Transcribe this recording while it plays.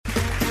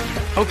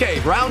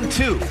Okay, round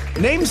 2.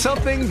 Name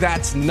something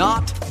that's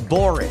not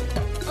boring.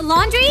 A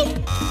laundry?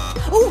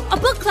 Ooh, a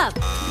book club.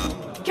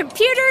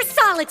 Computer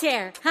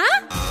solitaire,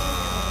 huh?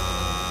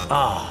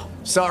 Ah,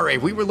 sorry,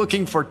 we were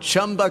looking for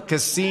Chumba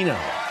Casino.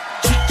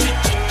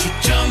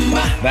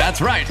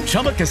 That's right,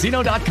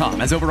 ChumbaCasino.com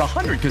has over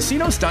 100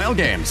 casino-style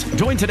games.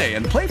 Join today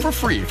and play for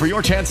free for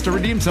your chance to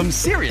redeem some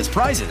serious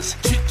prizes.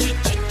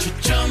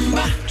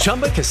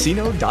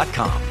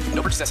 ChumbaCasino.com.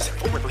 No purchase necessary.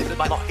 Void where prohibited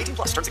by law. 18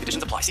 plus. Terms and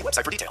conditions apply. See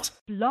website for details.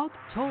 Blog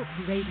Talk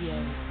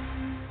Radio.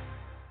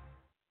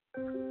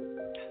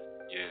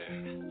 Yeah.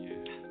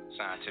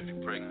 Scientific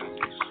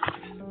breakthroughs,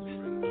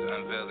 the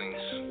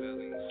unveilings,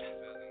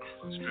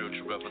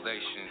 spiritual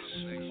revelations,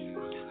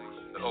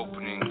 the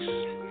openings.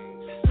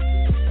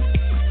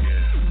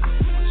 Yeah.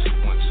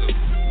 1,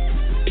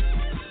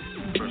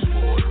 2. First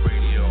World Order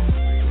Radio.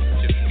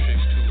 Tips and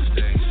Tricks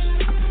Tuesdays.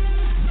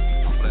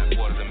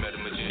 Blackwater the Meta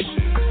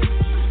Magician.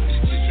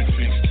 Tips and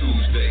Tricks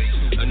Tuesdays.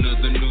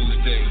 Another news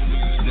day.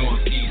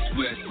 North, east,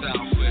 west,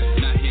 south.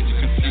 Not here to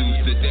confuse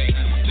the day.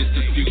 Just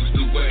diffuse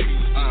the way.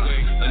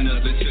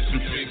 Another Tips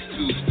and Tricks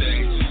Tuesday.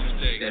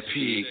 That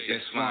pig,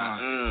 that's fine.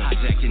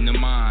 Hijacking the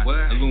mind.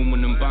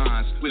 Aluminum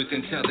bonds with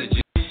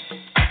intelligence.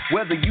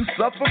 Whether you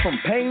suffer from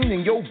pain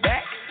in your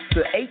back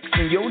to aches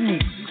in your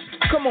knees,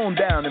 come on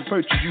down and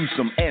purchase you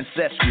some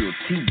ancestral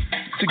tea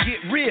to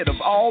get rid of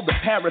all the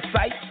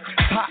parasites,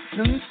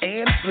 toxins,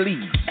 and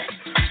fleas.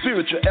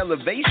 Spiritual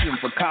elevation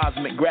for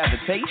cosmic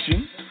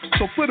gravitation.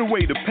 So put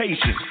away the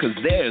patience, cause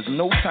there's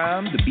no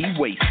time to be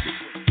wasted.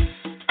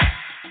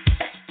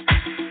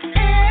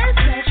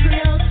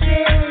 Ancestral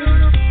tea.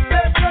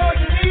 That's all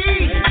you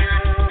need.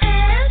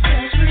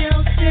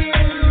 Ancestral tea.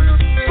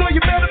 So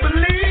you better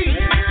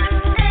believe.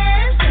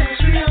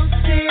 Ancestral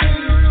tea.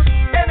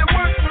 And it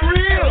works for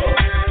real.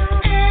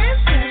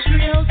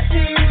 Ancestral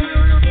tea.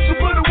 So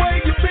put away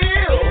your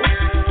pills.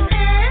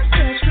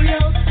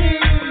 Ancestral tea.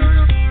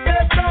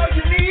 That's all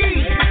you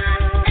need.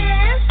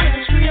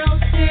 Ancestral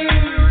tea.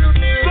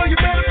 So you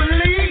better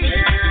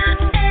believe.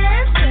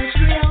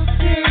 Ancestral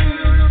tea.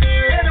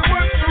 And it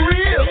works for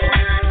real.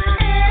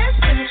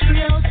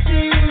 Ancestral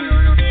tea.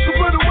 So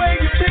put away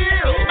your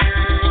pills.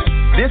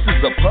 This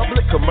is a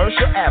public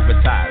commercial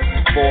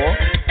advertisement for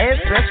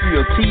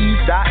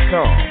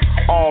AncestralTeas.com.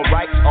 All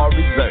rights are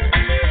reserved.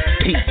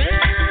 Peace.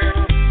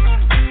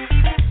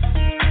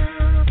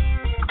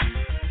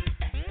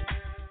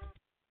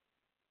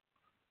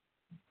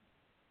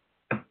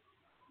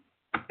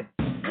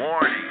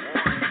 Warning.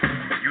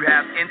 You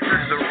have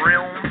entered the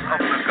realms of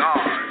the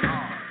gods.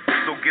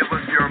 So give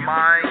us your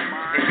mind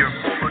and your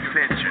full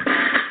attention.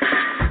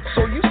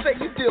 So you say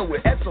you deal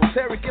with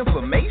esoteric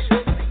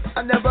information?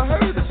 I never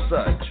heard of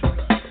such.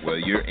 Well,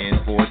 you're in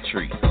for a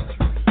treat.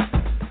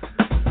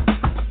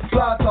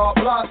 Blog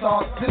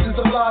talk, this is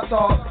the blog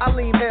talk.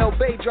 Alim,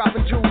 El-Bey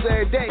dropping jewels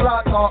every day.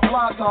 Blog talk,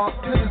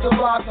 this is the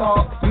blog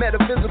talk.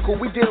 Metaphysical,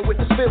 we deal with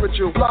the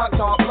spiritual. Blog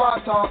talk,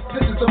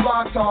 this is the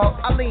blog talk.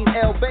 Alim,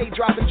 El-Bey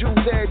dropping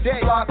jewels every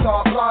day. Blog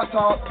talk,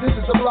 this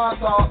is the blog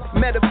talk.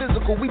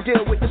 Metaphysical, we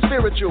deal with the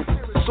spiritual.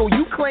 So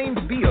you claim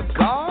to be a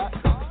god?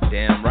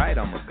 Damn right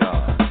I'm a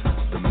god.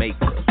 The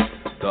maker,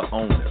 the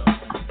owner,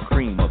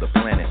 cream of the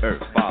planet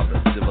Earth, father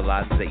of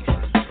civilization,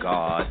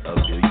 god of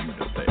the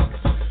universe.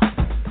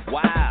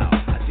 Wow,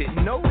 I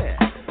didn't know that.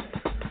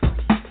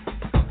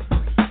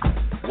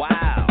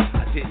 Wow,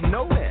 I didn't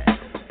know that.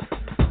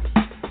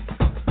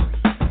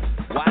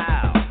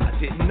 Wow, I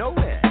didn't know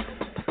that.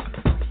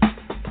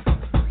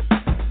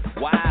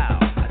 Wow,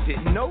 I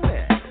didn't know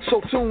that.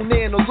 So tune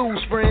in or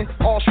lose, friend.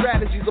 All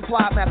strategies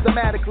applied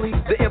mathematically.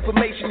 The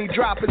information he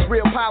drop is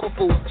real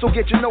powerful. So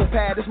get your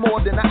notepad, it's more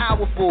than an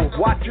hour full.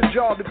 Watch your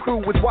jaw, the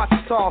crew with watch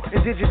us talk.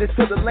 Indigenous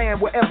to the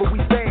land wherever we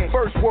stand.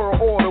 First world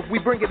order, we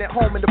bringing it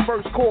home in the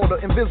first quarter.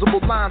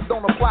 Invisible lines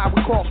don't apply,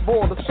 we cross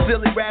borders.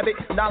 Silly rabbit,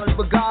 knowledge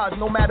for gods.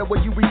 No matter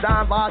where you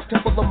reside, Lodge,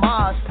 Temple of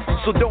Mars.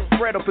 So don't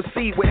fret or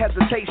proceed with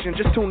hesitation.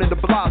 Just tune in to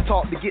Blog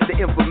Talk to get the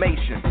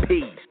information.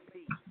 Peace.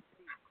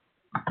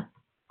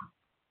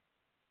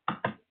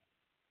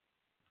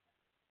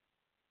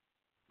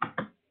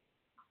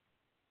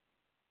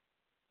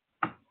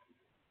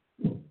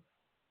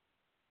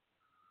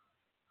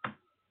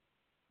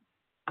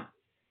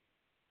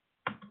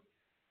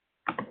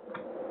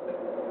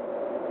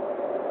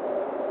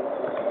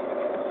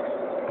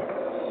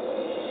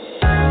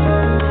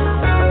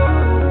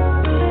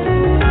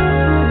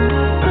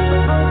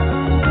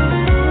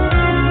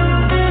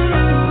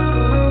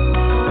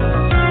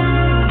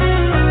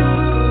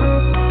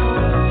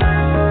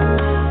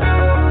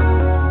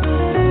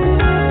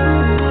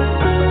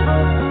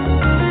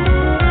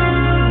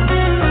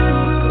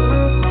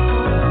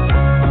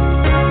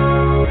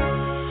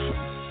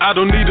 I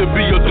don't need to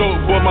be a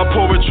dope boy, my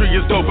poetry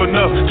is dope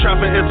enough.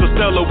 Trapping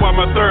interstellar while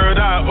my third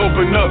eye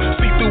open up.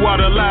 See through all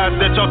the lies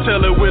that y'all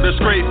telling with a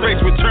straight face.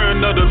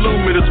 Return of the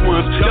luminous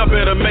ones. Y'all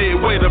better make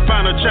way to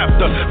find a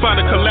chapter. Find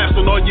a collapse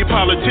on all you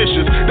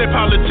politicians. They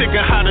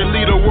politicking how to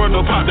lead a world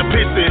about the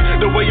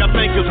pissing. The way I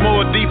think is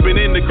more deep and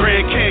in the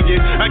Grand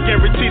Canyon. I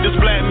guarantee this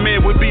black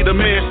man would be the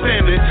man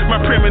standing. My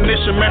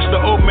premonition matched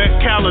the Olmec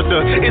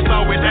calendar. It's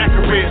always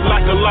accurate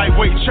like a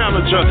lightweight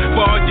challenger.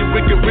 For all you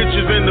wicked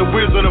witches and the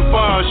Wizard of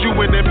Oz, you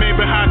and that man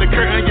behind the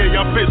curtain, yeah,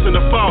 y'all fixing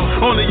to fall.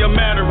 Only a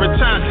matter of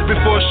time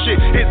before shit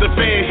hit the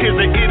fan. Here's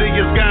an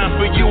idiot's guide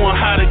for you on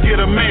how to get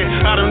a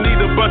man. I don't need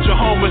a bunch of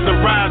homies to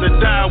ride or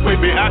die with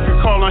me. I can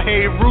call on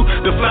Hey Roo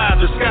to fly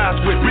the skies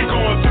with me. We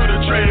going through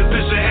the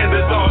transition and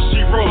that's all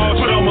she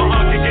wrote. Put on my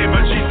uncle, gave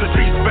my Jesus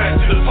peace back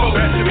to the folk.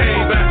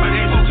 Came back for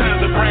ancient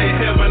times to bring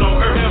heaven on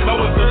earth. I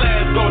was the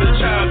last golden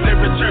child that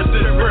returned to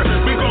the birth.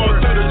 We going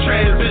through the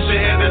transition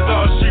and that's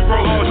all she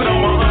wrote. Put on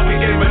my uncle,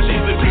 gave my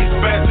Jesus peace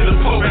back to the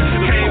folk.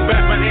 Came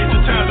back for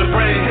ancient times to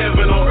bring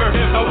heaven on earth.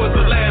 I was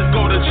the last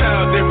golden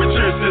child that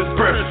returned since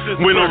birth.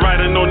 When I'm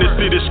riding on this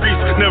city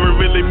streets, never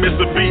really miss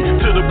a beat.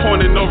 To the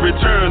point of no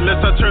return, unless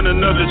I turn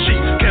another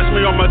cheek. Catch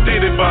me on my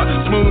dating box,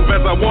 smooth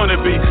as I wanna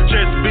be.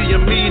 Just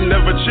being me,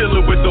 never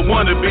chilling with the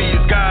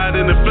wannabes. God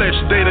in the flesh,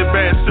 dated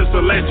bad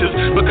sister Atlantis.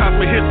 Because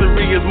my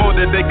history is more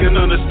than they can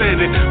understand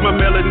it. My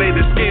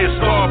melanated skin,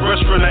 star brush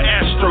from the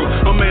astro.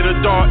 I'm made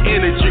of dark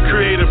energy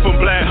created from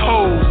black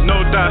holes. No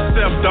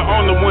thyself, the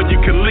only one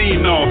you can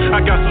lean on.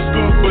 I got some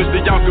scoop bush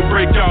that y'all can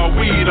break y'all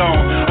weed on.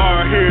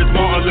 Our here's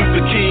Martin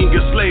Luther King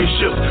and slave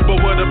ships. But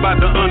what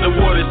about the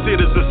underwater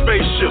cities and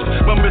spaceships?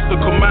 My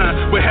mystical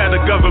mind, we had the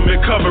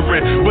government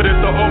covering. But if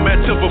the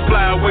OMAD tip will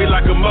fly away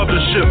like a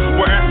mothership,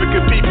 we're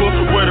African people,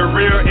 we're the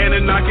real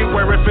Anunnaki,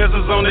 wearing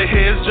feathers on their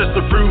heads, just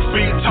a few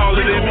feet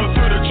taller than me.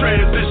 Through the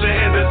transition,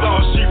 and that's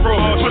all she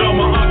wrote. Put on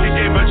my uncle,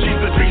 gave my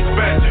Jesus peace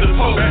back to the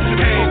folk.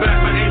 Came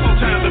back for ancient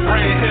times to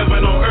bring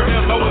heaven on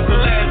earth. I was the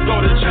last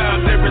golden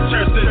child that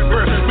returned since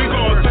birth. We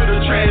going through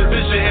the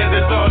transition, and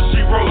that's all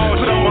she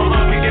wrote. Put on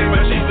my uncle, gave my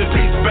Jesus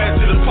peace back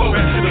to the folk.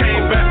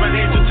 Came back for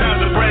ancient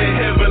times to bring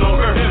heaven on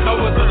earth. I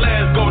was the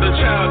last golden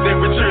child that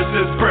returned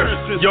since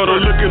birth. Yo,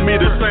 don't look at me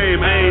the same,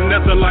 I ain't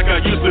nothing like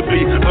I used to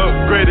be.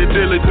 Upgraded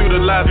daily through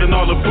the lies and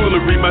all the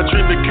foolery. My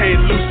dream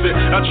became lucid,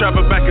 I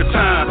travel back in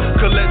time,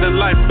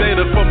 collecting life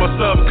data for my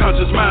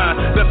subconscious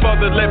mind. That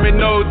father let me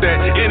know that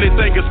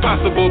anything is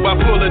possible by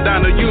pulling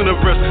down the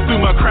universe through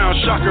my crown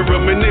chakra.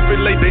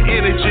 Manipulate the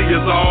energy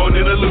is all an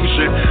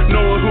illusion.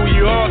 Knowing who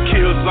you are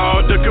kills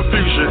all the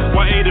confusion.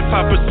 Why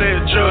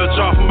 85% judge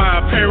off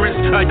my appearance?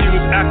 I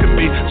use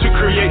alchemy to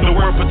create the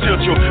word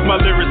potential. My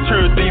lyrics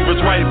turn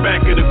divas right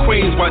back at the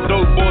queens. Why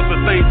dope boys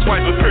that think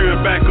twice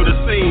appearing back on the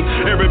scene.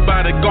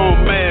 Everybody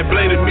gone mad,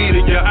 blaming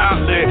media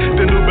outlet.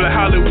 The new black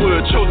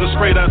Hollywood chosen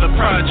straight out of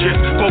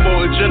projects.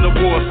 Global agenda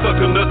war,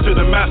 sucking up to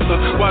the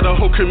master. While the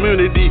whole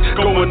community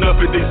going up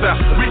in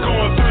disaster. We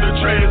going through the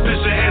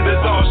transition and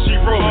that's all she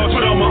wrote.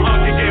 Put on my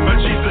uncle, gave my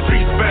Jesus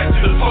peace back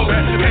to the folk.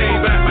 Came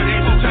back for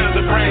ancient times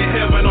to bring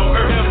heaven on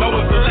earth. I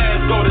was the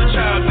last golden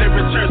child that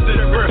returned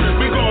since birth.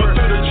 We going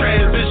through the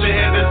transition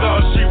and that's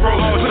all she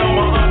wrote. Put on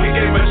my uncle,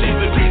 gave my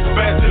Jesus peace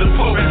back to the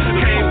folk.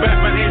 Came back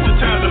for ancient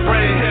times to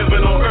bring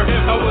heaven on earth.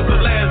 I was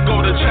the last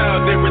golden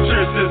child that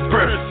returned since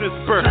birth.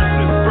 Since birth.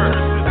 Since birth.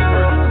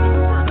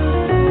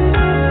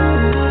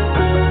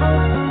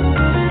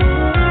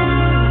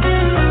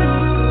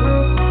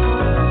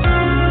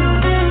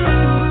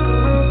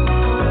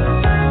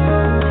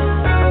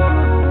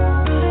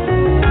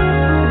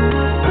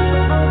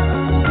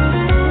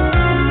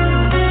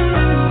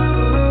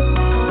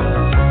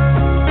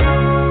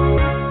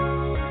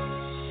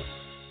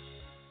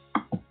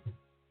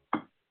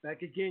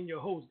 Back again, your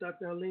host,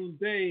 Dr.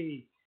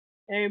 El-Bey.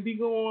 And we're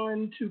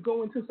going to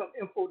go into some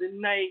info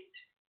tonight.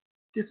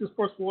 This is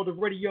First World of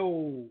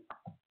Radio,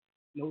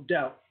 no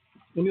doubt.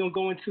 And we're going to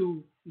go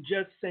into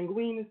JUS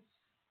Sanguinis,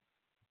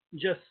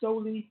 JUS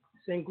Soli,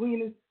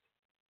 Sanguinis,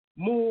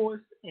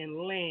 MOORS,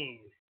 and land.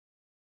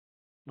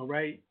 All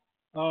right?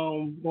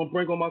 I'm going to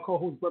bring on my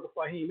co-host, Brother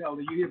Fahim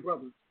Elder. You here,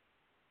 brother?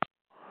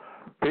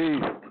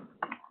 Peace.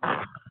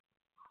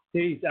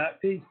 Peace,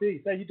 peace,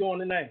 peace. How you doing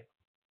tonight?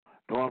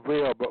 Doing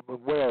well,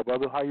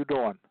 brother. How you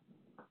doing?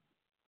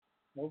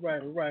 All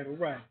right. All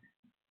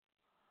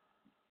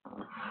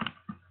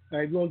right,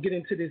 we're going to get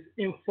into this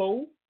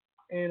info,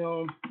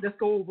 and let's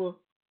go over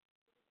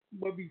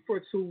what we refer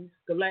to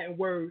the Latin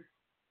word,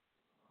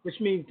 which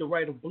means the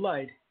right of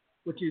blood,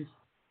 which is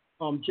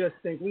JUS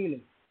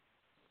Sanguinis.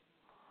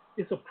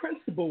 It's a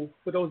principle,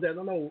 for those that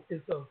don't know,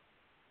 it's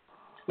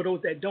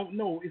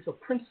a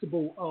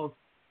principle of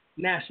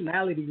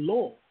nationality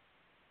law.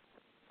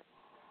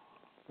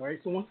 All right,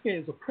 so once again,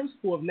 it's a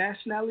principle of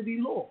nationality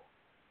law,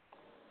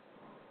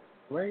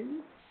 right?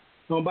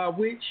 By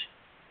which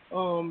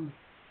a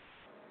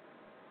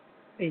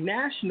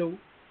national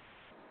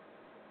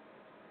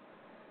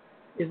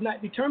is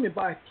not determined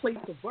by place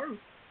of birth,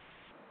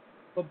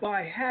 but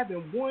by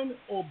having one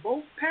or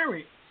both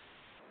parents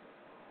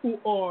who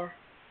are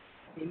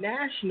a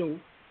national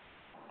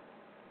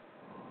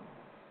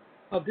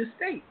of the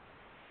state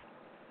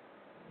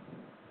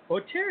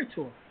or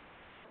territory.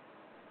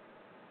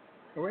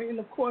 All right, and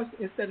of course,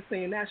 instead of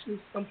saying national,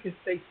 some can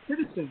say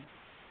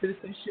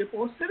citizenship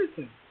or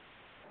citizen.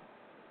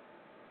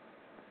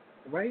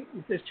 All right,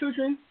 it says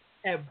children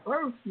at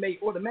birth may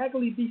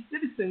automatically be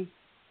citizens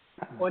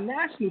or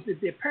nationals if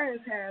their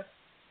parents have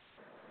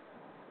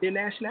their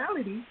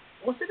nationality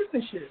or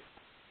citizenship.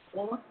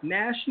 or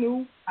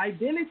national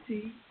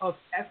identity of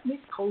ethnic,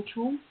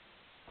 cultural,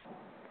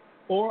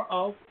 or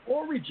of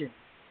origin.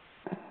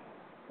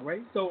 All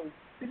right, so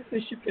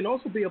citizenship can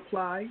also be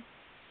applied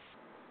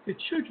to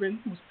children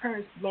whose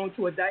parents belong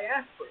to a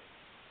diaspora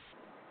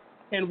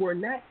and were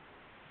not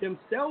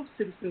themselves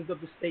citizens of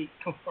the state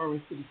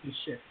conferring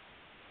citizenship.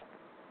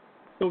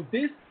 So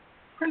this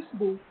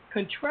principle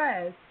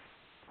contrasts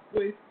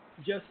with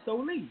JUS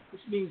SOLI,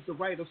 which means the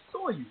right of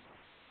soil.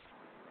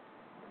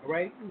 All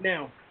right,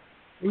 now,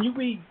 when you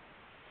read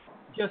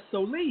JUS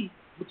SOLI,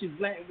 which is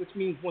Latin, which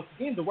means, once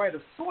again, the right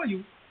of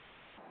soil,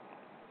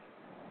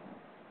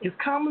 is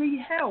commonly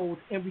held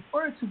and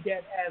referred to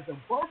that as a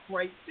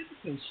birthright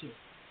citizenship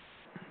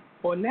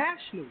or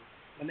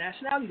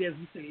nationality, as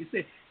we say. It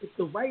says it's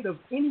the right of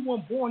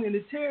anyone born in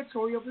the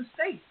territory of the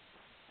state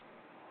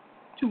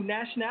to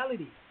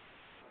nationality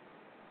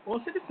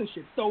or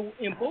citizenship. So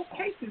in both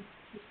cases,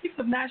 it speaks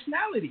of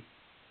nationality.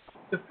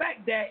 The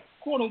fact that,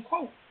 quote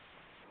unquote,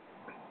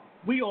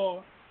 we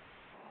are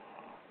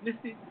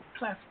listed,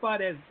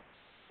 classified as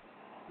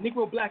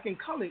Negro, Black, and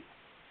colored,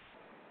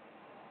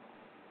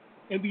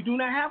 and we do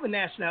not have a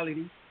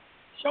nationality,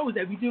 shows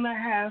that we do not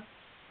have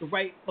the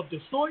right of the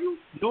soil,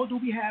 nor do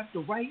we have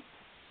the right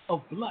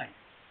of blood.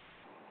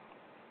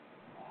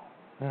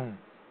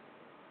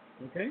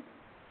 Okay?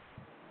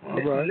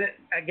 All right.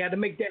 I got to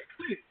make that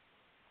clear.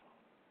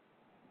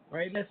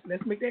 Right?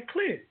 Let's make that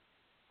clear.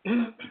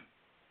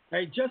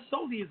 Right? JUS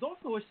SOLI is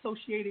also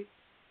associated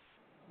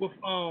with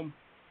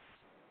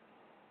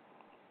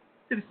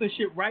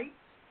citizenship rights,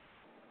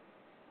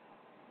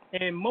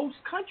 and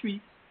most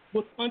countries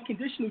with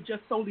unconditional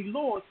JUS SOLI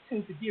laws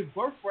tend to give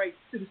birthright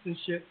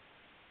citizenship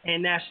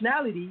and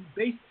nationality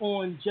based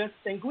on JUS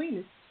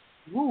SANGUINIS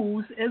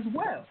rules as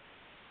well.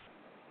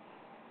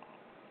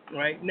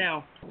 Right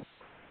now,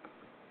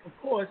 of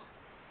course,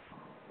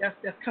 that's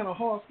kind of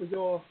hard for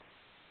y'all.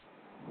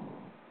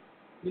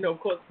 You know, of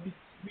course, we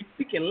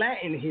speak in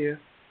Latin here,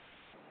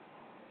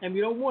 and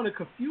we don't want to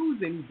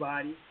confuse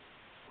anybody.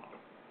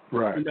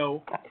 Right. You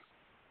know,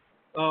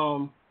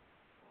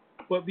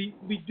 but we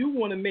do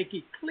want to make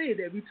it clear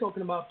that we're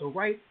talking about the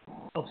right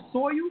of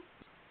soil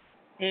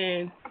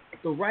and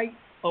the right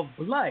of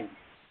blood.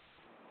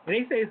 And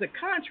they say it's a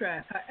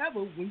contrast.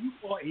 However, when you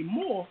are a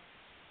Moor,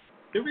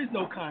 there is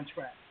no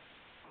contrast.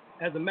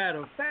 As a matter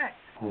of fact,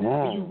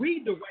 when you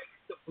read the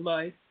right of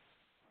blood,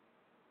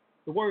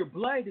 the word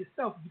blood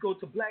itself, if you go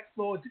to Black's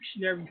Law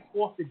Dictionary,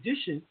 4th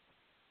edition,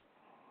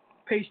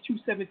 page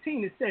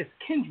 217, it says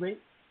kindred,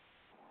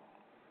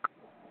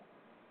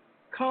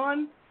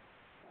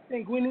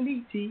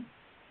 consanguinity,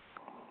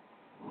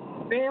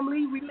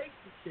 family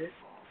relationship,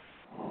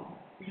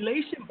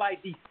 relation by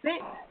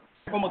descent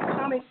from a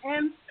common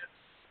ancestor.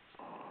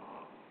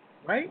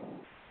 Right?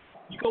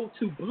 You go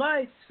to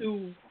blood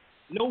to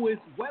Noah's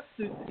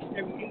Webster's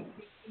dictionary.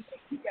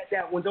 You got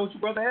that one, don't you,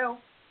 Brother L?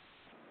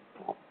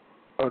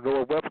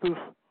 Noah Webster's?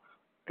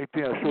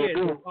 18, I sure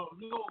do.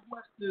 Noah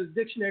Webster's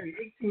dictionary,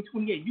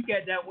 1828. You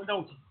got that one,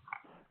 don't you?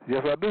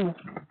 Yes, I do.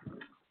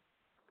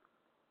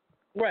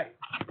 Right.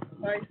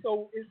 All right,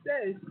 so it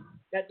says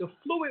that the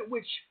fluid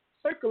which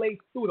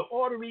circulates through the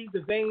arteries,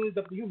 the veins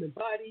of the human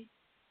body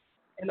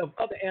and of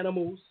other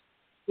animals,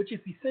 which is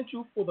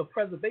essential for the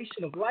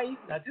preservation of life.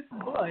 Now, this is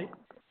blood.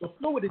 The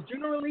fluid is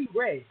generally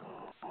red.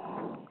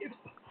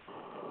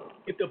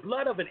 If the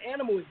blood of an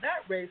animal is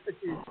not red,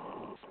 such as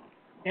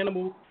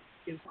animal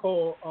is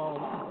called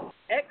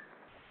X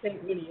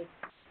sanguineous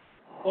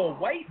or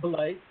white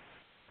blood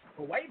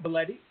or white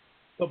blooded,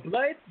 the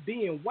blood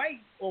being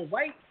white or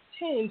white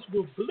tinged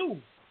with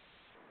blue.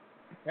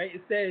 Right?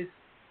 It says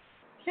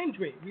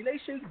kindred,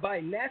 relations by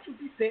natural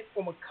descent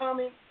from a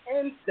common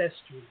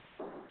ancestry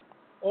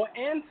or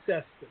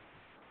ancestor.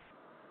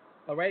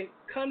 All right?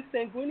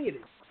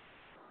 Consanguinity.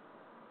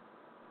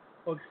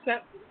 Or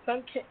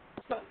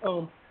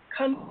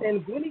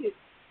consanguinity.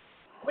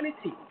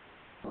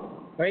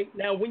 Right?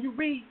 Now, when you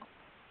read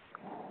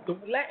the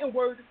Latin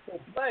word for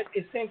blood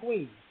is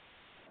sanguine.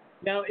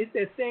 Now, it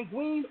says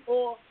sanguine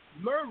or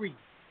Murray.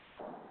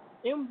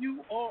 Murrey.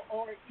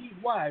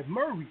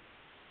 Murray.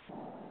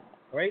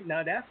 All right?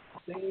 Now, that's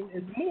the same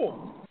as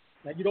Moor.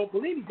 Now, you don't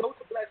believe me? Go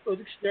to Black's Law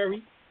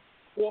Dictionary,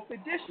 4th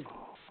edition.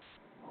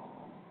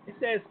 It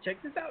says,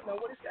 check this out now,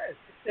 what it says.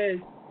 It says,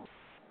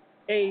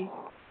 a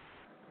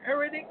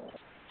heretic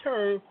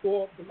term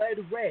for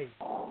blood red,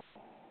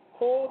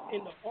 called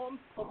in the arms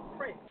of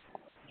prince,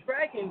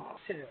 dragon's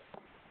tail,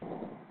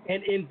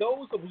 and in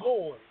those of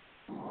lords,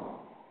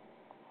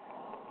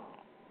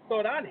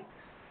 sardonyx.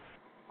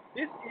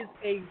 This is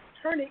a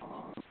tonic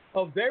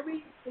of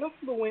very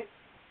influent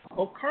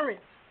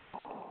occurrence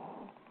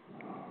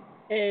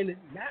and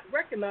not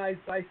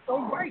recognized by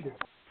some writers.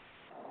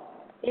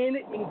 And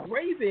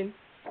engraving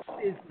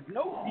is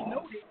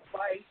denoted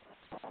by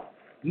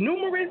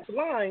numerous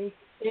lines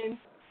in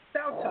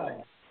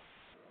Southside.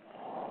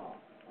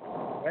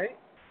 Right?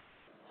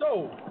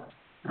 So,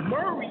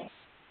 Murray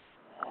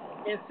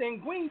and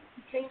sanguine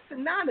became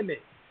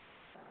synonymous.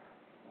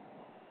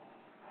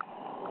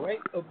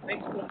 Right? So,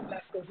 based on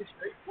Black's Law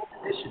Dictionary, 4th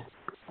edition.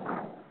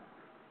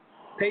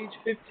 page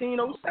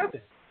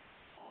 1507.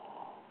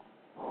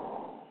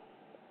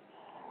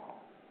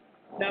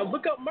 Now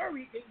look up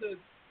Murray in the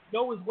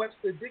Noah's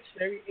Webster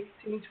Dictionary,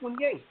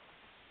 1828.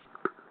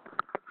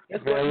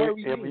 That's what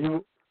Murray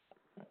means.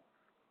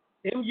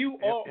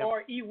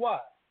 M-U-R-R-E-Y.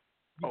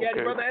 You got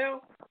it, Brother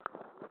L?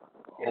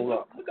 Yeah,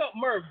 look up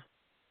Murray.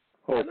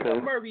 Okay. Look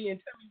up Murray and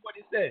tell me what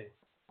it says.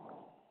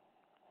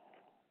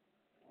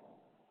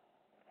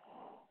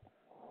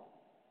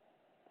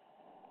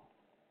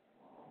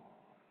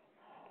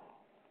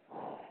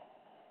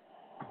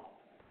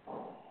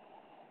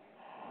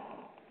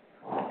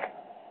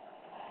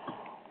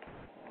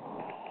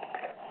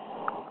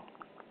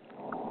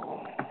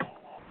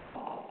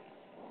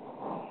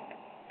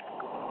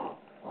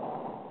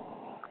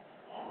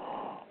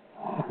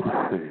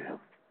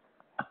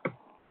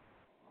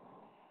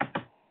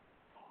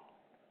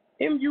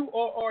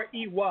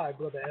 M-U-R-R-E-Y,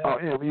 Brother L. Oh,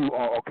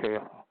 M-U-R, okay.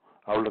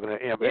 I was looking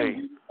at M-A.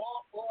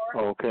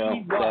 M-U-R-R-E-Y. Okay,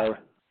 I'm sorry.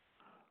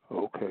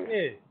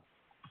 Okay.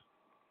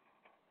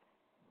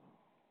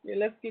 Yeah,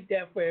 let's get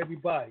that for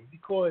everybody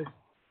because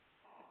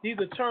these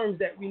are terms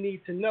that we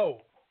need to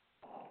know.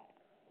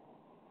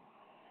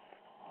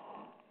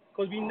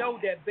 Because we know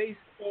that based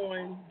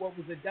on what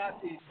was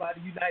adopted by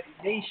the United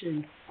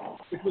Nations,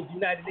 which was the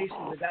United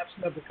Nations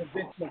adoption of the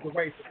Convention of the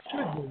Rights of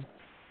Children,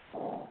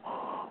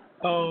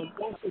 also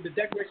the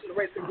Declaration of the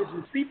Rights of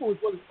Indigenous People, as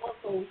well as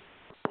also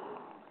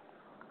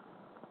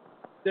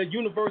the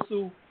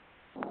Universal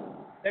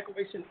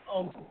Declaration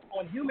on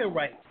Human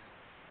Rights,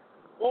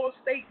 all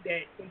state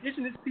that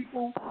indigenous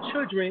people,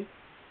 children,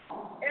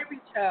 every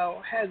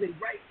child has a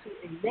right to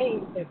a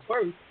name at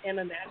birth and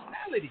a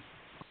nationality.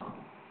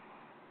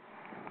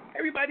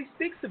 Everybody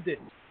speaks of this.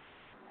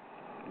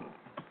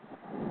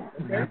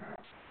 Okay?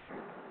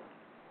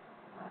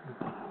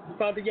 You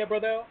found it yet,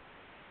 Brother L?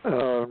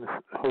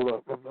 Hold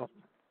up.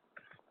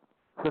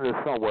 It's in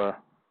there somewhere.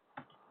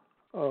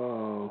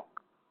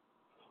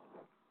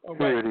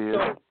 Here it is.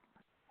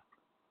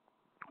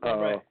 All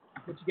right.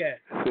 What you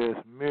got? It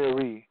says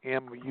Murray,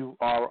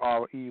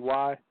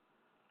 M-U-R-R-E-Y.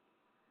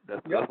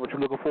 That's what you're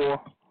looking for?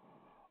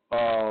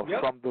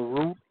 From the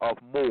root of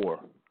Moor,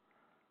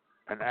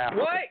 an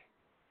African. What?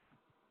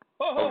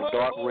 Of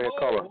dark red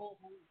color.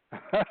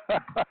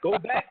 Go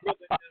back,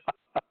 Brother L.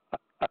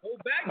 Go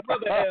back,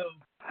 Brother L.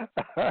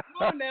 Come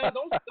on now,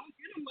 don't get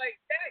him like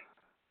that.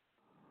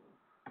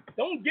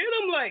 Don't get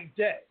him like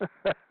that.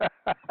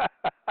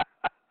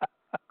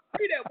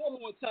 Read that one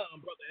more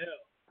time, Brother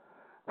L.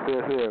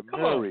 Says here,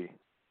 Murray,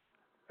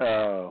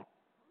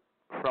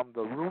 from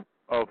the root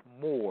of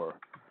Moor,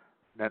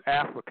 an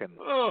African,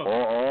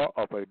 or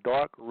of a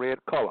dark red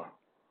color.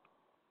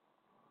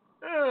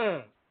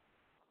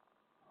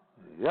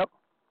 Yep.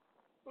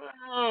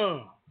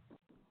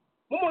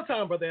 One more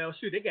time, Brother L.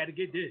 Shoot, they got to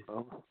get this.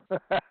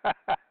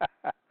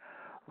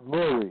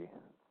 Murray,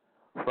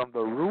 from the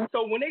root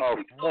of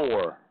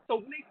Moor. So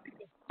when they speak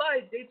of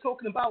blood, they're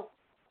talking about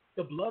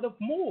the blood of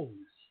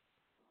Moors,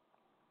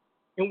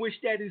 in which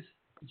that is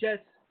JUS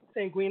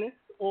Sanguinis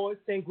or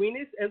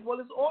Sanguinis, as well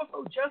as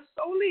also JUS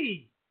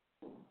Soli.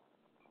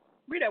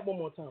 Read that one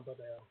more time,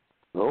 Brother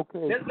L.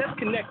 Okay. Let's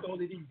connect all of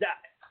these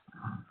dots.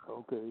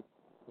 Okay.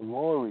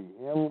 Murray,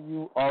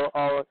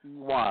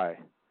 M-U-R-R-E-Y,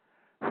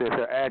 says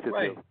her adjective.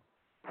 Right.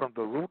 From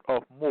the root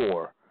of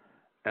Moor,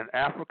 an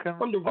African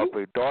of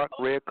a dark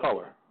red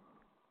color.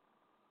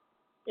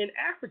 An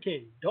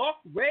African, dark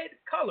red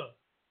color.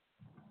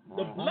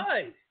 The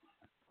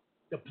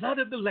blood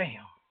of the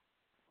lamb.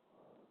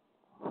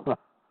 So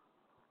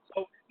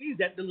it means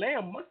that the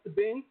lamb must have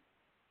been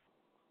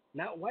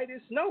not white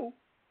as snow,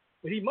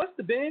 but he must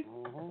have been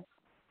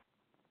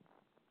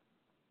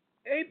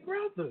a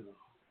brother.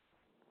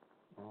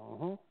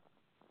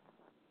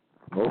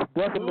 Most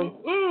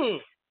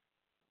definitely.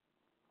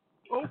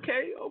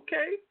 Okay.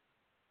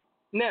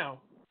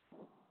 Now,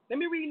 let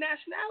me read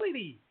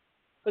nationality.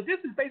 Because this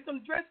is based on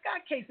the Dred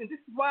Scott case, and this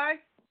is why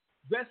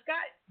Dred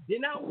Scott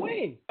did not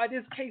win. Why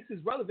this case is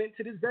relevant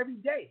to this very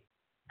day.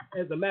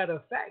 As a matter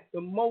of fact,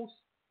 the most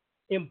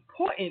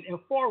important and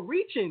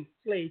far-reaching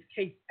slave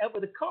case ever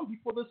to come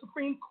before the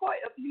Supreme Court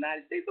of the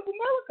United States of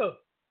America.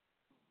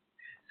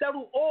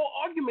 Settled all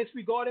arguments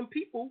regarding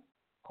people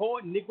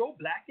called Negro,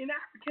 Black, and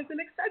Africans,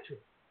 and etc.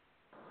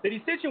 The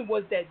decision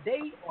was that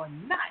they are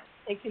not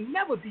and can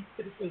never be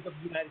citizens of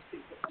the United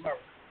States of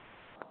America.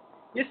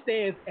 It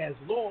stands as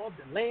law of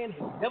the land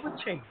has never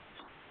changed.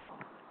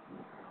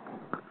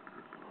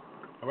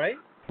 All right?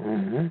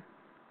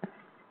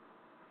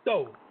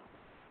 So,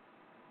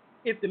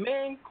 if the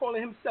man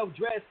calling himself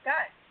Dred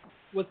Scott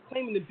was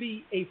claiming to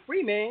be a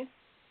free man,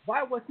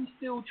 why was he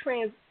still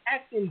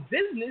transacting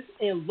business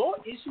and law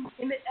issues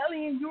in the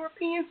alien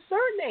European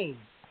surname,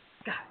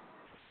 Scott,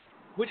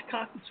 which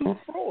constitutes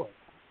fraud?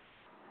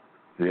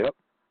 Yep.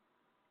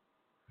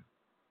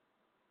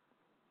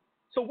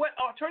 So what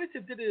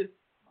alternative did the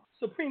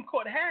Supreme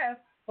Court have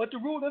but to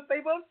rule in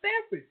favor of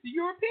Stanford, the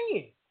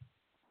European?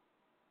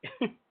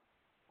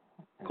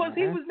 Because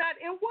he was not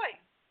in what?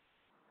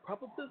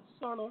 Proper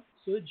persona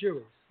sua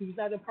juris. He was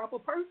not a proper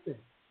person.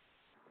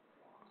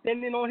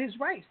 Standing on his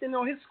right, standing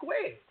on his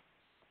square.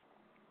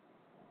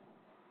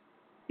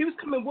 He was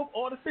coming with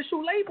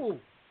artificial labels.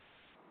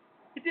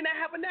 He did not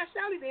have a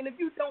nationality. And if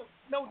you don't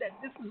know that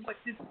this is what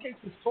this case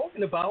is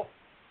talking about,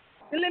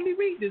 then let me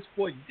read this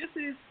for you. This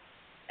is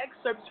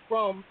excerpts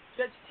from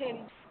Judge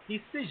Taney's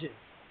decision,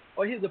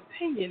 or his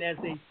opinion, as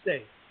they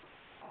say.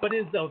 But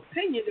it's the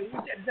opinion in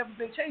which has never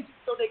been changed.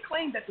 So they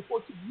claim that the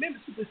 14th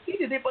Amendment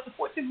superseded it, but the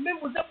 14th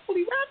Amendment was never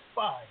fully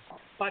ratified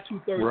by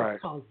 2/3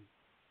 of Congress.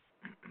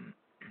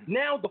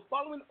 Now, the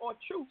following are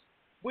truths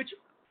which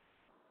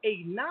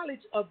a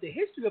knowledge of the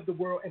history of the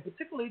world, and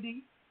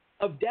particularly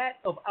of that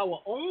of our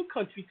own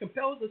country,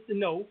 compels us to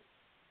know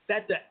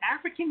that the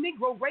African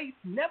Negro race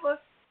never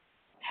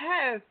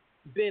has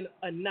been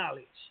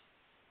acknowledged.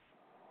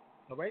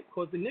 All right,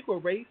 because the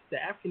Negro race, the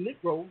African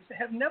Negroes,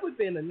 have never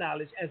been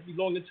acknowledged as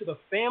belonging to the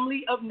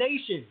family of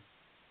nations.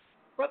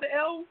 Brother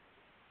L,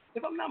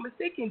 if I'm not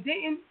mistaken,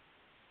 did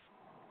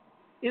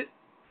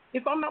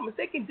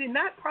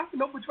not Prophet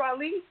Noble Drew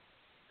Ali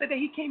say that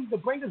he came to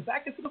bring us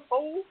back into the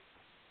fold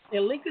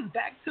and link us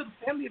back to the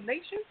family of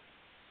nations?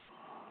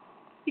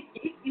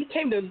 He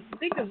came to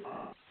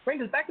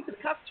bring us back into the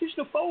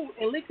constitutional fold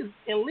and link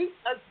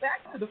us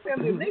back to the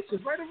family of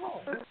nations, right or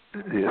wrong?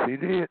 Yes, he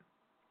did.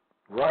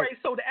 Right. All right,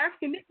 so the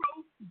African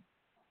Negro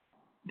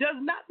does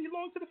not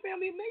belong to the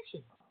family of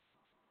nations.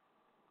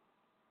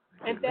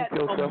 And that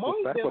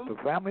among them, with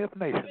the family of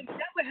nations, would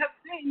never have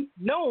been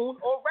known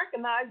or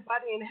recognized by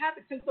the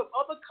inhabitants of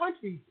other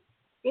countries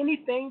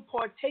anything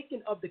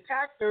partaking of the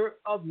character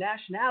of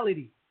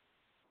nationality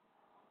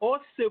or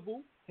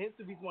civil, hence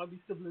the reason why we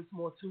civilists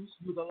more too,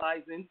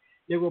 utilizing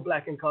Negro,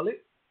 black, and colored,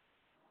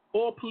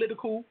 or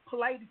political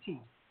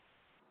polity.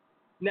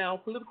 Now,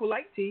 political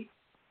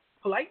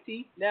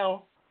polity,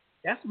 now,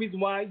 that's the reason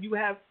why you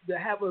have to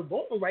have a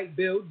voting right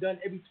bill done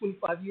every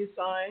 25 years,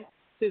 signed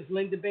since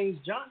Lyndon Baines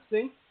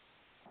Johnson,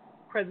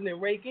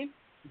 President Reagan,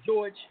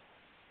 George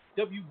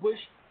W. Bush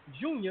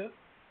Jr.,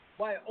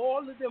 why all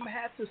of them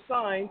had to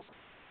sign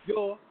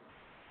your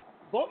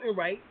voting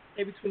right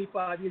every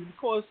 25 years,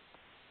 because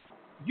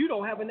you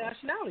don't have a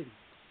nationality.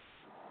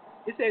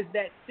 It says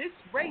that this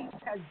race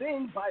has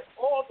been by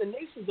all the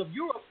nations of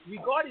Europe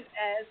regarded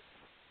as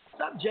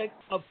subjects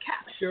of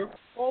capture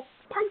or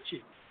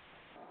purchase,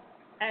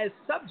 as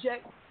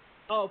subject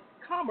of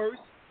commerce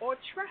or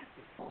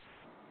traffic,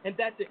 and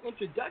that the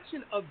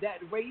introduction of that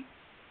race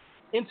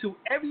into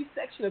every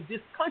section of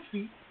this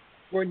country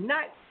were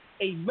not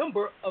a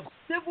member of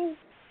civil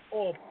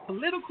or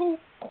political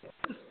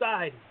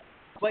society,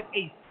 but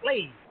a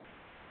slave,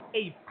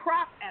 a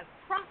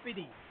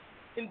property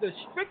in the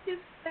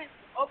strictest sense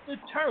of the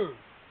term.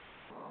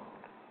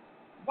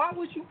 Why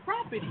was you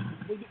property?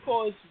 Well,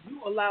 because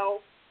you allow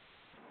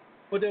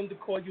for them to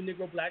call you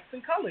Negro, blacks,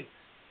 and colors.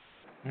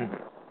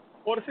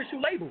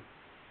 Artificial label.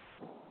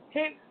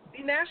 Hence,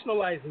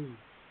 denationalizing you.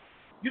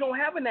 You don't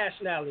have a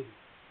nationality.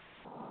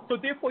 So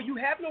therefore, you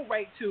have no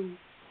right to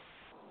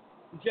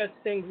jus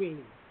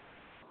sanguinis,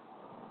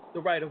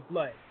 the right of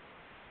blood.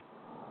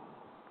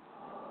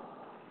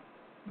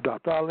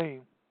 Dr.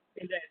 Alim.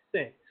 In that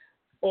sense.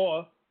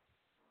 Or,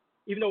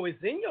 even though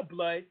it's in your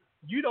blood,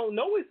 you don't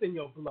know it's in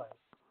your blood.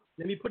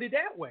 Let me put it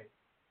that way.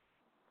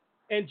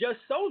 And jus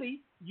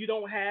soli, you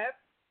don't have,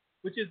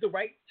 which is the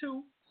right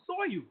to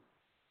soil.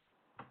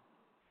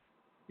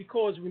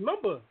 Because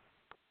remember,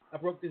 I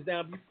broke this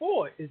down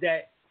before, is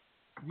that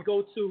you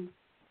go to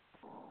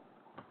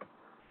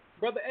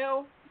Brother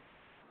L,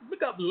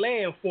 look up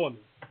land for me.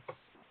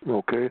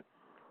 Okay.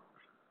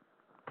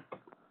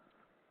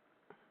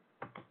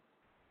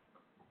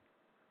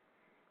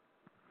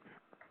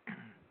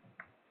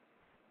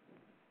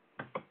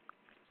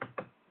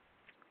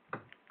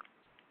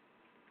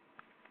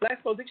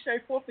 Blackstone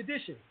Dictionary, 4th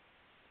edition.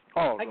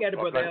 Oh, I got it,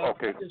 Brother L.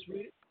 Okay. I just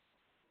read it.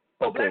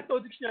 So okay.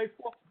 Blackstone Dictionary,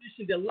 4th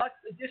edition, deluxe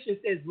edition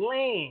says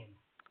land.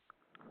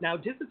 Now,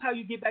 this is how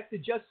you get back to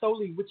jus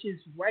soli, which is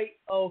right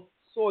of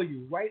soil,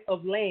 right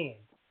of land.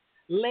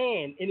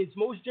 Land, in its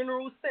most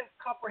general sense,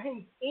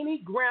 comprehends any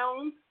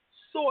ground,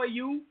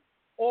 soil,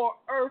 or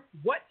earth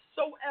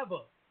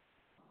whatsoever,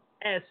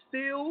 as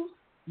fields,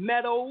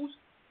 meadows,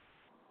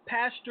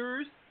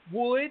 pastures,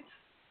 woods,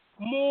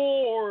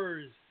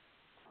 moors.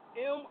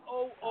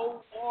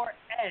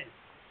 M-O-O-R-S.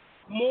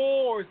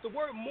 Moors. The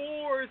word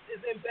moors is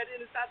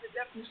embedded inside the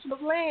definition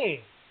of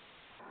land.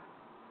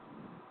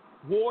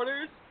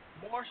 Waters,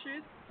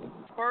 marshes,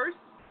 first,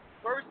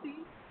 mercy,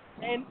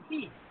 and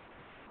heath.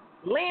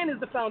 Land is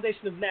the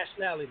foundation of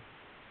nationality.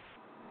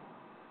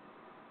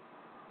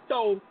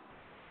 So,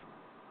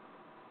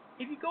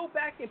 if you go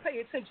back and pay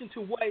attention to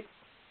what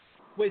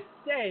was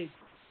said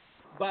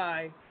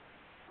by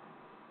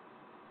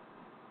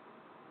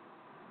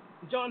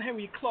John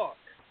Henry Clark,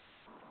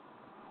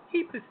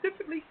 he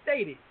specifically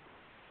stated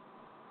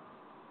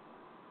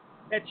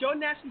that your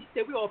nationality,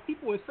 that we are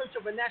people in search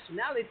of a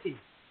nationality,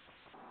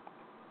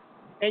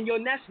 and your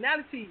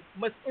nationality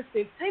must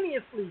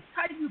instantaneously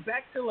tie you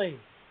back to land.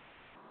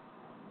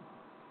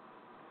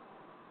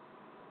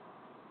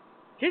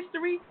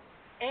 History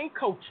and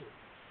culture.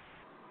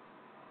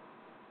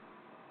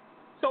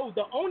 So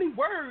the only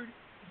word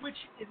which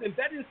is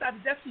embedded inside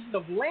the definition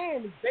of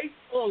land based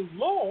on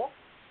law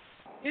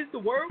is the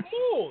word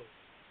Moors.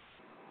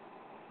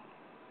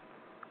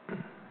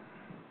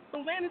 So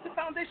land is the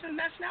foundation of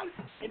nationality.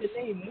 And the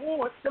name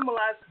Moor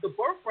symbolizes the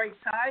birthright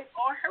tie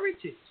or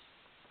heritage.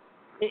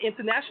 In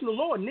international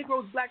law,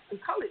 Negroes, blacks, and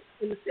colored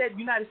in the said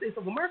United States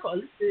of America are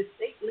listed as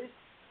stateless,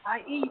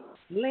 i.e.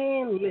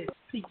 landless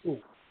people.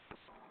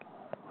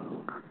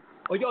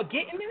 Are y'all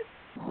getting this?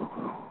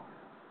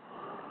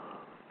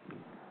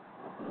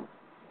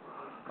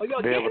 Are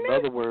y'all they getting have this?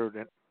 another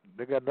word.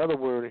 They got another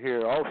word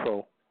here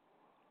also.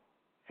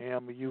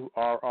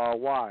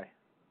 MURRY.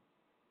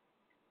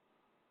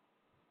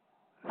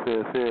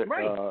 Says here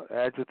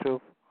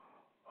adjective.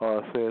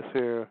 Says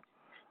here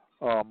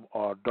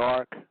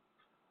dark,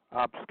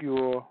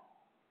 obscure,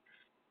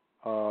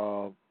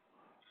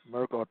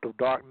 murky to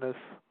darkness,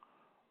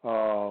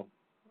 to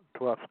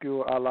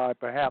obscure, allied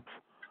perhaps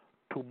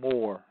to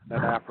more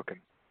than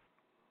African.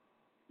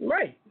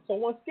 Right. So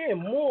once again,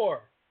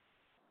 more.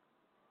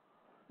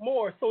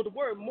 So the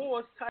word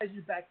Moors ties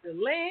you back to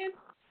land.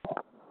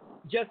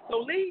 JUS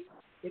SOLI.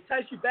 It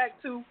ties you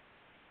back to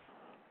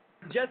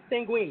JUS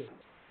SANGUINIS.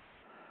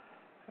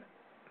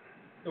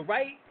 The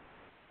right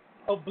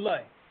of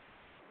blood.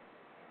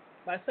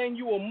 By saying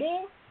you are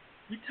Moor,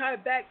 you tie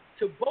back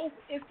to both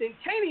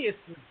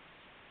instantaneously,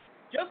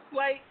 just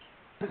like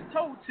was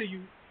told to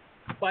you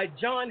by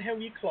John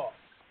Henry Clark.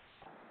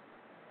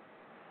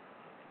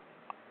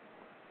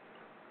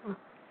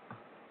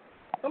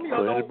 Some of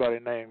y'all so anybody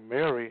named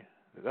Mary,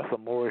 that's a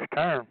Moorish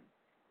term.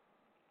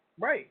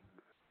 Right.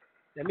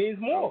 That means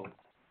Moor.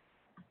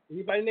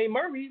 Anybody named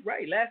Murray,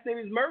 right? Last name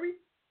is Murray.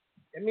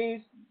 That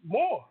means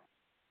Moor.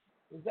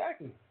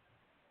 Exactly.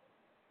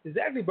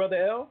 Exactly, Brother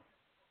L.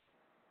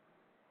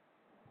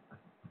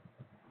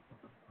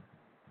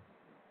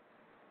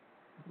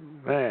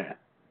 Man,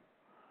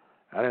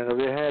 I didn't know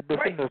they had this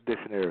in this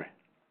dictionary.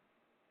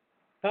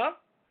 Huh?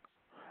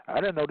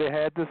 I didn't know they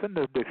had this in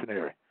this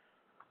dictionary.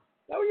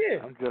 Oh, yeah.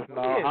 I'm just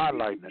now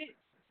highlighting it.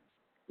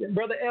 Yeah,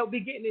 Brother L be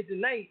getting it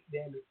tonight,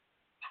 damn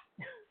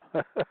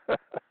it.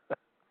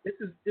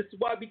 This is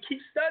why we keep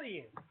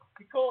studying,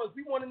 because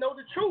we want to know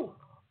the truth.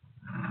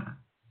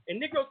 And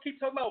Negroes keep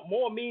talking about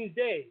more means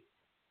dead.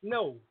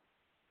 No.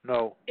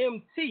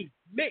 MT,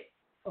 mit,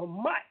 or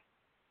might.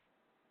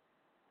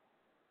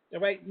 All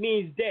right,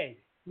 means dead.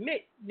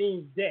 Mit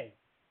means dead.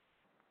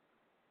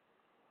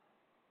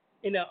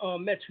 In the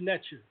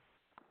metronetry.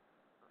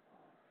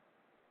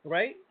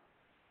 Right?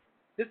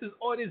 This is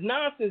all this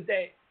nonsense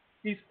that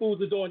these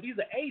fools are doing. These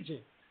are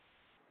agents.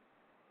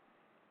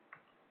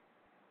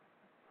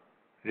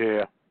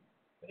 Yeah.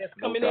 That's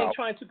coming in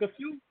trying to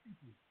confuse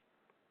people.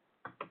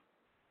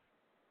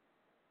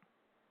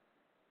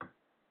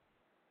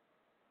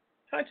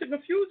 Trying to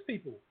confuse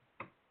people.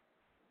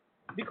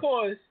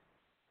 Because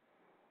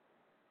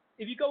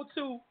if you go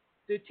to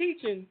the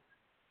teaching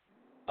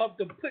of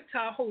the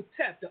Ptah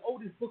Hotep, the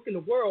oldest book in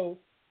the world,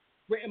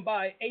 written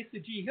by Asa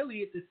G.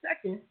 Hilliard the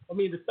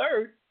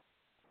third,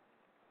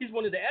 he's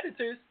one of the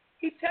editors,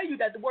 he tell you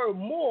that the word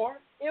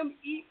Moor,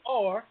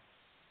 M-E-R,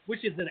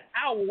 which is an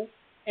owl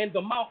and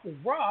the mouth of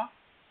Ra,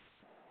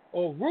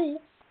 or Ru,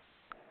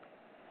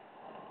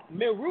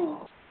 Meru,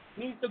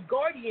 means the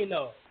guardian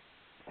of.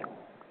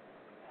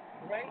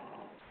 Right?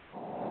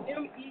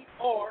 M-E-R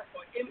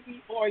or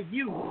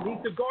M-E-R-U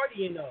means the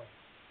guardian of.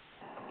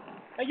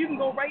 And you can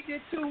go right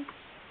there to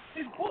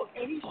his book,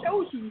 and he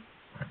shows you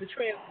the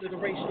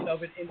transliteration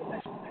of it in the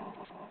lesson.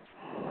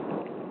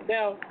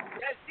 Now,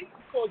 that's it,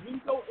 because when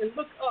you go and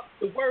look up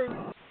the word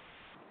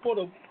for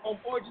the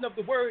origin of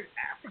the word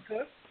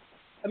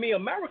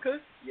America,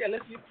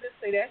 let's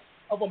say that,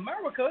 of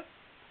America,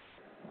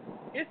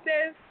 it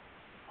says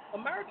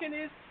American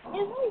is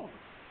Meru.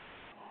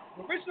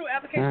 The original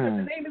application of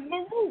the name is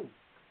Meru.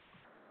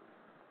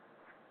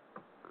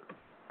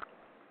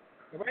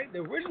 All right? The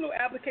original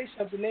application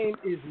of the name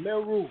is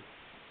Meru.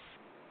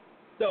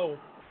 So,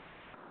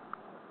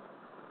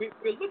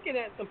 we're looking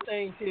at some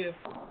things here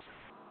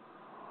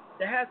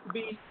that has to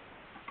be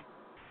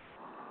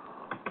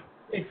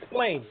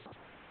explained,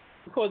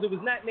 because it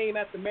was not named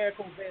after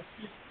Americo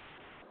Vespucci.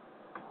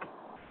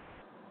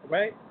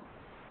 Right?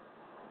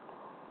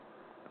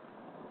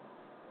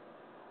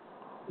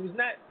 It was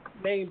not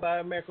named by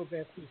Americo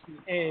Vespucci,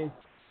 and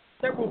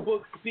several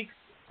books speak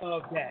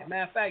of that.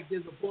 Matter of fact,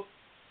 there's a book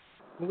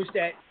in which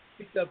that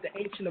speaks of the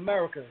ancient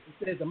America.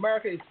 It says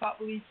America is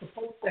popularly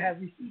supposed to have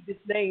received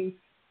its name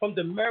from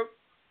the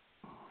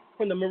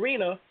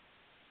marina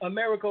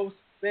Amerigo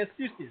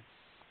Vespucci.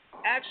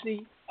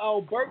 Actually,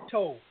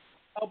 Albertico,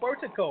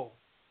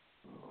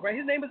 right?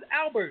 His name is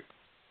Albert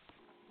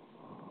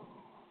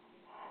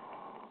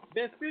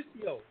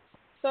Vespuccio,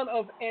 son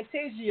of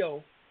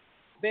Antegio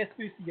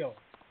Vespuccio.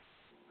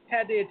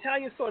 Had the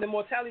Italian sought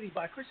immortality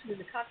by christening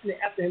the continent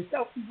after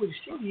himself, he would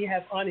surely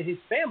have honored his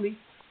family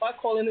by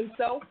calling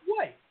himself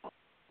what?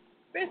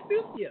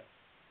 Vespuccia.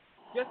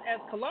 Just as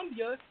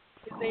Colombia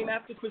is named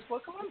after Christopher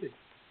Columbus.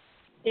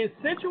 In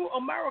Central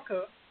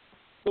America,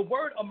 the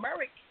word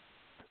Americ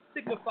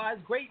signifies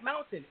great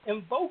mountain,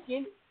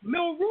 invoking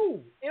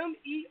Meru,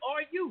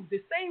 M-E-R-U,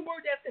 the same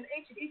word that's in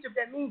ancient Egypt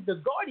that means the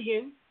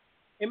guardian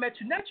And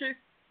Metu Neter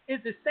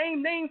is the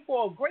same name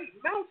for a great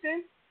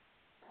mountain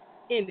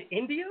in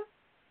India,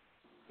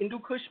 Hindu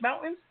Kush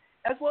Mountains,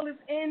 as well as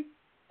in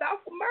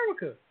South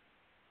America.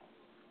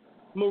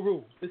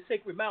 Meru, the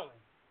sacred mountain.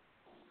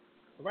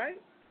 All right?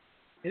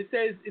 It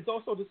says it's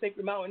also the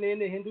sacred mountain in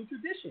the Hindu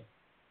tradition,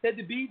 said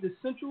to be the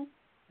center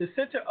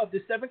of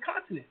the seven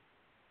continents.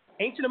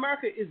 Ancient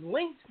America is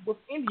linked with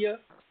India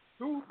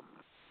through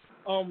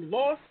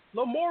Los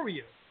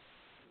Lemuria.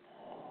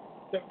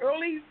 The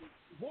early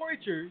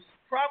voyagers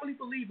probably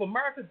believed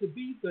America to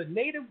be the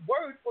native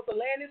word for the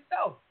land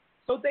itself,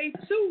 so they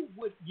too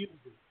would use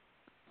it.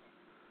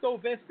 So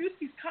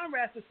Vespucci's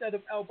comrades, instead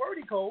of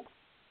Albertico,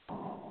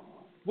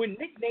 would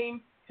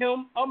nickname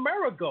him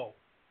Amerigo.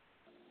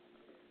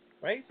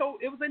 Right? So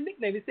it was a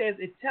nickname. It says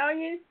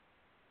Italian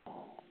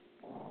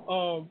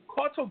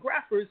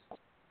cartographers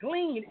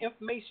gleaned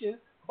information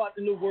about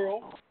the New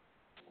World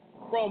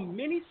from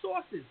many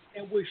sources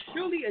and would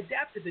surely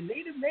adapted the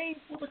native name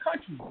for the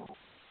country,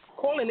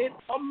 calling it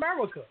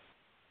America.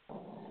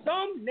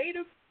 Some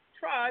native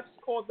tribes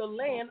called the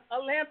land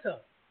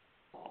Atlanta,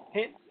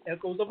 hence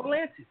echoes of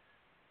Atlantis.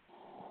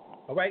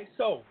 All right,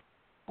 so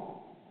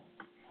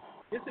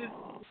this is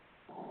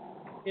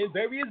in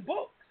various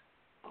books.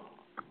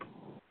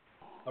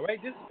 All right,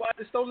 this is why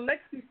the Stolen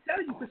Legacies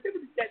tell you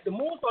specifically that the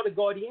Moors are the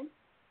guardians,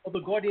 or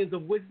the guardians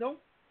of wisdom.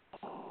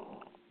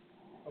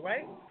 All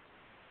right?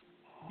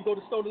 You go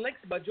to Stolen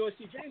Legacy by George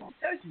C. James, it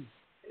tells you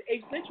in the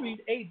 8th century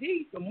AD,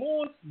 the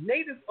Moors,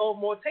 natives of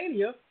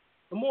Mauritania,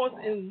 the Moors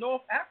in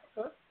North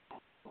Africa,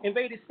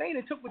 invaded Spain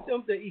and took with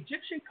them the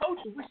Egyptian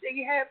culture which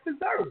they had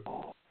preserved.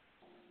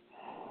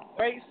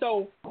 Right?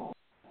 So you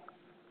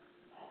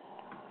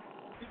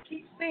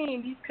keep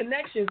seeing these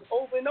connections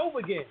over and over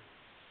again.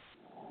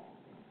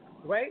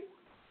 Right?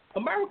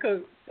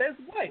 America says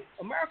what?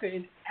 America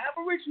is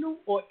aboriginal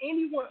or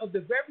any one of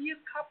the various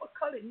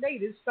copper-colored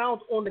natives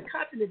found on the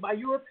continent by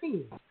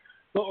Europeans.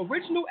 The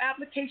original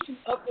application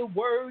of the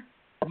word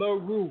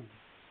Meru.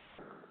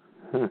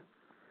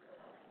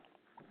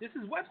 This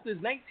is Webster's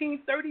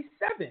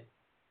 1937.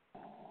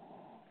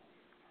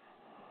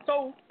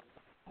 So,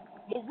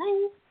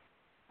 Meru,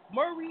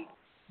 Murray,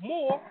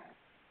 Moor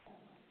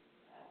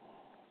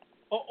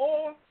are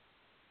all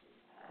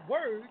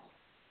words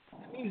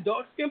that means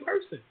dark-skinned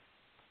person.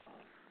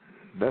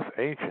 That's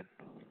ancient.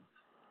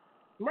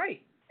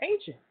 Right,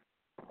 ancient.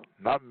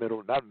 Not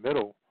middle. Right,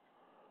 middle.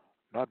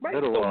 So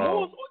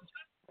Moors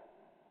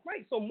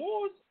so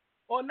Moors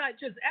are not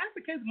just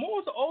Africans,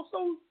 Moors are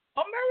also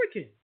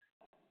Americans,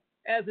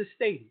 as is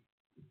stated.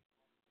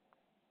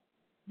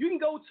 You can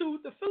go to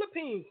the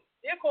Philippines.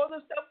 They call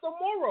themselves the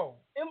Moro,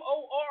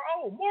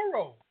 M-O-R-O,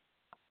 Moro.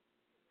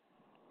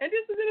 And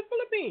this is in the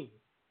Philippines.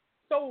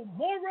 So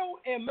Moro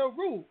and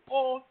Meru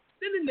are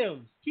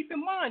synonyms. Keep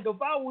in mind the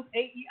vowels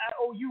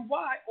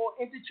A-E-I-O-U-Y are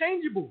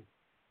interchangeable.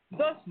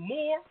 Thus,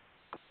 Moor,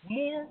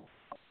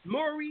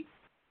 Murray,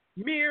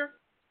 Mir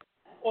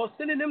are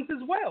synonyms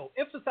as well,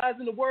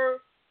 emphasizing the word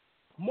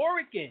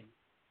Morican.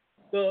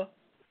 The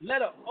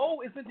letter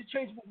O is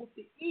interchangeable with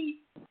the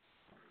E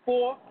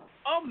for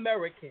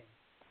American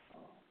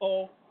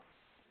or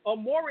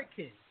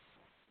Amorican.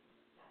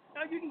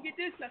 Now you can get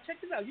this. Now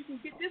check this out. You can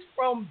get this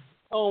from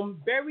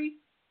Berry,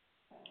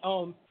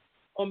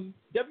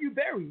 W.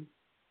 Berry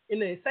in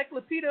the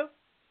Encyclopedia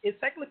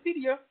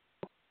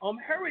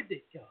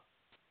Heredica.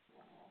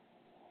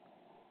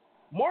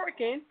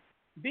 Morican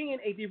being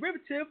a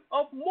derivative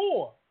of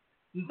Moor.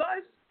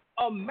 Thus,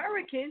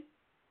 American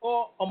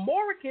or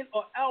Amorican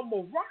or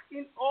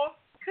Almoroccan are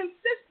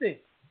consistent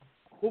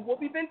with what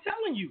we've been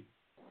telling you.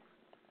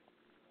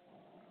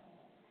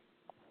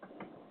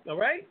 All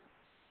right?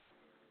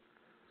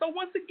 So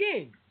once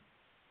again,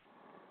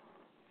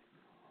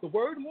 the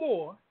word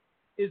Moor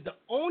is the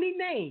only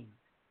name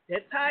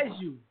that ties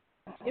you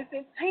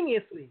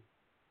instantaneously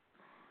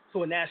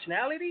to a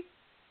nationality,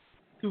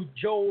 to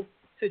JUS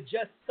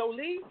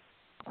SOLI,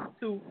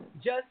 to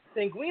JUS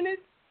SANGUINIS.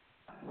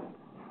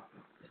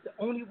 It's the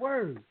only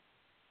word.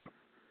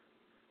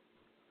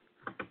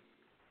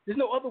 There's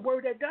no other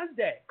word that does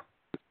that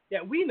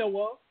we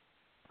know of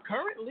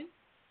currently.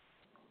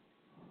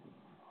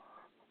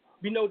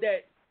 We know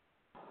that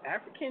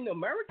African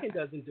American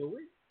doesn't do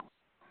it.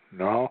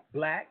 No.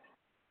 Black,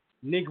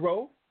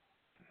 Negro,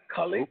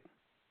 colored,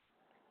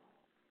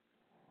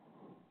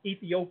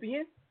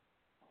 Ethiopian.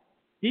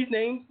 These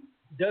names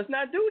does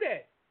not do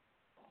that.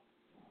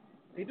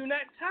 They do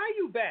not tie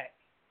you back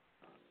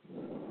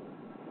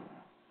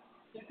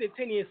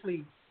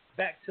instantaneously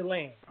back to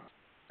land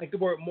like the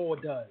word Moor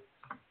does.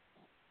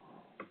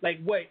 Like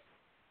what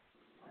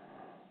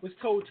was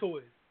told to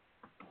us.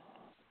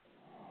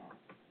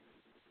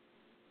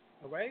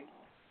 All right?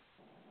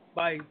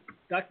 By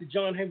Dr.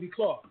 John Henry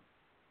Clark.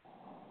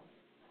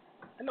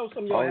 I know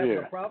some of y'all have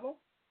no problem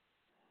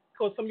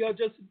because some of y'all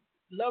just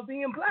love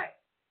being black.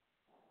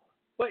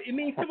 But it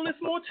means civilis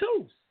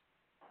mortuus.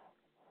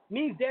 It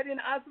means dead in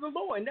the eyes of the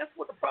Lord. And that's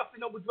what the Prophet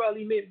Noble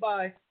Dwelly meant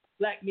by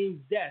black means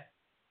death.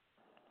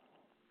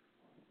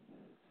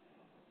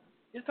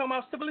 It's talking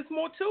about civilis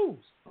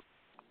mortuus.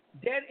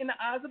 Dead in the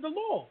eyes of the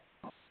Lord.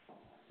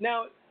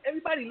 Now,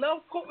 everybody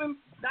loves quoting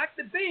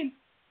Dr. Ben,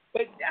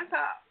 but that's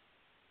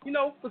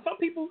how, for some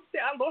people,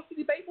 I lost the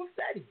debate with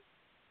Steady.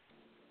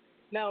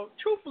 Now,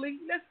 truthfully,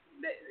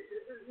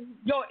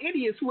 y'all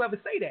idiots whoever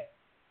say that.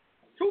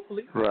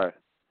 Truthfully. Right.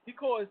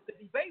 Because the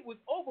debate was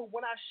over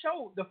when I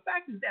showed the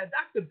fact is that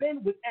Dr.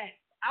 Ben was at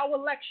our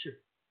lecture.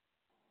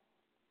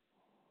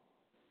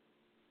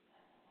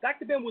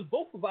 Dr. Ben was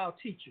both of our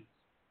teachers.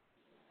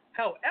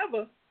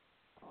 However,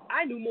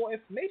 I knew more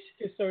information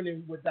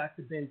concerning what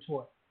Dr. Ben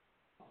taught.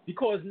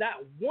 Because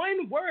not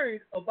one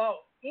word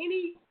about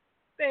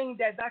anything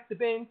that Dr.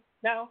 Ben,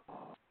 now,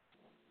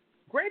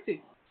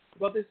 granted,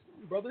 brothers,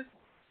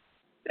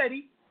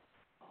 Steady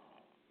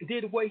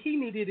did what he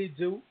needed to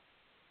do.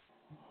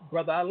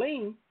 Brother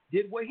Alim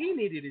did what he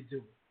needed to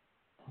do.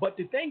 But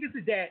the thing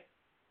is that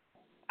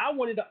I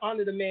wanted to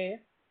honor the man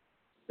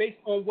based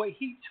on what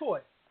he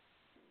taught.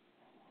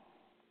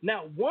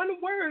 Now,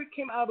 one word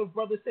came out of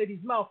Brother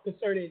Steady's mouth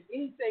concerning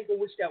anything in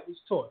which that was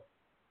taught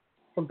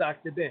from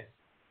Dr. Ben.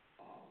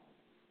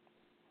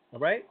 All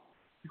right?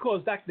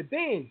 Because Dr.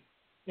 Ben,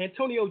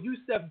 Antonio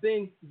Yusuf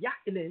Ben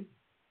Yakinen,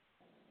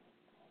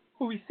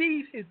 who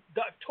received his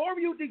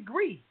doctoral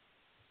degree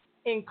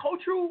in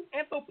cultural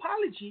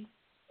anthropology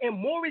and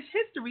Moorish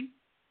history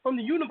from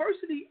the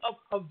University of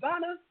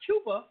Havana,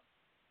 Cuba,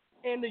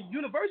 and the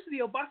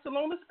University of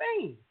Barcelona,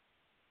 Spain.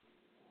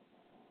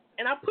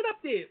 And I put up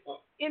there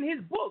in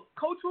his book,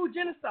 Cultural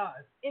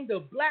Genocide in the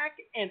Black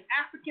and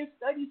African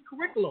Studies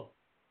Curriculum.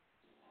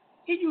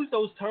 He used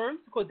those terms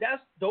because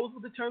those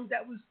were the terms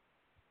that was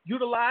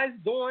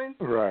utilized during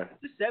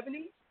the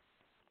 70s.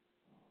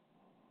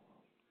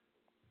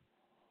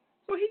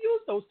 So he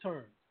used those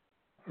terms.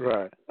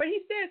 Right. But he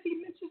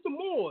mentions the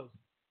Moors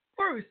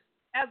first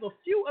as a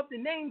few of the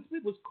names we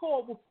was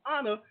called with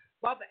honor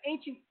by the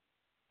ancient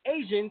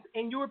Asians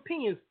and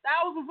Europeans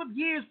thousands of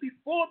years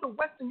before the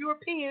Western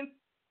Europeans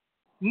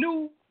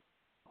knew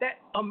that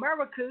the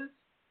Americas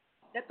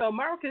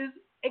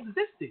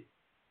existed.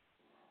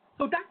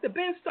 So Dr.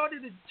 Ben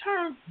started the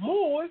term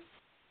Moors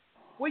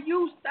were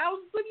used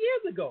thousands of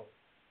years ago.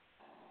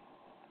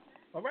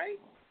 All right?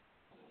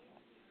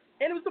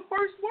 And it was the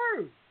first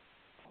word.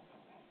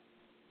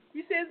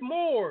 He says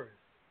Moors,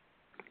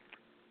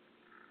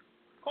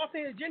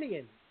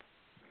 Carthaginians,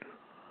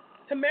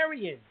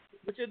 Temerians,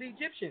 which are the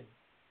Egyptians,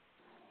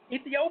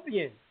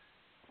 Ethiopians,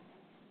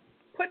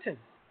 Putin,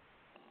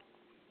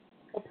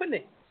 or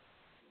Punic,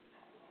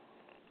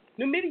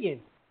 Numidian,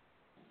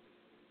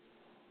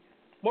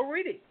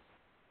 Moridic,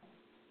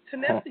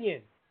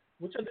 Tenestian,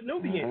 which are the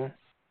Nubians,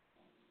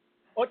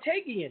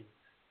 Ortegian,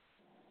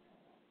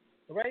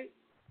 all right,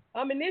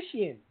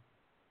 Aminician,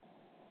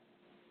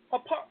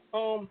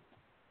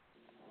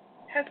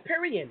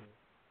 Hesperian,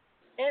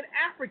 and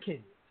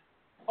African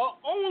are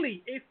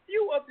only a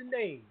few of the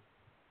names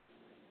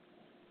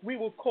we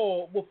will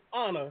call with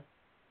honor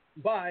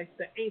by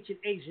the ancient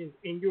Asians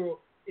in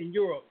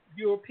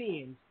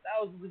Europeans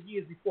thousands of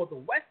years before the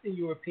Western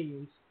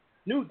Europeans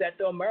knew that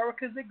the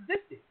Americas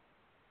existed.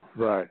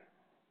 Right.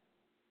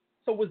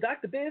 So was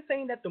Dr. Ben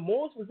saying that the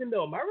Moors was in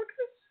the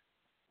Americas?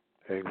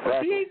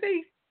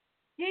 Exactly.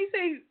 He ain't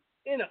say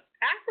in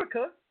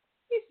Africa.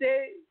 He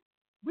said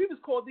we was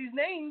called these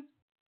names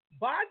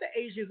by the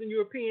Asians and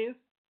Europeans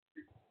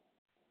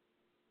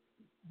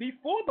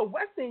before the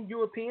Western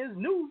Europeans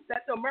knew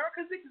that the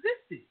Americas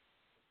existed.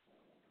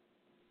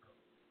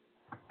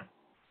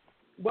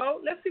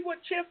 Well, let's see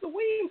what Chancellor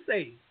Williams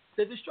says.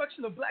 The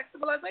destruction of black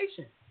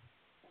civilization.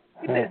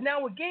 He says,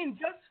 now again,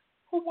 just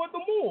who were the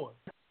Moors?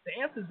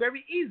 The answer is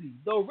very easy.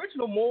 The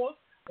original Moors,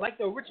 like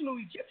the original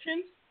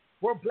Egyptians,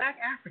 were black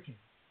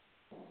Africans.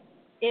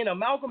 And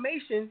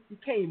amalgamation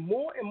became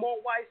more and more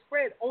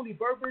widespread. Only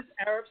Berbers,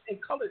 Arabs,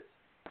 and colors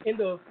in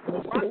the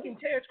Moroccan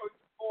territory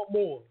were called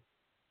Moors,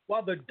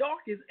 while the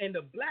darkest and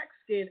the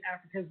black-skinned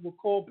Africans were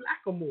called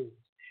Blackamoors.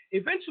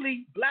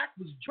 Eventually, black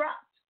was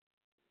dropped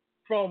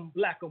from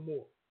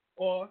Blackamoor,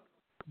 or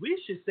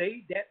we should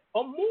say that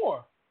a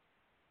Moor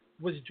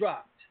was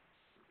dropped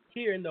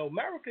here in the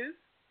Americas,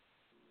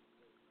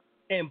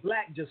 and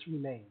black just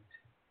remained.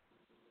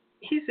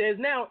 He says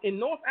now in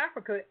North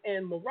Africa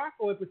and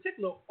Morocco in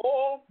particular,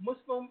 all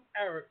Muslim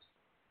Arabs,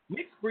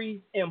 mixed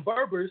breeds, and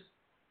Berbers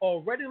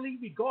are readily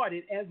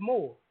regarded as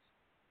Moors.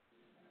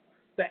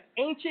 The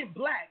ancient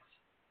blacks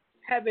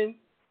having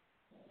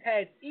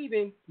had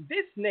even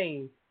this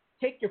name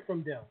taken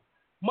from them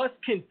must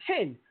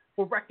contend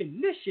for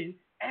recognition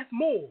as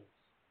Moors.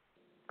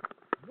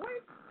 What?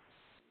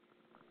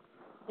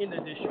 In the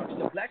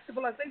destruction of black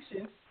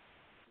civilization,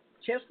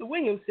 Chancellor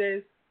Williams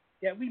says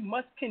that we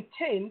must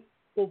contend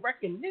for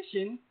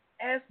recognition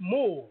as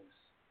Moors.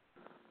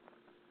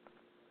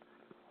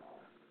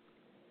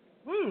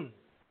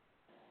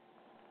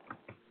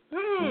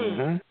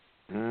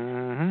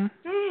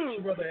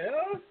 Brother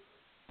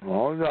L.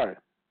 All right.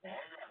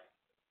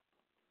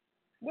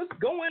 What's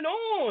going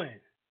on?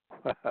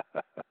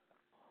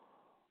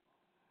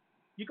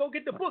 You go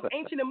get the book,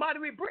 Ancient and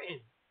Moderate Britain,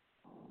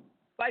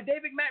 by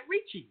David Matt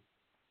Ricci.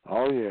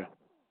 Oh, yeah.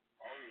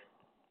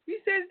 He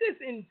says this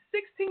in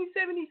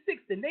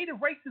 1676, the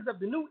native races of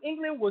the New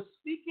England were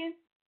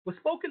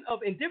spoken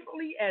of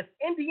indifferently as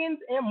Indians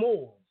and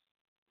Moors.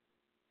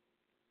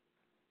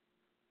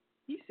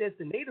 He says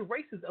the native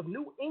races of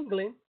New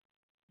England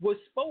were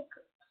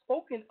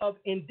spoken of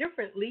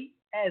indifferently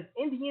as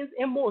Indians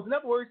and Moors. In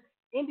other words,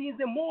 Indians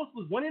and Moors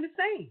was one and the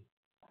same.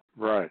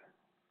 Right.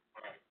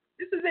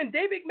 This is in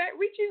David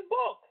McReach's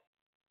book.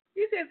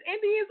 He says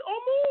Indians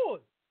or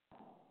Moors.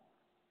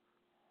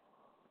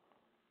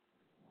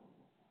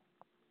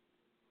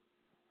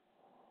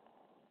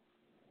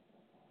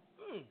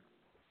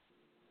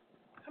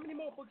 How many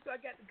more books do I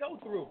got to go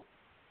through?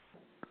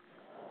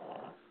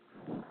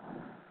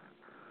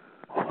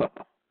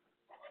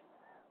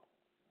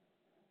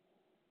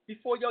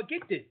 Before y'all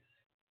get this.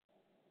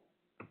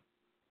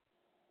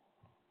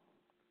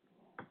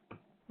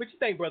 What you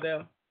think,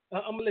 brother?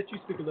 I'm going to let you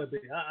speak a little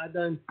bit. I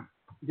done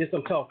did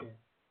some talking.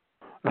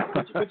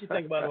 What you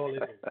think about all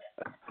this?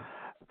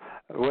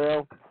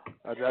 Well,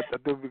 I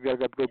think we got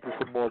to go through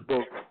some more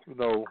books,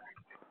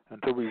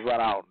 until we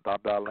run out,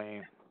 Dr.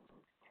 Alim.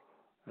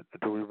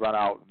 Until we run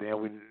out,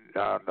 then we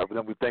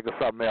think of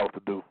something else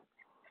to do.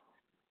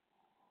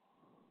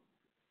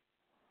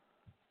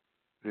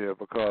 Yeah,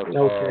 because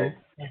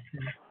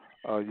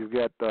you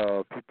get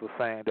people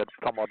saying that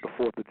talking about the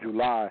 4th of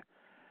July,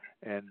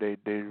 and they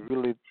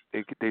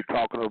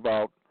talking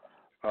about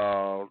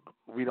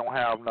we don't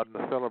have nothing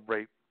to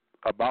celebrate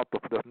about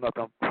there's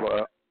nothing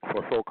for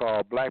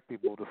so-called black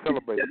people to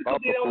celebrate about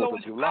the 4th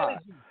of July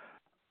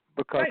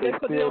because they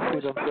still see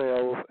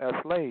themselves as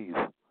slaves.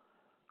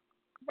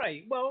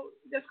 Right. Well,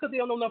 that's because they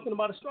don't know nothing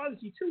about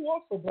astrology too.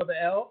 Also, Brother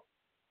L.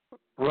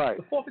 Right.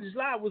 The 4th of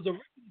July was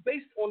originally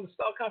based on the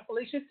star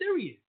constellation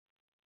Sirius.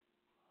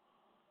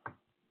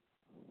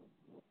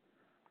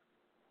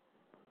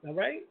 All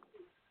right?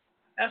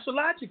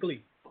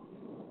 Astrologically.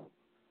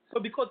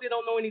 So because they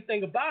don't know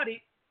anything about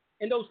it,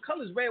 and those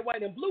colors, red,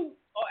 white, and blue,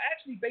 are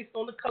actually based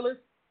on the colors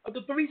of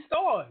the 3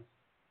 stars.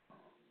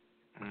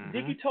 Mm-hmm.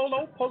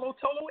 Digitolo, Polo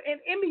Tolo, and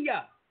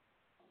Emiya.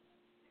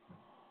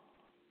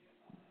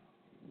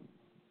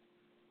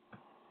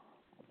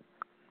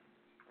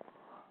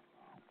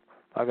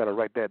 I got to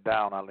write that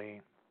down,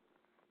 Alim.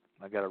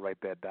 I got to write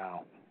that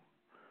down.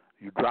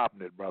 You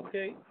dropping it, brother.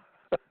 Okay.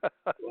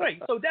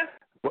 Right. So that's...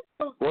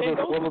 What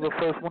was the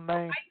first one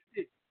name?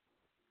 ISIS.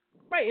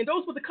 Right. And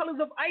those were the colors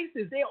of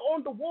ISIS. They are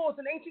on the walls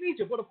in ancient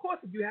Egypt. But, of course,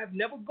 if you have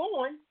never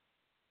gone,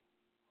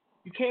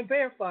 you can't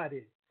verify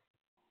this.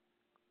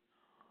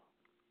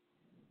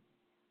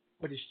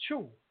 But it's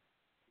true.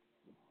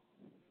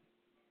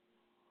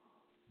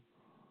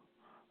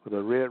 With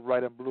the red,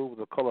 white, and blue, with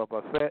the color of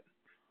offset.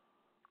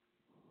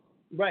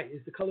 Right,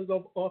 it's the colors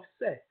of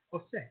offset.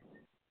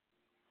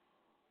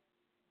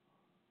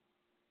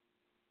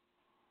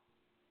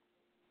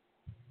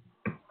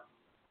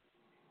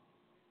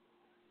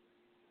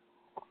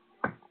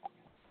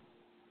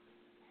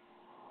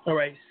 All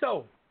right,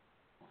 so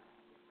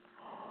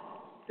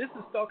this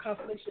is star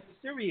constellation of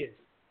Sirius.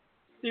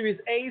 Sirius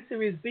A,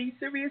 Sirius B,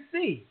 Sirius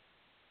C.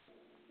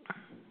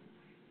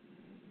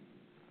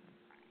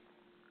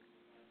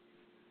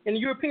 And the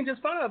Europeans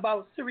just found out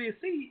about Sirius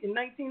C in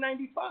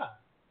 1995.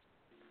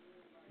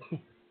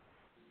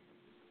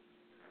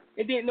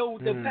 They didn't know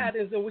the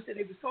patterns in which they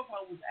was talking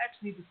about was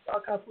actually the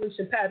star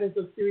constellation patterns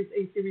of Sirius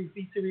A, Sirius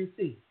B, Sirius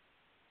C.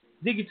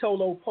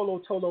 Digitolo,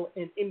 Polo Tolo,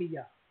 and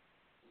Emiya.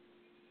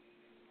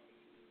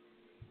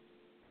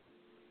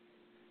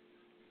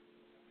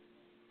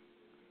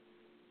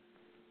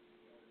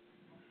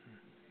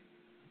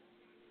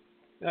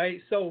 All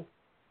right, so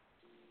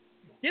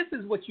this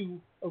is what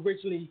you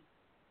originally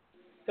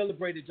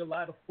celebrated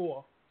July the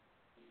 4th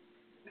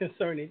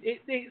concerning.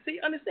 See,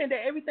 understand that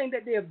everything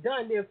that they have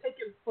done, they have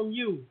taken from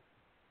you.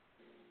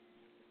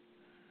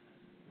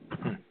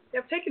 They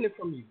have taken it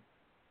from you.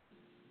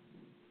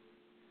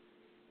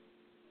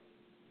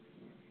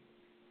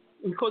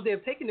 And because they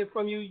have taken it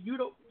from you,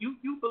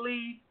 you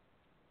believe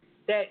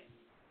that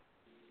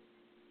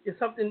it's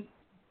something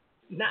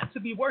not to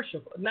be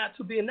worshipped, not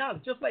to be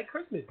acknowledged, just like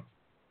Christmas.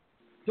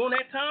 During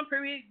that time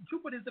period,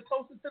 Jupiter is the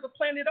closest to the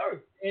planet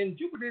Earth, and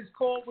Jupiter is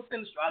called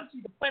within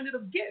astrology the planet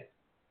of gift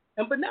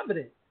and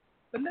benevolent.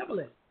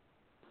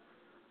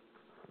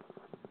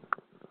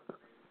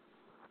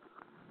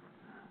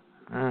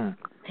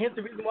 Hence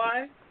the reason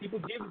why people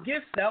give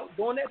gifts out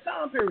during that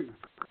time period.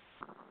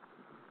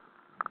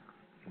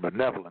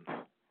 Benevolence.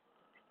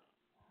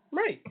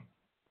 Right.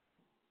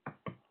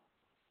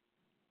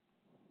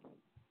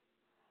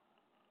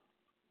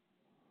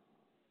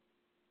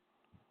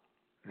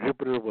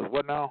 Jupiter was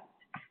what now?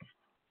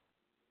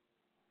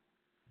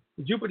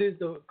 Jupiter is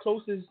the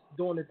closest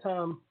during the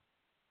time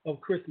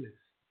of Christmas.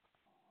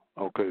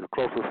 Okay, the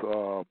closest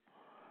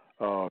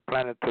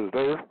planet to the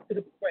Earth?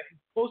 Right,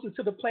 closest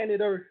to the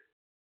planet Earth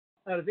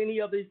out of any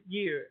other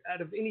year,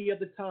 out of any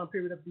other time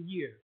period of the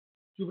year.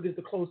 Jupiter is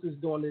the closest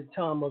during the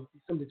time of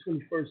December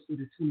 21st through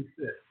the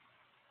 25th.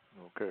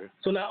 Okay.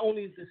 So not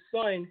only is the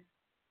sun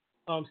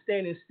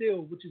standing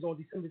still, which is on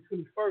December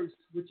 21st,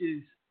 which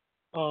is,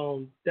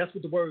 that's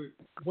what the word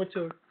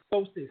winter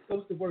solstice.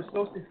 The word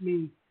solstice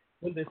means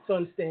when the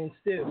sun stands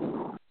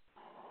still.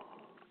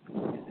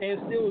 It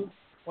stands still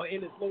or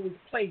in its lowest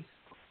place,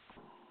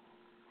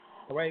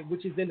 all right,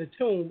 which is in the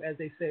tomb, as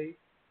they say,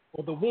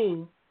 or the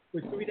womb,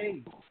 for 3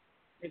 days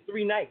and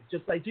 3 nights,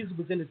 just like Jesus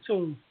was in the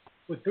tomb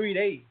for 3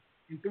 days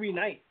and 3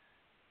 nights.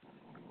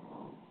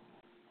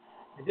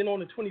 And then on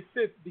the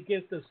 25th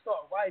begins to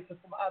start rising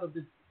from out of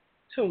the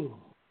tomb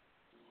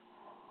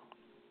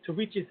to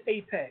reach its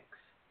apex.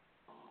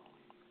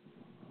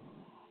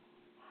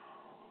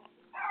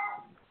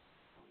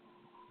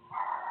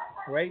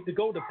 Right? To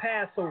go to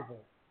Passover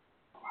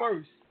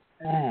first,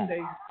 as they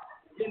say,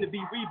 then to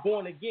be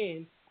reborn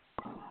again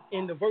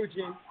in the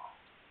virgin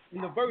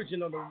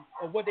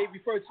of what they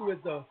refer to as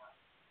the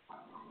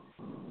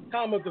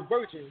time of the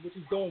virgin, which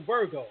is during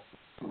Virgo,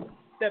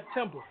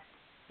 September,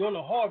 during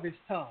the harvest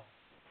time.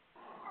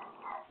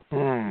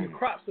 Your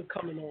crops are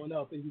coming on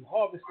up and you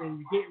harvesting,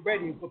 you getting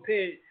ready and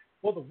prepared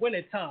for the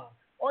winter time.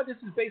 All this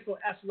is based on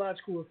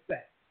astrological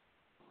effects.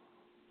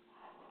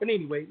 But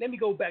anyway, let me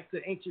go back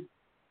to Ancient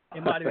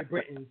and Modern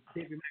Britain,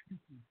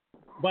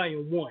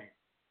 Volume 1.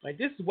 Like,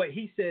 this is what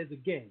he says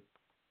again.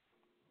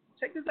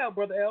 Check this out,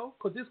 Brother L,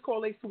 because this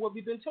correlates to what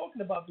we've been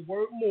talking about, the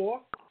word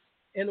Moor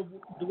and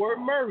the word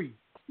Murray.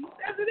 He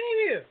says it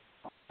in here.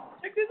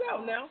 Check this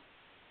out now.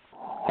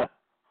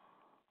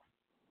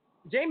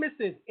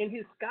 Jameson, in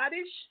his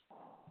Scottish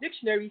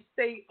dictionary,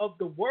 state of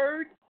the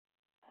word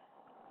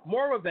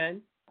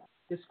Moravan,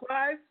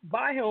 describes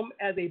by him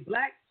as a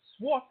black,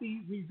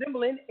 swarthy,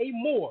 resembling a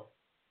Moor.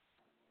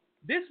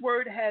 This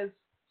word has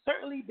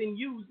certainly been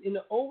used in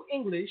the Old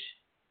English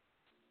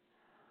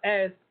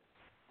as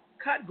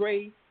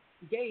cotgray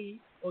gave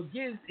or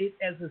gives it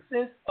as a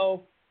sense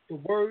of the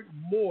word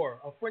Moor,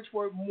 a French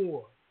word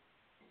Moor,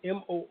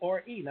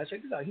 M-O-R-E. Now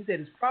check this out. He said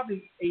it's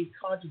probably a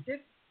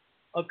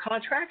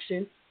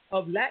contraction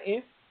of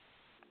Latin,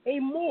 a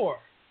Moor.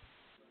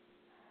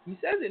 He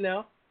says it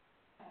now.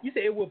 He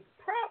said it would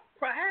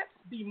perhaps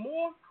be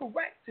more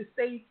correct to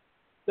say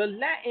the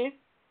Latin,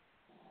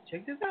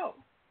 check this out,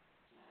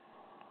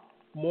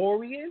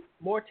 Maurian,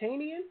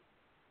 Mauritanian,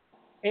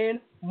 and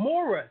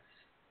Morus,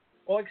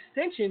 or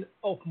extension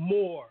of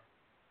Moor,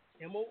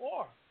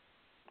 M-O-R.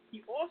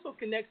 He also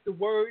connects the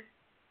word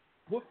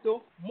with the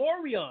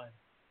morion,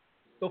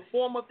 the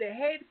form of the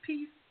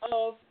headpiece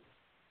of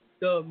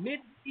the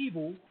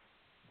medieval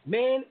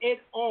man at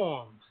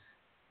arms.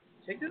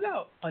 Check this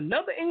out.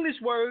 Another English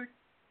word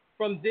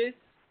from this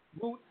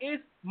root is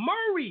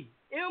Murray,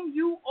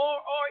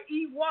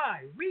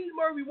 M-U-R-R-E-Y. Read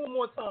Murray one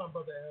more time,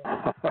 Brother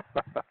Al.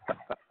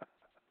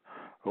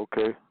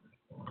 Okay.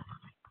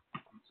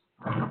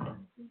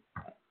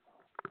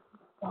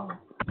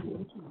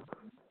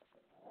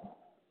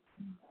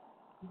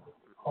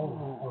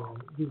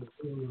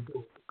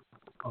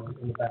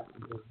 In the back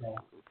of the down.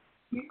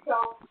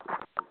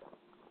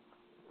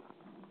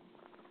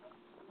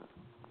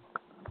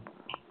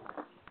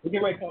 We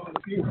get ready to come in a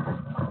few.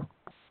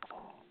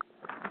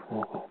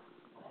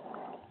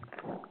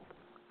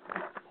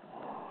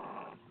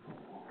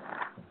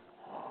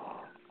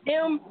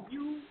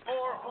 M-U-R-R-E-Y,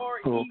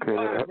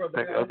 brother.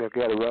 Okay, I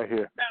got it right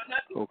here.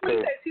 Now, okay.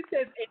 He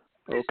says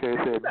okay, it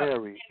said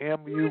Mary,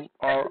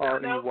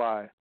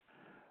 M-U-R-R-E-Y,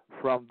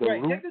 from the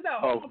root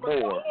of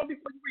Moor. Hold on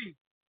before you read.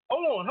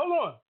 Hold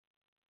on.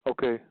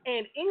 Okay.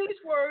 An English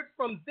word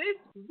from this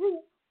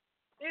root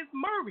is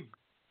Murray.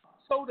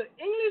 So the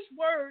English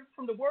word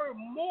from the word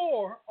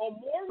Moor or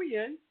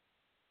Morian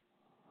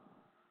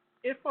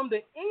is from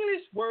the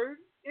English word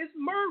is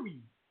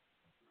Murray,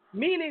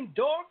 meaning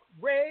dark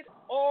red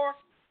or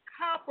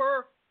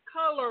copper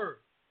color.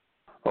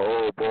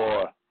 Oh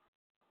boy.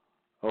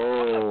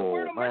 Oh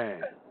word man.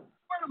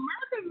 Word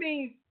America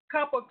means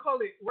copper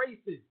colored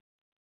races.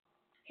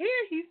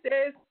 Here he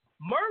says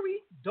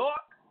Murray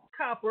dark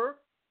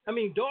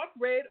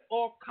red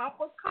or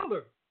copper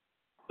color.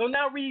 So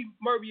now read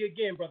Murray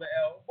again, Brother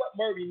L. What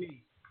Murray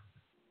means?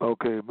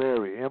 Okay,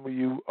 Mary,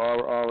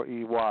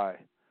 M-U-R-R-E-Y,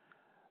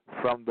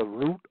 from the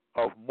root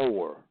of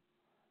Moor,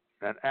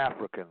 an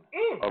African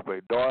of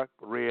a dark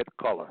red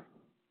color.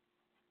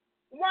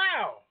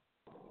 Wow.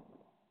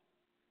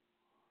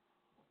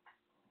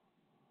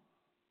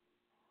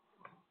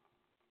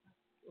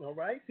 All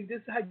right. See, this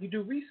is how you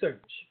do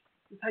research.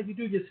 This is how you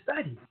do your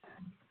studies.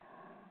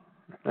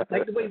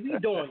 Like the way we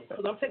doing it.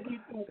 Because I'm taking you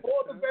through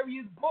all the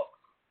various books,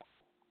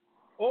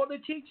 all the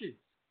teachers.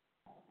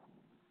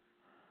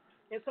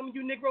 And some of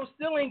you Negroes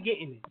still ain't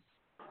getting it.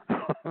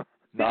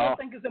 They don't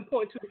think it's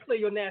important to declare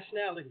your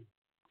nationality.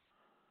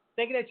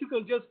 Thinking that you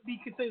can just be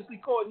continuously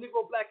called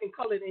Negro, Black, and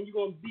Colored and you're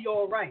going to be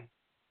all right.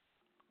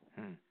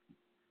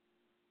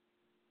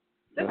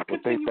 Let's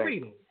continue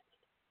reading.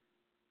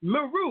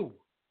 Meru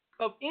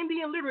of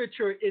Indian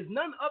literature is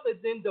none other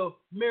than the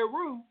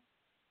Meru,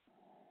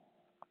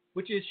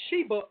 which is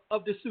Sheba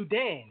of the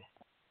Sudan,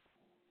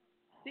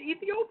 the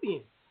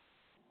Ethiopians,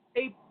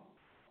 a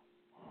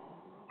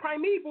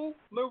primeval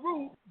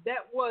Meru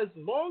that was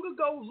long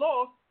ago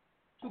lost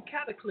to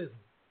cataclysm.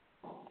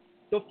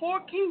 The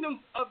 4 kingdoms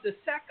of the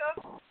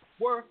Saka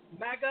were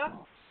Maga,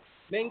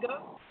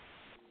 Menga,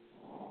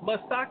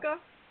 Masaka,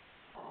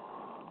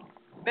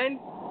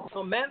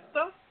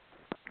 Mansa,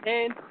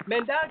 and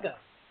Mandaga.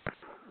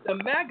 The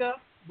Maga,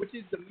 which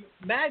is the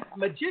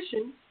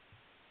magician,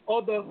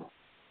 or the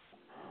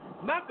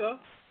Maka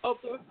of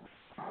the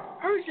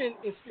Persian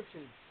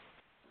inscriptions.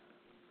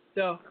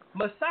 The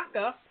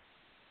Masaka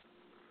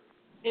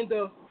in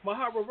the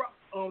Mahabharata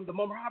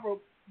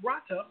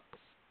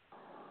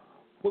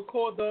were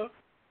called the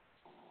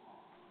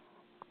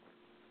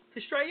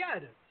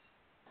Kshatriyas.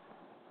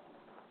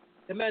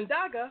 The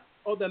Mandaga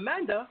or the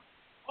Manda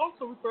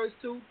also refers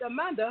to the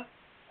Manda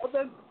or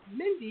the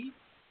Mindi,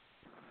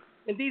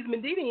 and these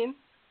Mandidians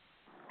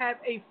have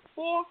a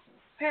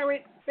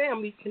four-parent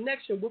family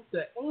connection with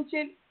the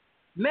ancient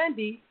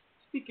Mandi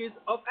speakers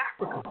of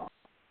Africa,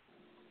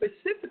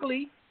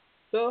 specifically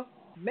the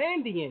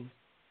Mandians,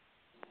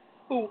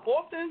 who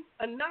often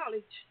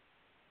acknowledge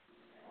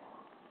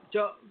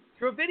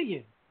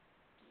Dravidian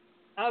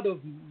out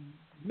of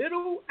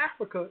Middle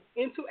Africa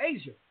into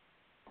Asia.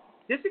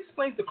 This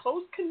explains the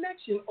close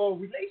connection or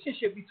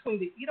relationship between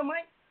the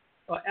Edomite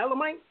or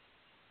Elamite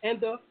and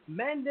the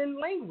Mandan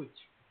language.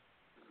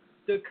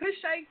 The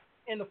Kushites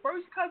and the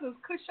first cousins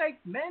Kushite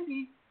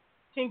Mandi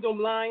kingdom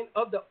line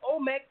of the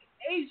Olmec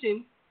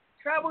Asian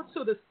traveled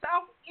to the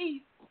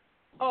southeast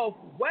of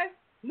West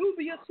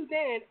Nubia,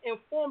 Sudan, and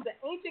formed the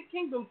ancient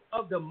kingdoms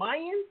of the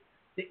Mayans,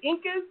 the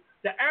Incas,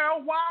 the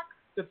Arawak,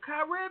 the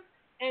Carib,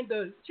 and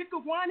the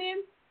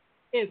Chicahuanan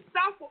in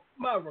South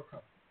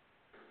America.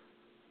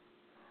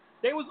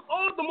 They was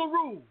all the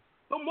Maru,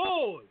 the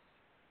Moors.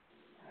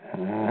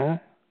 Mm-hmm.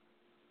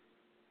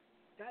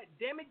 God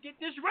damn it, get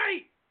this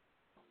right.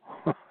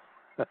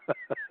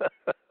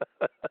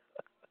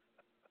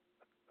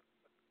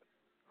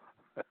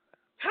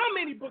 How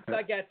many books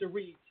I got to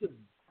read to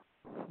you?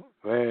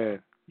 Man.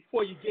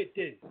 Before you get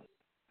this.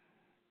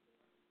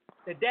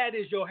 That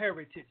is your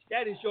heritage.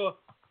 That is your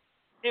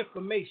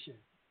information.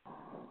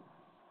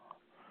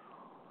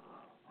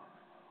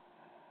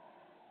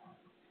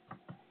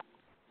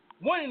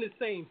 One and the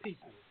same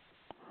people.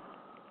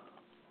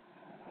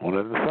 One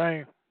and the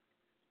same.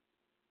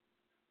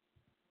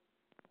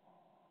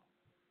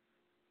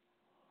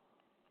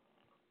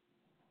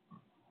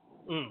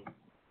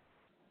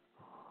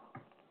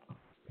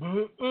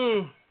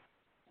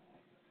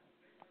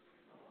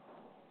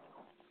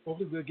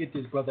 Hopefully we'll get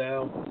this, Brother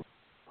Al.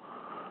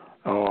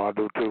 Oh, I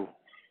do too.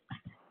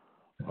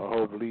 I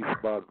hope at least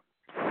about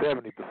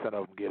 70% of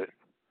them get it.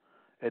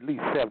 At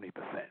least 70%.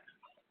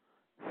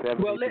 70%.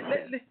 Well,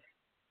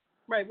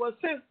 right. Well,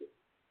 since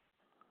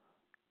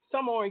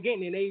some aren't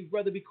getting it, they'd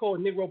rather be called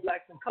Negro,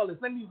 Blacks, and Colors.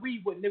 Let me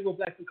read what Negro,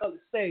 Blacks, and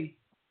Colors say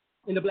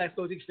in the Black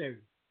Soul Dictionary.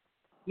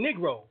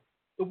 Negro.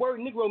 The word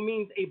Negro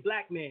means a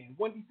black man,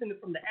 one descended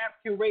from the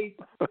African race,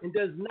 and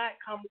does not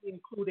commonly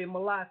include a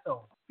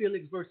mulatto.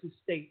 Felix versus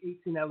State,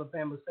 18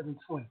 Alabama,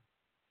 720.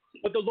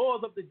 But the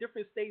laws of the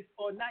different states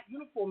are not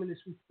uniform in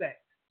this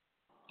respect.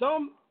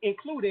 Some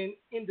including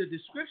in the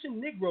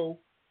description Negro,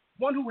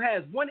 one who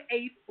has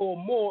 1/8 or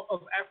more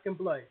of African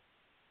blood.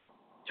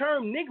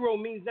 Term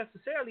Negro means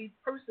necessarily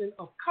person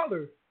of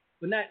color,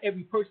 but not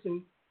every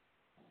person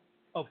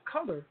of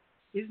color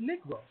is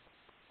Negro.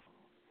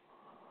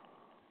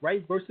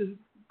 Right versus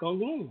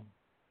Gungloom,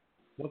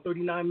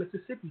 139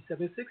 Mississippi,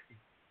 760.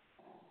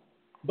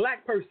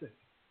 Black person.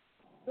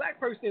 Black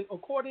person,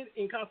 according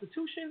in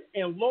Constitution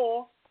and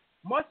law,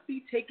 must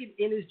be taken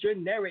in its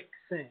generic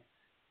sense.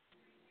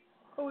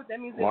 So that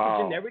means it's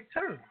a generic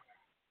term.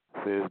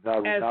 So it's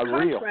not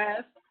real.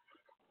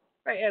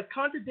 Right, as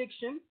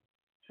contradiction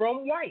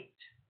from white.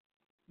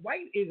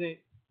 White isn't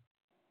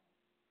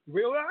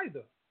real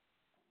either.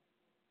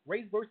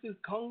 Race versus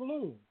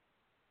Gungloom.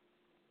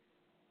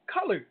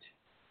 Colored.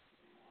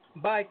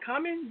 By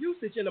common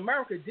usage in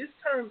America, this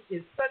term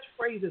is such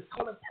phrase as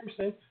colored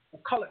person, or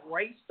colored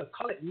race, the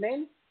colored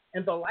men,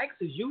 and the likes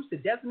is used to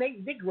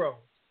designate Negroes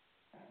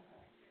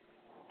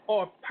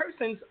or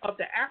persons of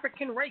the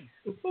African race,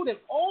 including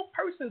all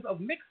persons of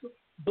mixed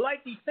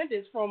black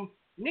descendants from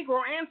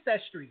Negro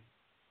ancestry.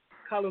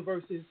 Collins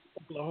versus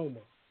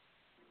Oklahoma.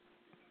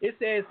 It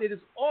says it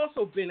has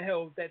also been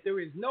held that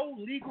there is no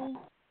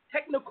legal,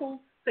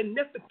 technical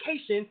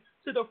signification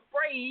to the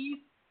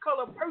phrase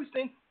colored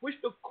person, which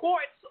the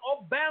courts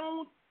are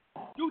bound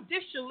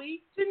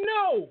judicially to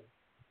know.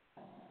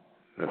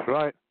 That's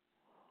right.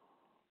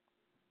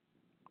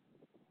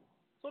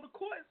 So the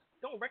courts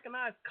don't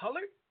recognize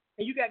color,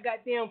 and you got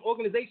goddamn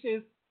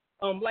organizations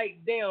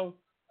like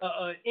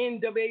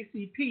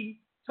NAACP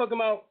talking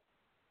about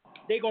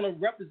they're gonna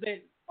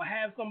represent or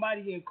have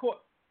somebody in court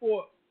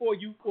for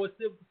you for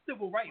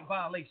civil rights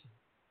violation.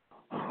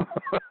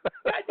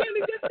 Goddamn,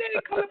 they just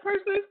said colored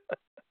person.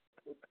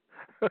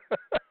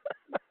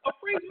 A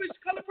phrase which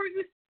color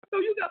person. So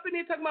you got in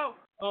there talking about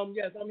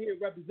yes, I'm here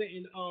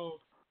representing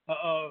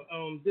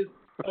this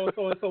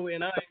so and so,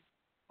 and I'm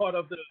part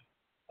of the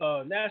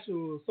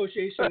National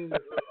Association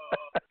of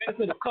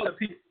Colored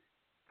People.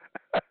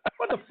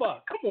 What the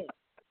fuck? Come on.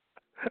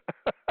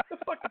 What the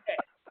fuck is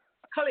that?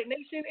 Colored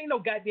Nation? Ain't no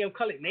goddamn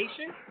Colored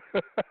Nation.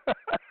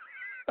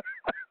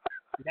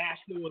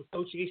 National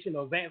Association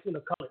of Advancement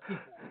of Colored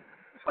People.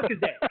 is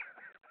that?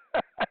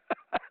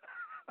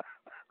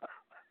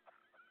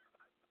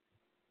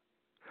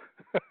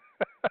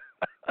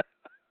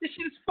 This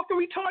shit is fucking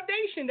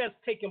retardation that's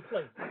taking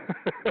place.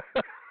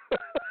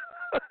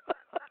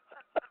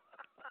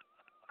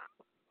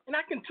 And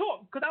I can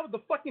talk because I was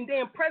the fucking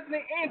damn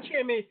president and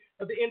chairman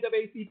of the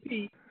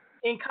NAACP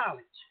in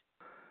college.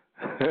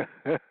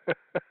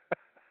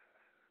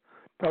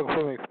 Talking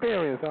from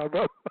experience, huh,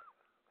 bro?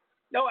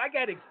 No, I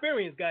got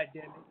experience,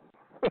 goddammit.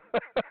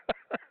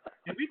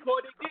 And we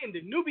called it then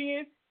the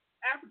Nubian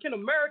African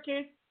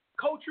American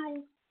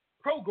Cultural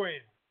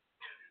Program.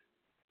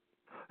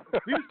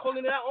 We was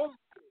calling it our own.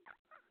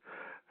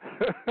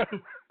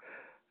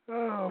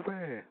 Oh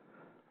man.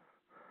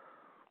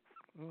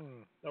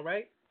 All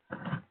right.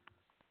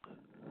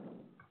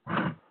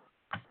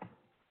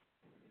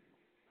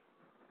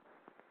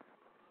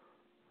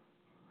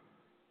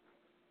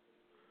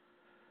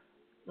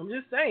 I'm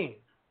just saying,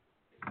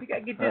 we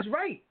gotta get this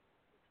right.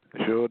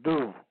 Sure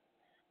do.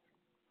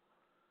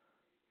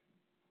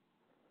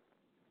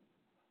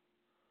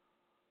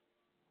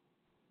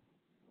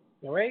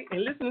 All right,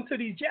 and listening to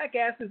these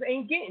jackasses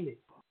ain't getting it.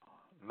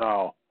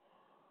 No,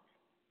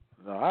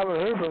 I haven't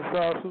heard from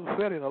Sarah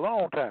Susetti in a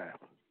long time.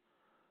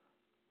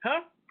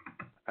 Huh?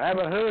 I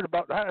haven't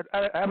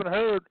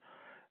heard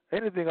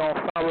anything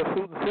on Sarah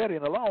Susetti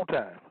in a long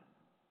time.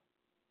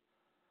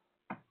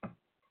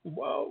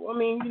 Well, I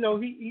mean, you know,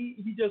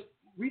 he just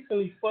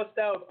recently fussed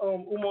out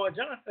Umar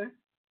Johnson.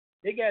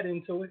 They got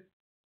into it.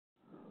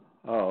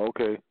 Oh,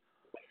 okay.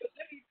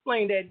 Let me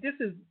explain that this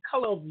is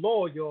color of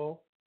law,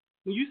 y'all.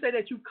 When you say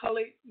that you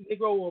color,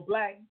 Negro or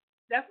black,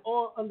 that's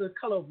all under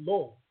color of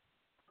law.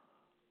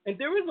 And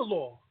there is a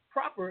law,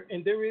 proper,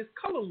 and there is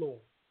color law,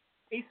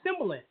 a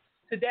semblance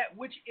to that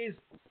which is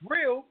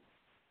real,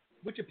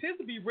 which appears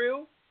to be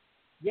real,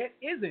 yet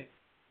isn't.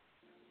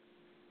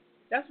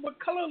 That's what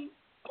color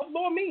of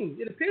law means.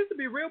 It appears to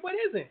be real, but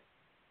isn't.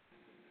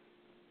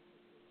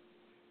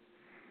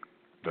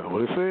 That's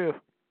what it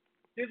says.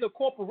 There's a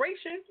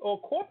corporation or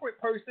corporate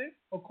person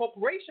or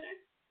corporation,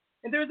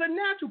 and there's a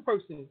natural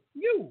person,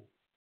 you,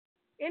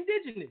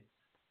 indigenous.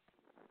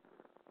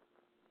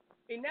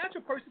 A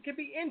natural person can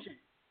be injured.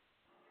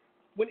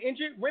 When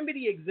injured,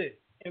 remedy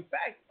exists. In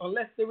fact,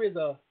 unless there is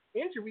a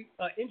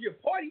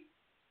injured party,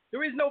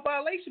 there is no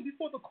violation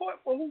before the court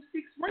for who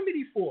seeks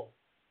remedy for.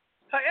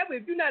 However,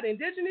 if you're not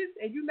indigenous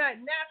and you're not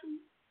natural,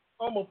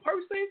 a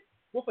person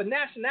with a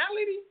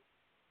nationality,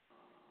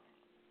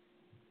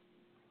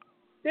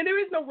 then there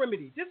is no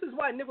remedy. This is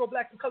why Negro,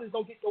 blacks, and colors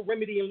don't get no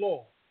remedy in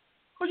law.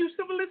 Because you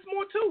civilists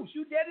more too.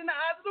 You dead in the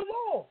eyes of the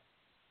law.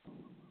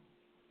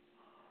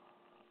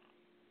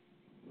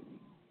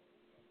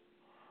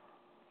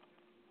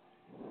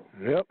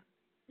 Yep.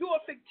 You're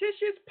a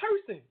fictitious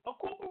person, a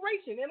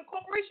corporation, and a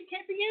corporation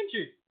can't be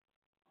injured.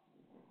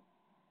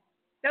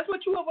 That's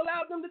what you have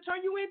allowed them to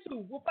turn you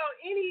into with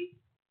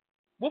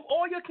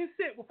all your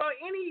consent, without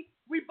any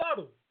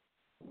rebuttal.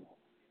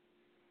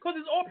 Because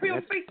it's all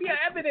prima facie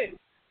evidence.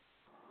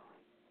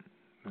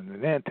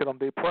 And then tell them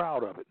they're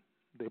proud of it.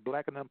 They're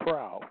black and them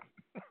proud.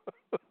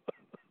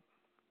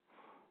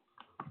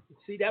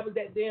 See, that was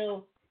that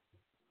damn.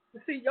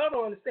 See, y'all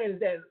don't understand is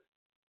that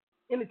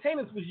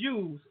entertainment was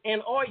used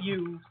and are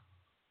used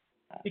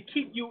to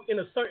keep you in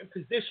a certain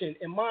position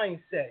and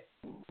mindset,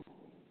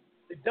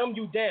 to dumb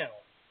you down.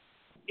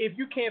 If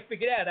you can't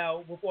figure that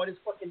out with all this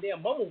fucking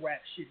damn mumble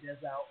rap shit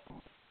that's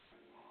out,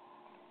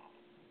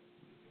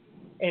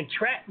 and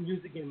trap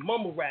music and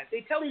mumble rap,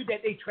 they telling you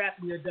that they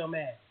trapping your dumb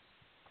ass.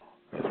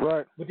 That's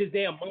right. With this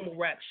damn mumble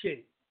rap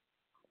shit.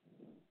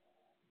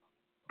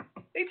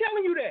 They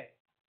telling you that.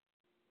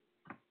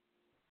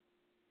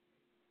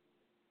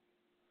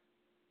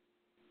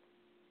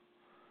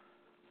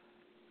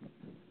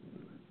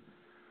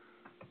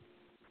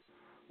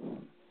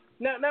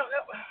 Now,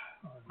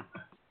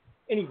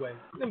 anyway,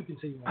 let me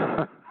continue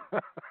on.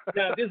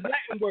 Now, there's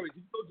Latin words.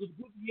 You go to the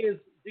Bouvier's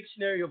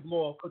Dictionary of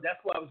Law, because that's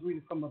what I was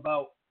reading from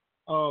about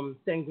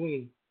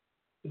sanguine.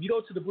 If you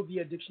go to the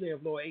Bouvier Dictionary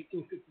of Law,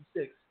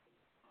 1856,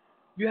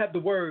 you have the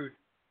word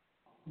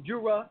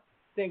jura,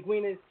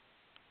 sanguinis,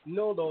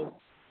 nolo,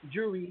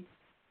 jury,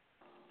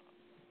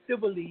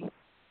 civilly,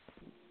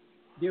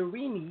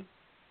 dirini,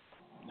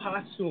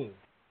 pasum,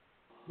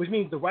 which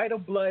means the right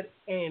of blood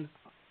and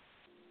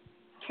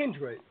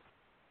kindred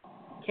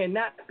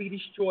cannot be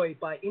destroyed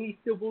by any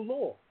civil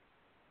law.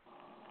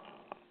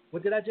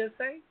 What did I just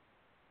say?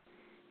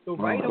 The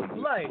right of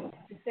blood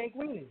is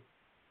sanguinis,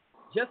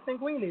 just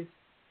sanguinis,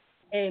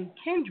 and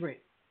kindred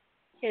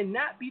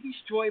cannot be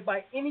destroyed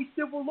by any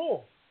civil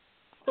law.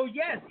 So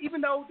yes,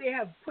 even though they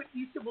have put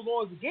these civil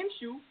laws against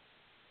you,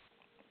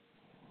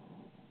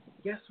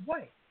 guess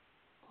what?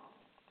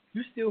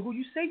 You're still who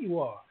you say you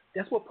are.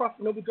 That's what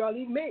Prophet Noble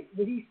Alim meant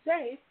when he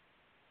said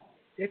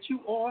that you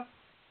are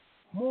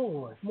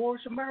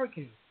Moorish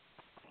Americans.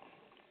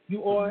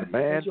 You are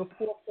as your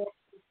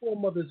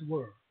foremothers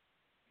were.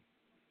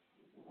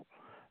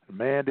 The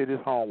man did his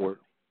homework.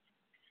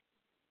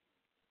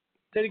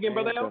 Say it again,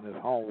 brother. Done his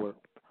homework.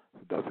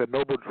 I said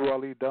Noble Drew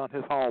Ali done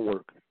his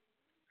homework.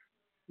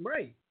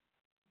 Right.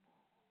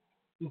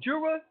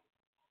 Jura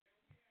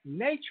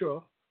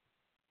natura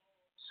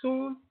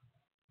sum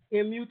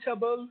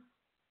immutabilia,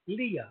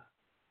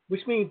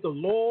 which means the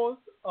laws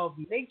of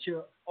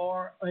nature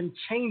are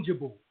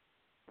unchangeable.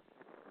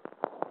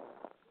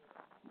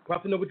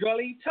 Prophet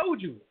Nobudrali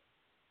told you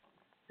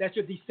that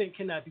your descent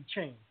cannot be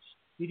changed.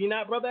 Did he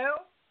not, Brother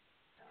L?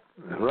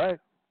 Right.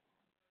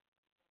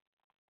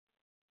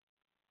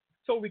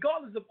 So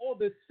regardless of all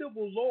the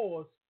civil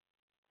laws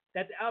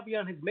that the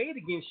Albion has made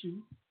against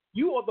you,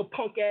 you are the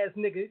punk ass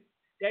nigga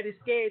that is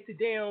scared to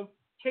damn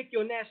take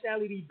your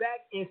nationality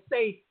back and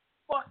say,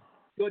 fuck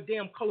your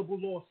damn colorable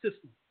law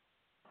system.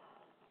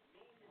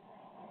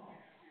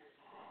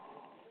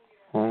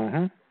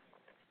 Mm-hmm.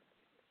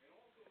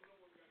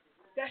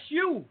 That's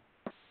you.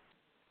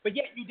 But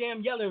yet you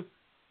damn yelling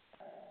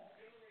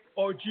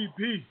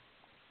RGB.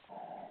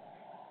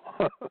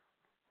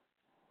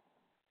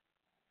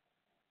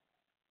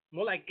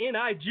 More like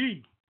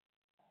NIG,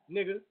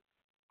 nigga.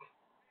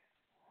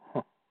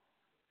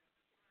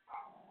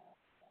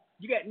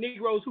 You got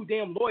Negroes who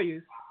damn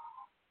lawyers,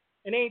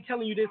 and they ain't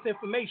telling you this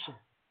information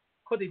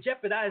because it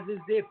jeopardizes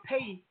their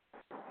pay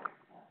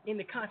in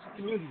the conscious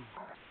community.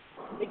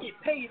 They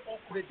get paid off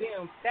of the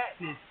damn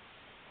sadness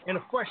and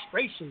the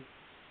frustration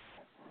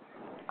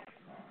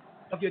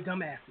of your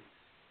dumb asses.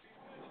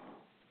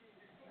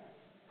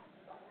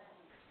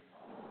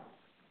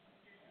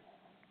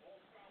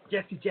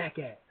 Jesse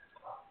Jackass.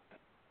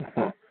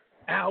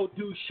 Al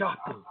Du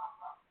Sharpton.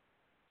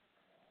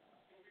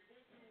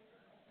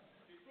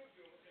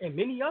 And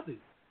many others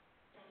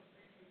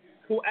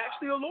who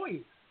actually are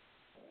lawyers.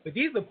 But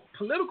these are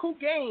political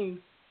games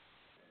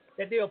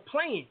that they are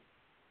playing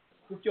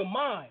with your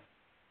mind.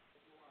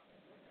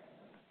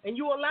 And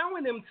you're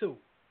allowing them to.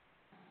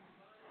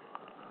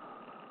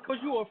 Because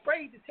you're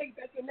afraid to take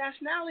back your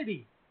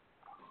nationality.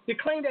 To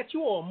claim that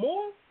you are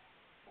more.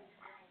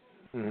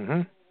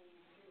 Mm-hmm.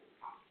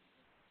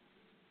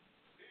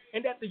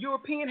 And that the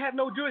European have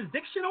no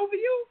jurisdiction over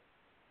you?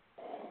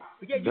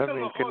 But yeah, that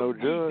means can no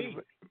judge.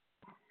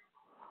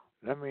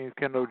 That means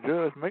can no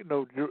judge make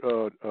no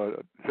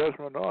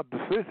judgment or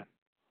decision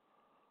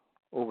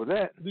over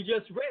that. We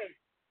just read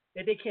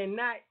that they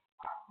cannot.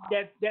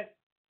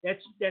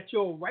 That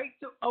your right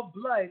of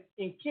blood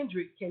and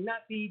kindred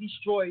cannot be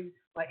destroyed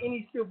by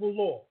any civil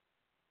law.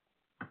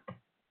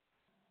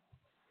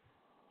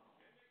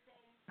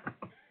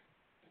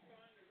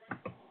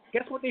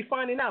 Guess what they're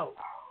finding out?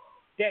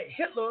 That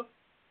Hitler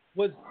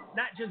was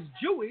not just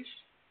Jewish,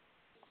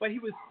 but he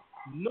was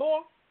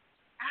North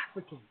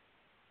African.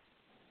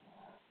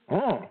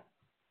 Oh.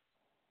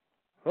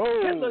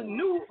 Hitler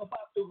knew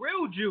about the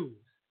real Jews.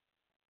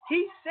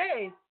 He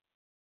said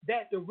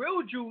that the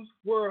real Jews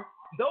were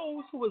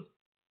those who was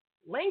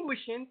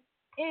languishing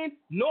in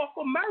North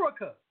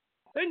America,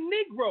 the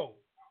Negro.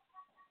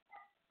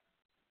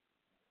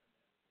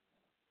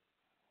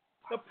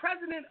 The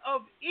president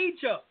of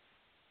Egypt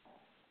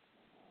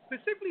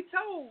specifically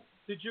told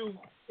the Jews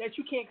that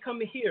you can't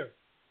come in here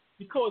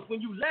because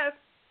when you left,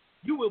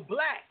 you were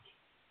black.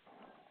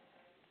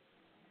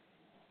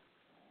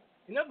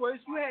 In other words,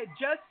 you had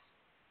JUS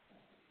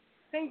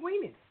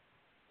SANGUINIS.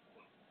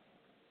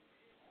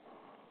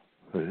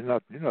 You're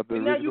not the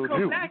and now you original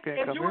come Jew. back You as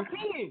can't come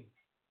European. in.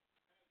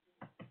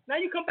 Now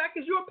you come back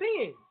as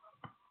European.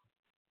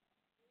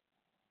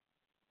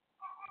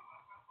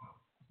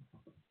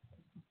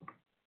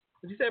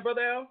 What you say,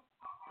 Brother Al?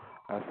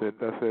 I said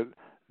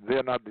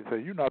they're not. They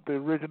say you're not the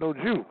original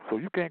Jew, so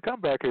you can't come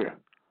back here.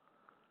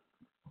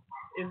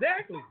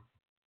 Exactly.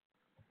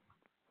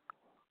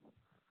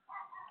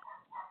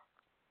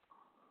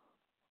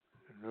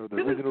 You know, the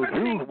original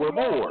Jews were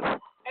Moors.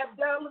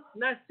 Abdel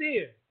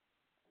Nasser.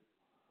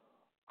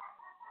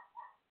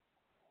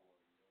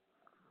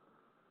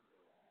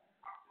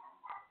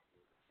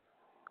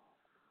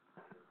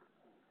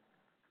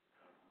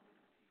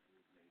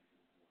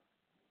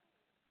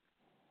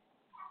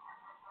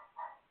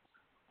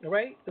 All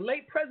right, the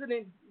late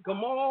President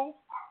Gamal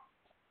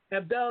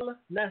Abdel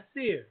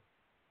Nasser.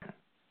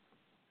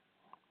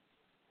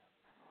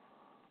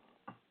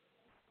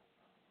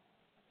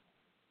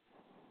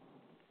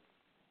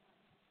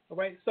 All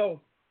right,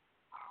 so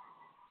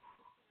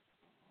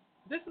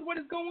this is what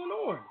is going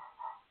on.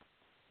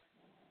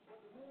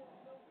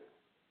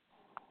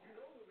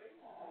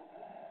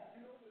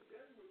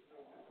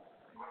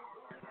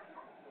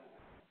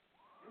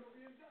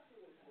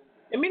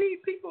 And many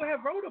people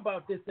have wrote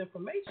about this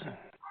information.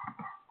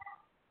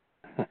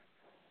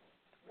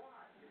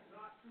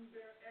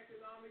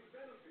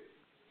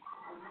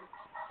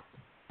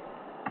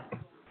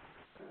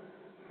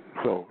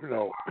 So, you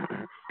know,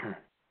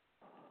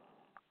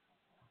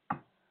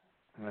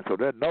 and so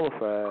that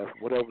nullifies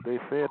whatever they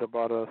said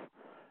about us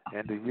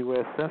and the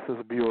U.S.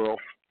 Census Bureau.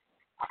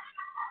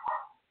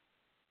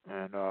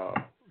 And,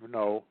 you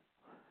know,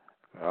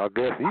 I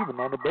guess even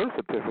on the birth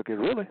certificate,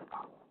 really.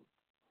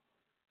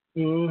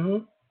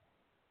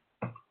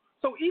 Mm-hmm.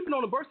 So even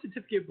on the birth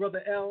certificate,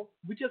 Brother L,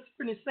 we just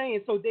finished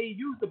saying, so they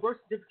use the birth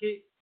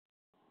certificate,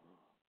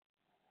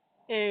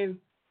 and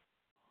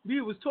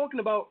we was talking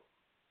about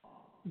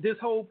this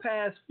whole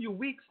past few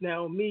weeks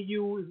now, me,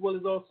 you, as well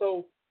as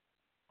also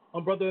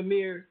my brother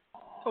Amir,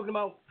 talking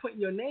about putting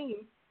your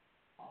name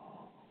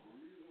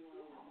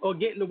or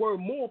getting the word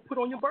Moor put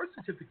on your birth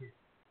certificate.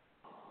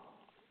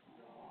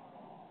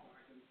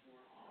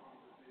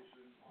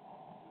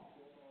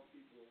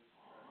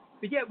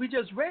 But yet we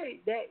just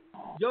read that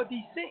your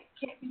descent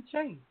can't be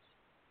changed.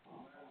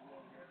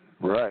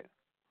 Right.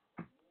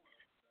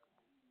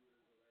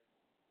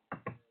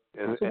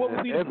 So what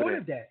would be the point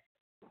of that?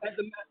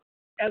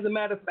 As a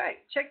matter of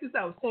fact, check this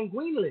out,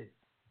 sanguineless.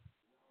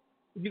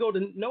 If you go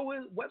to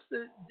Noah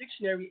Webster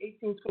Dictionary,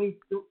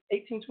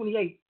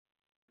 1828,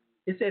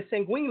 it says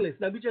sanguineless.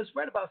 Now, we just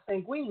read about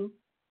sanguine,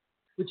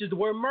 which is the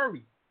word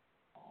Murray.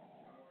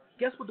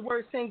 Guess what the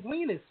word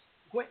sanguineless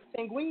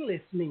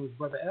means,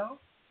 Brother L?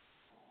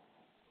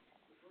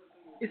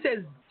 It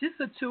says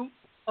destitute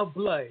of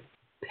blood,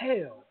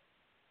 pale.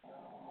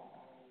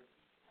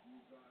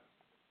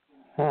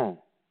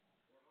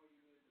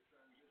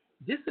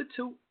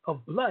 Destitute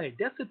of blood,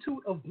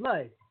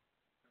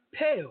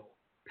 pale.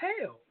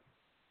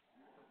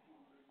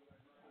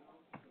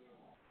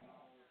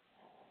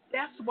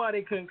 That's why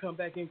they couldn't come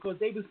back in, because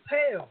they was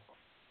pale.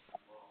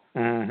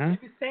 Mm-hmm. They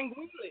was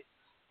sanguineless.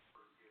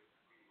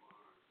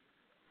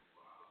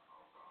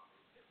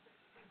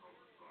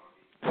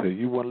 So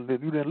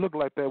you didn't look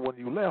like that when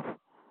you left.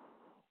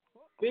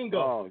 Bingo.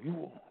 Oh,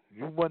 you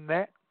wasn't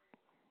that.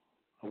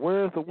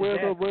 Where's those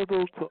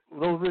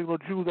original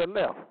Jews that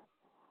left?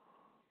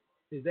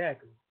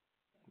 Exactly.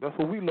 That's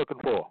what we looking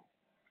for.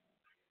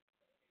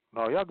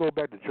 No, y'all go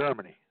back to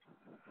Germany.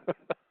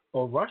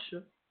 Or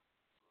Russia.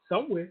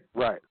 Somewhere.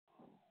 Right.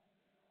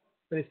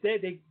 But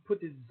instead they put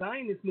the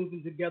Zionist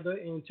movement together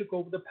and took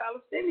over the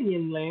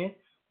Palestinian land,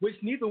 which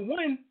neither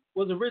one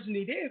was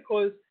originally there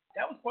because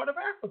that was part of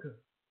Africa.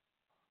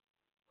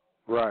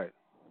 Right.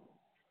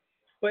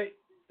 But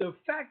the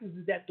fact is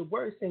that the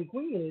word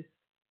sanguineous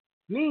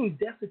means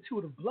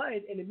destitute of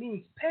blood, and it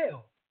means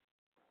pale.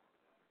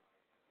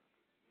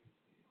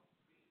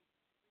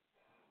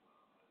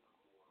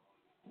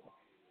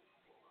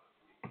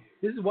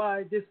 This is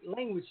why this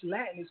language,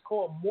 Latin, is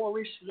called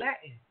Moorish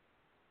Latin,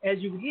 as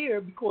you hear,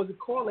 because it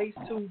correlates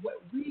to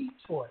what we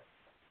taught.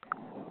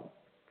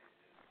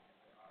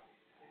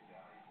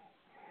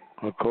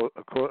 It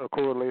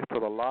correlates to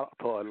a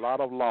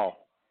lot of law.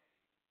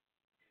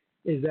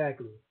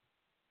 Exactly.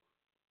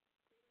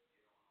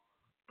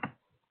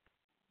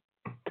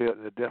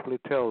 It definitely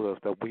tells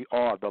us that we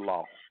are the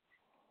law.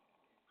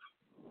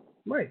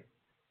 Right.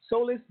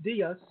 Solis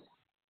Dios,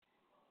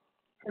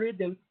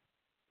 Redem,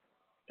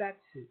 that's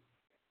it.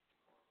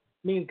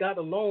 Means God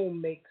alone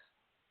makes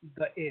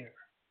the air.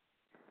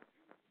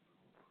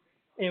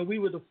 And we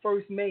were the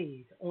first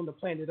made on the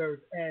planet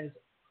Earth, as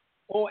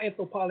all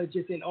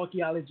anthropologists and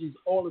archaeologists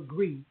all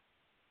agree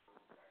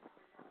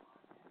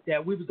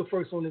that we was the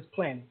first on this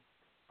planet.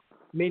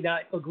 May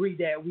not agree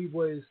that we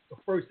was the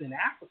first in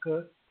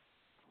Africa,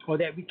 or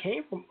that we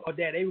came from, or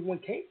that everyone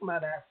came from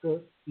out of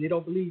Africa. They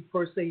don't believe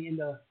per se in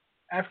the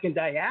African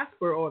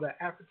diaspora or the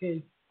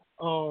African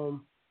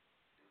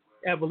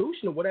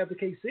evolution, or whatever the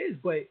case is,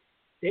 but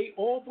they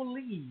all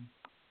believe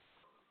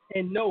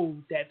and know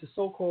that the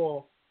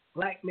so-called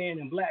black man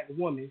and black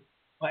woman,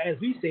 or as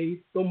we say,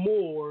 the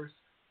Moors,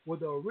 were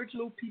the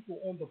original people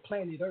on the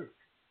planet Earth.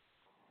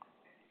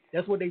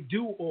 That's what they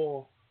do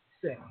all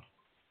say.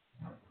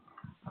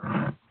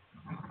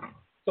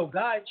 So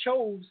God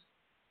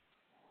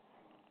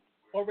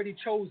already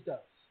chose us,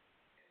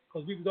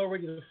 because we was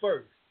already the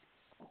first.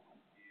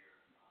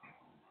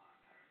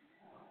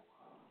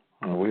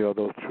 And we are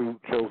those true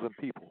chosen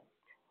people.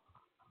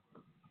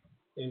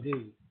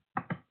 Indeed.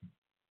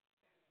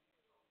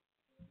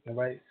 All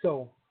right,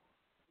 so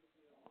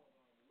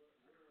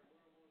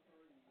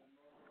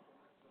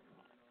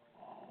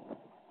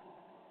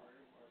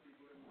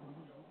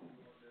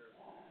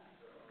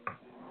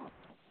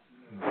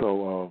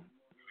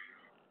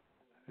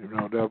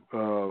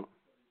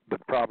the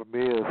problem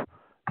is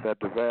that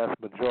the vast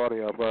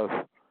majority of us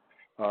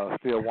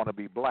still want to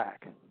be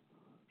black.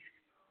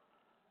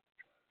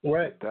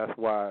 Right. That's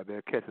why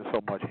they're catching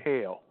so much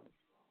hell.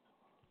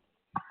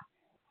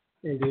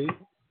 Indeed.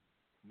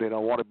 They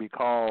don't want to be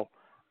called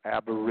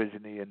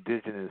Aborigine,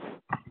 indigenous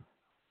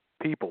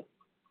people,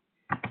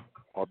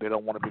 or they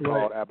don't want to be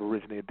called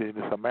Aborigine,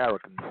 indigenous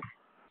Americans,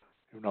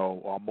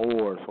 or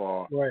Moors,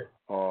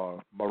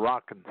 or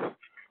Moroccans,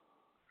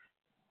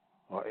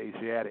 or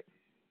Asiatic.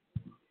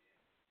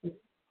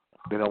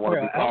 They don't want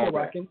to be called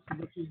Moroccans,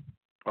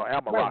 or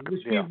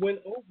Amoroccans, which we went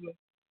over.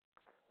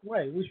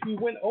 Right, which we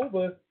went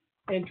over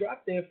and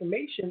dropped the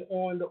information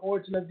on the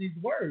origin of these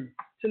words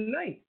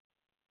tonight.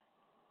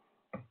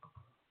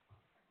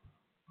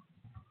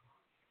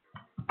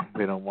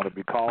 They don't want to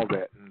be called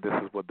that, and this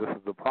is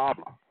the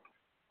problem.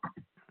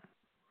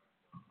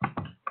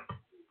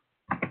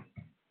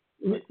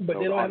 But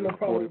they don't have no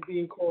problem with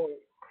being called.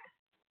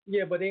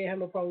 Yeah, but they ain't have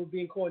no problem with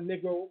being called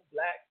Negro,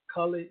 Black,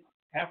 Colored,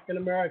 African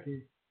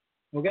American.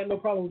 Don't got no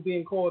problem with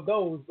being called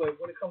those. But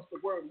when it comes to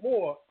the word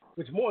Moor,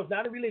 which Moor is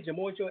not a religion,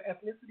 Moor is your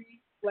ethnicity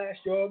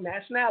 / your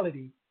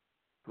nationality.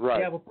 Right.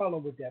 They have a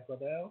problem with that,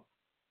 Brother L.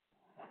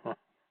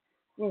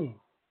 Mm.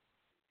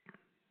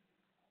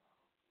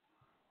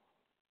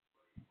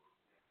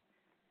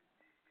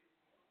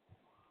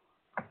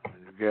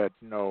 You got,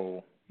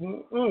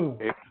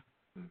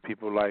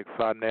 people like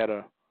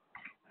Sarnetta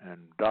and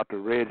Dr.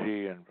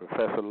 Reggie and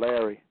Professor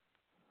Larry,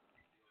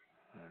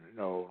 and,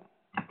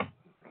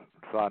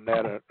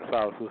 Sarnetta,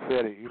 South Sioux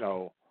City,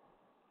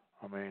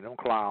 them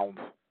clowns.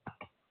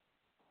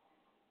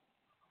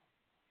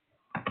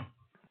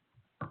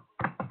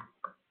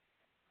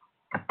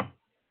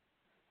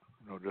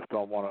 Just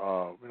don't want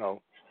to,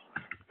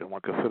 they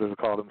want to consider to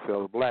call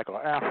themselves black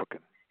or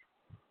African.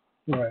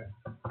 Right.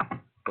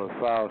 But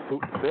South Sioux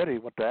City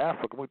went to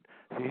Africa.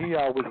 He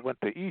always went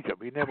to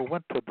Egypt. He never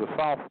went to the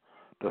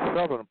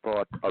southern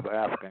part of the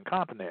African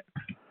continent.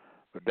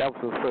 But that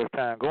was his first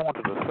time going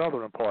to the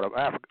southern part of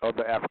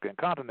the African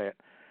continent.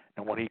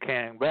 And when he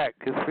came back,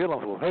 his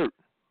feelings was hurt.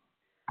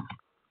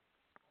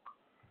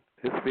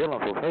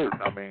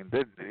 I mean, he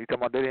talking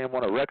about they didn't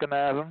want to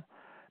recognize him.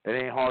 They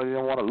didn't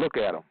want to look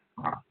at him.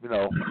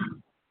 And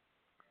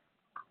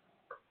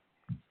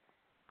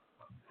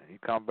he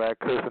come back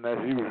cursing as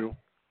usual.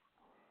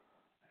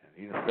 And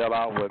he fell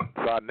out with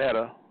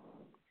Sarnetta.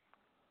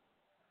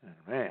 And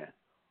man,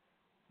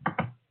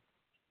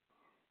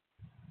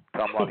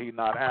 talking about he's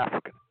not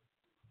African.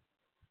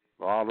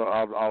 All the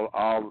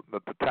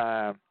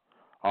time,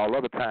 all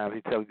other times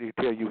he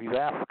tell you he's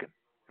African.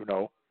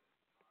 Until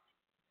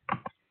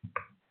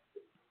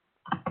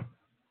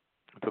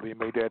he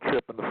made that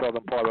trip in the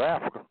southern part of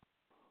Africa.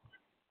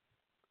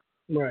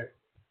 Right.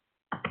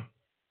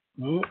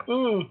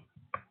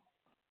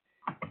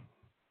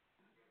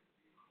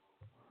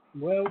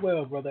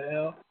 Well, Brother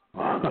L.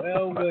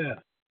 Well.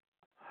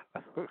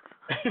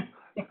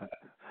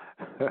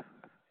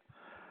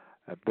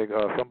 I think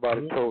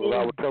somebody told.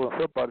 I was telling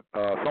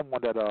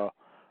someone that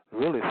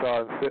really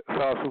South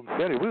Sioux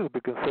City really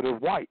be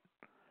considered white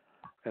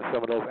in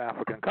some of those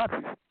African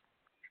countries.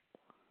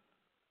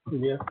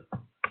 Yeah.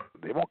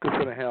 They won't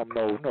consider him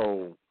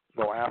no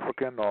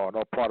African or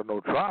no part of no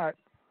tribe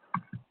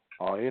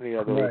or any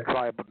of those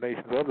tribal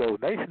nations of those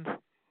nations.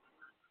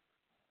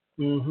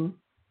 Mhm.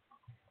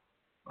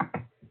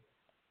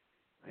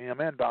 Him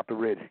and Dr.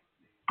 Reggie.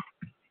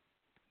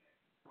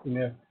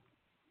 Yeah.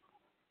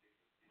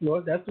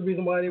 Well, that's the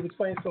reason why they was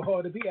fighting so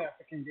hard to be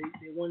African.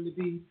 They wanted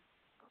to be,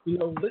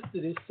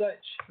 listed as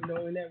such,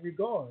 in that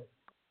regard.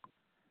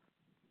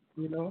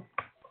 But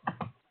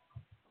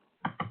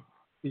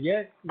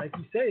yet, like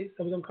you say,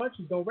 some of them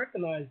countries don't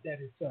recognize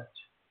that as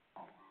such.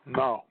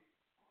 No.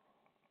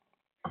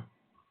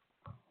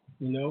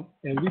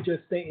 And we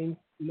just saying,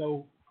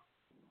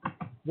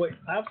 what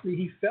obviously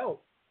he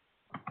felt.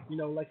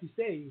 Like you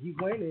say, he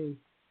went and,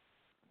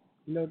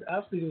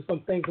 obviously there was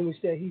some things in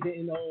which that he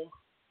didn't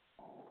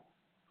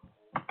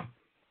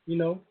he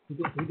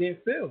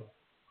didn't feel.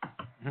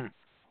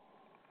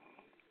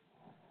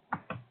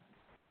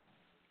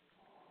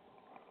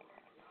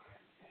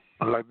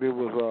 Like there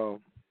was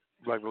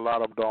like a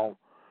lot of them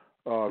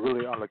don't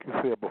really, like you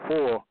said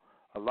before,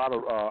 a lot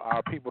of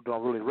our people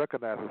don't really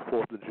recognize the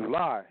 4th of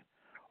July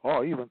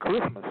or even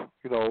Christmas.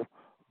 Those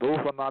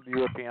are not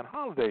European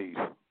holidays.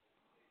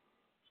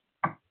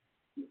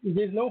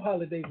 There's no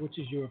holiday which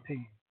is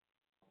European.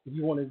 If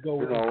you want to go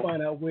and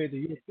find out where the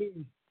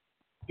Europeans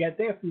got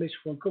their information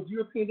from, because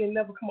European didn't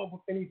never come up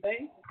with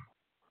anything.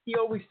 He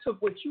always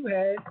took what you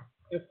had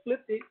and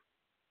flipped it,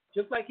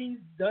 just like he's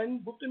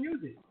done with the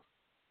music.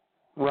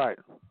 Right.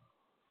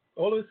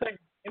 All of a sudden,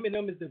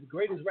 Eminem is the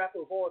greatest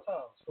rapper of all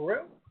time. For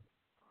real?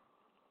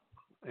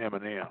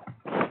 Eminem.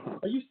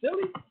 Are you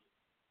silly?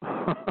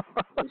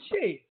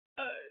 Shit.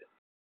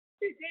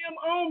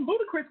 Damn,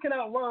 Ludacris can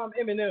outrhyme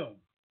Eminem.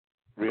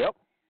 Yep.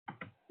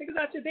 Niggas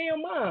out your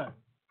damn mind.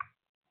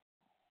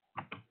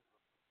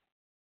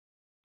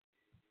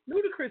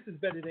 Ludacris is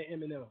better than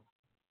Eminem.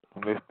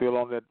 And they still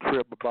on that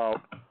trip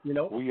about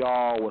we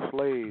all were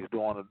slaves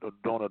during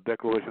the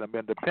Declaration of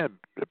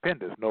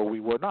Independence. No, we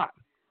were not.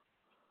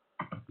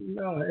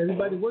 No,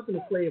 everybody wasn't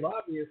a slave,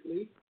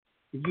 obviously.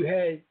 If you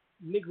had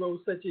Negroes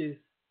such as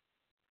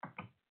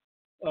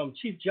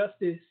Chief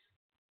Justice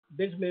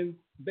Benjamin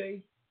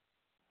Bey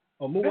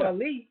or Muhammad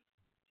Ali,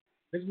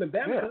 Benjamin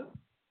Banneker,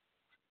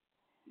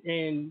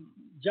 and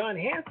John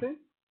Hanson,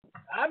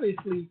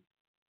 obviously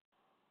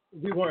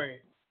we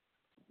weren't.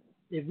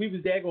 If we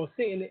was there going to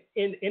sit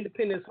in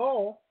Independence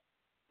Hall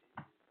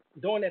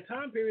during that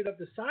time period of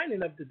the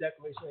signing of the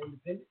Declaration of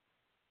Independence,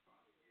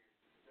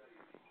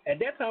 at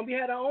that time we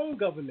had our own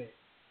government.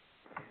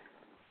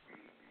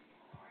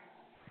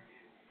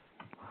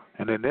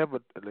 And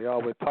they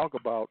always talk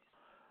about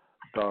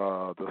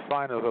the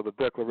signers of the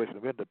Declaration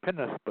of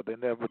Independence, but they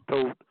never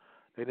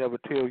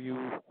tell you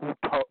who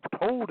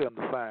told them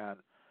to sign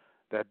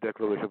that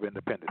Declaration of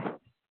Independence.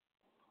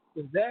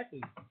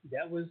 Exactly.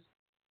 That was,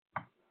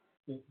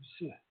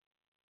 shit.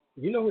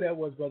 You know who that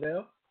was, Brother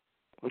L?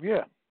 Well,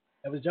 yeah.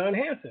 That was John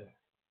Hanson.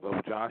 That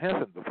was John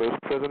Hanson, the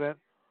first president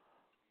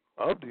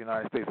of the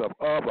United States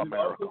of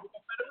America.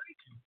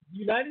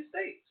 United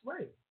States,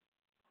 right.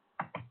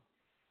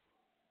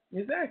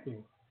 Exactly.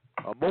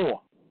 Or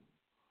more.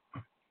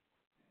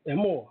 And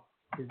more.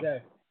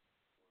 Exactly.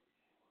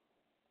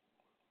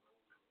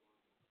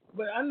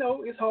 But I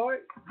know it's hard.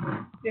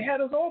 They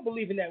had us all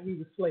believing that we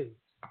were slaves.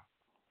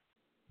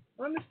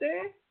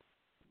 Understand?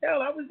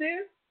 Hell, I was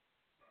there.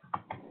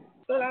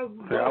 But I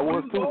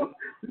was too.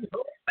 We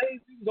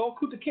was all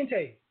Kuta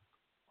Kinte.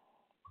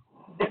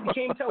 That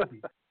became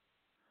Toby.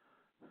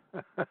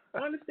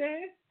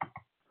 Understand?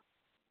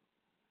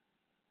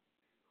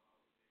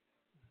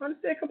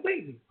 Understand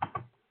completely.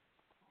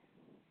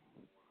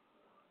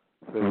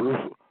 So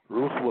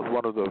Roos was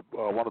one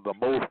of the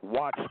most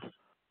watched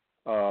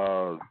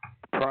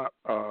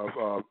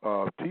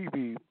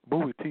TV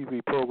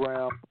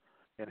program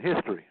in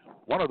history.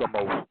 One of the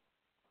most.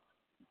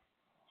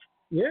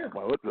 Yeah.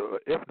 Well,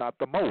 if not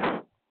the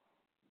most.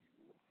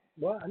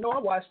 Well, I know I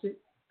watched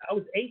it. I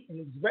was 8 and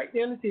it was right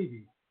there on the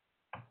TV.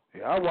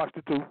 Yeah, I watched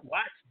it too.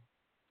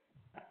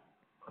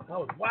 I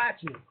was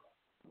watching it.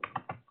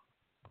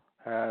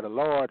 Had a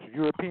large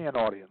European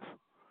audience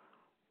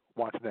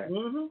watching that.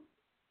 Mm-hmm.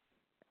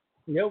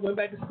 Yeah, went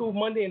back to school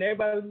Monday and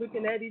everybody was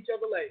looking at each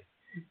other like,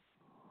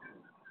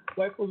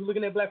 white folks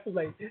looking at black folks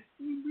like,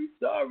 we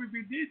sorry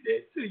we did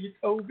that to you,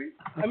 Toby.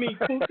 I mean,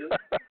 Kunta.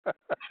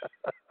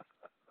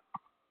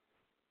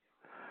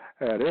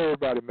 Had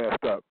everybody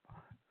messed up.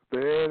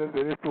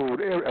 They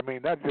fooled. I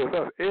mean, not just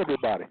us.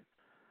 Everybody.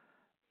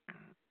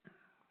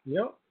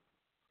 Yep.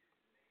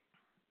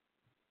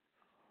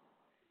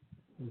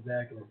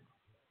 Exactly.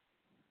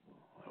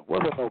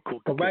 Wasn't no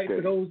Kunta. All right,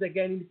 for those that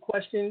got any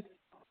questions,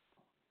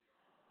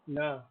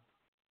 nah.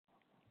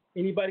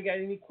 Anybody got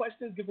any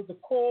questions, give us a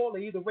call or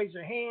either raise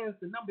your hands.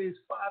 The number is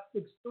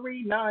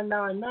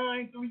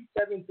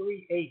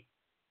 563-999-3738.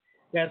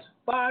 That's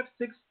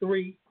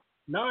 563-999-3738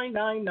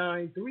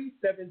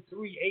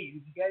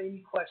 if you got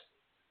any questions.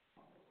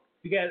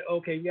 You got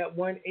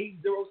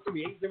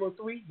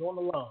 1-803-803. You're on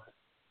the line.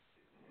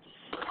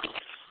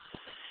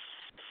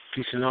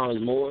 Peace and all,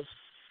 Moors.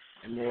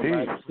 And more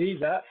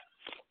Peace out.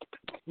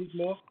 Peace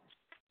more.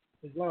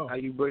 Islam. How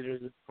you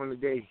brothers on the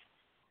day?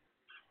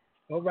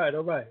 All right.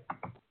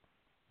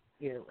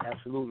 Yeah,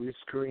 absolutely. It's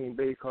Kareem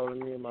Bey calling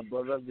me, my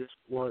brother. I just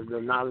wanted to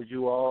acknowledge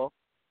you all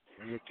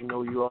and let you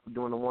know you all are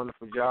doing a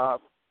wonderful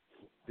job.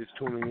 Just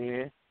tuning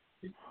in.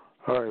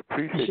 All right,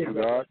 appreciate you,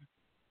 God.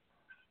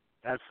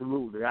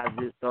 Absolutely. I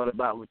just thought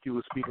about what you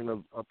were speaking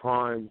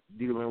upon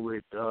dealing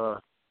with,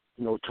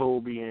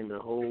 Toby and the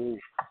whole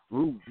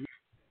root,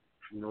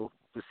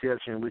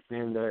 perception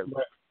within that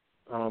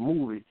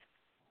movie.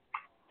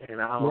 And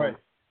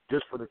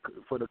just for the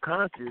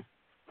conscious,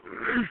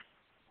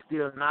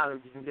 still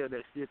acknowledging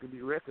that still can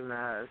be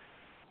recognized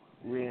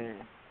when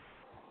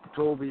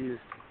Toby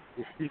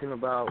is speaking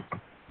about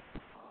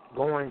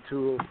going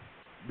to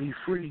be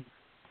free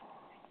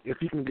if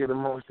he can get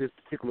amongst this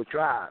particular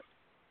tribe.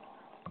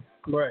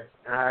 Right.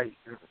 And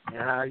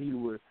how he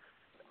would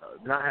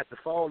not have to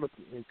fall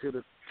into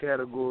the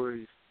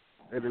categories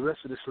that the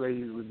rest of the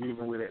slaves were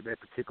dealing with at that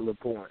particular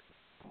point.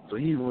 So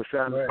he even was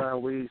trying to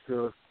find ways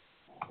to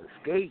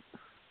escape,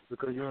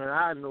 because you and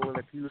I know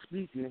that he was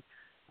speaking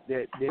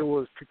that there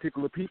was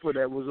particular people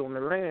that was on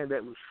the land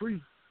that was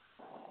free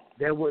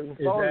that wasn't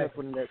falling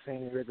from that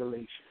same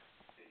regulation.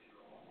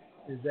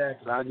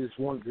 Exactly. So I just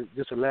wanted to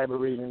just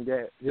elaborate on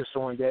that, just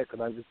on that,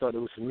 because I just thought it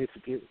was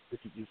significant that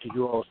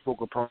you all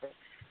spoke upon it.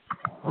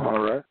 All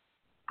right.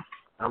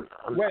 I'm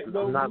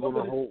not going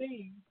to hold.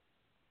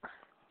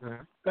 Go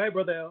ahead,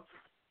 Brother L.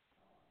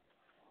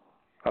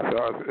 So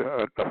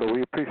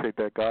we appreciate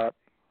that, God.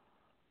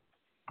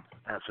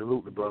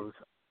 Absolutely, brothers.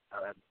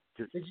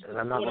 And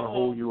I'm not going to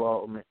hold you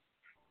all, man.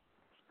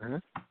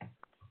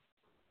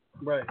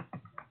 Right.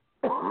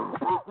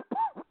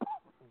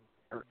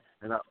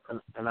 And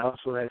I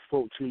also had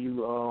spoke to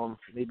you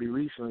maybe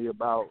recently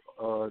about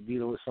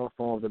dealing with some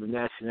forms of the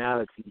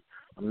nationality.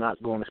 I'm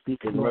not going to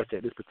speak as much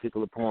at this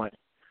particular point,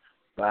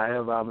 but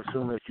however, I'm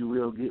assuming that you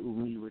will get with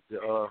me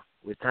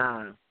with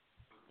time,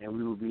 and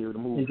we will be able to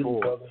move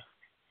forward. Brother.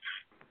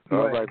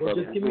 All right,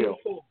 brother. Just give me a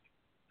call.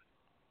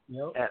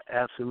 Yep.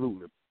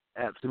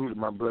 Absolutely,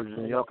 my brothers,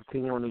 and y'all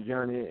continue on the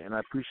journey, and I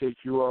appreciate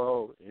you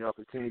all, and y'all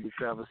continue to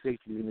travel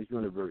safely in this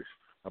universe,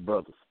 my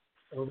brothers.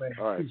 All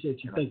right.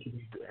 Appreciate you. Thank you.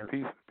 And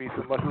peace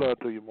and much love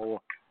to you,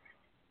 more.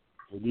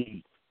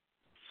 Indeed.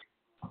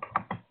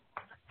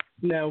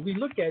 Now, we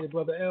look at it,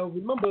 Brother L.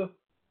 Remember,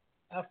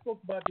 I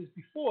spoke about this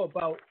before,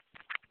 about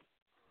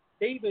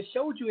they even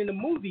showed you in the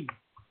movie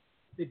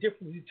the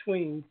difference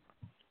between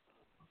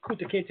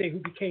Kunta Kinte, who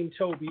became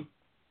Toby,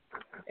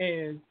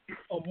 and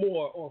a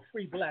Moor, or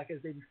free black,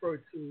 as they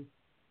referred to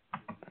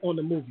on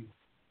the movie.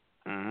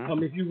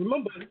 Mm-hmm. If you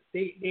remember,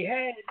 they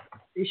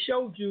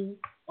showed you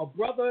a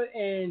brother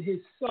and his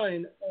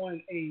son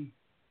on a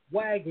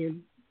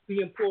wagon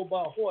being pulled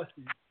by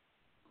horses,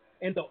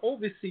 and the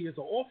overseers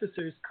or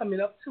officers coming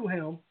up to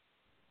him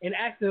and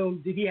asking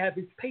him, did he have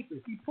his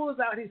papers? He pulls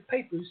out his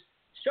papers,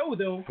 show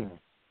them,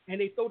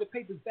 and they throw the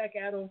papers back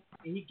at him,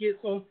 and he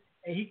gets them,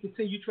 and he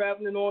continued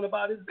traveling on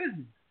about his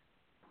business.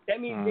 That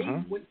means they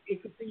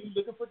continued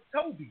looking for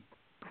Toby.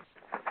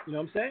 You know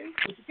what I'm saying?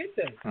 What you get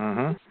that?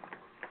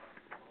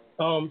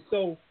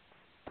 So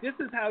this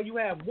is how you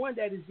have one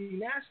that is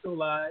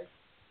denationalized,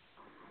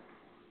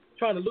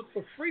 trying to look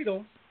for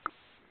freedom,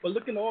 but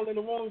looking all in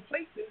the wrong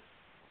places,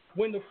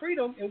 when the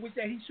freedom in which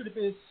that he should have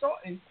been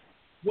sought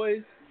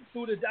was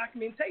through the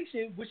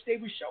documentation which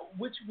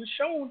was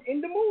shown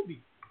in the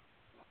movie.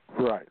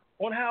 Right.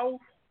 On how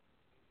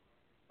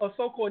a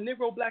so-called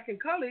Negro, Black, and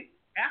Colored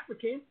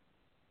African,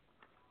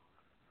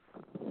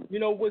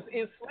 was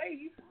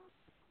enslaved,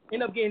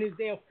 ended up getting his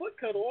damn foot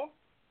cut off,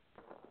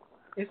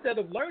 instead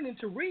of learning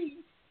to read,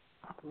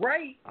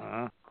 write,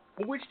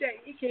 in which that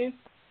he can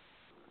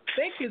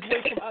think his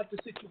way from out the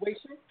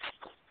situation,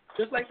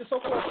 just like the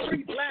so-called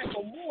free black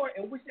or Moor,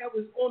 in which that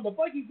was on the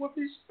buggy with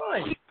his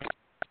son.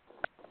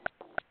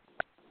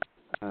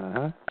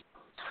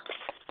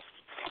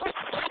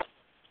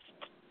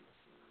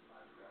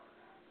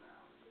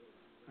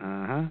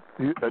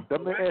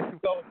 Let me ask you,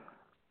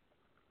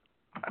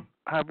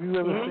 have you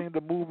ever seen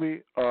the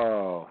movie,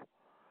 an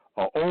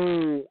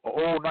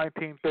old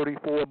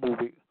 1934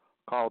 movie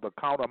called The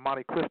Count of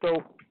Monte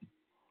Cristo?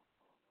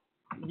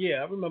 Yeah,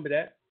 I remember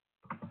that.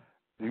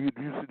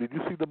 Did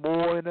you see the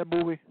Moor in that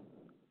movie?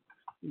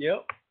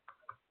 Yep.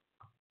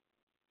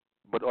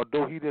 But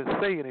although he didn't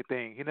say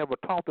anything, he never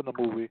talked in the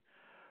movie,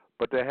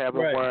 but they have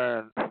him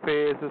wearing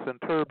fezzes and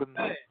turbans.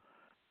 Right.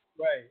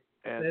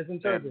 And he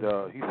sat in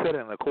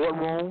the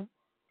courtroom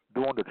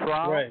during the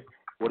trial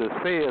with his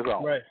fez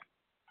on. Right.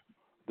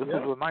 This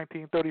was a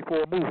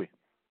 1934 movie.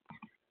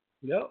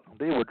 Yep.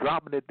 They were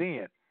dropping it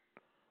then.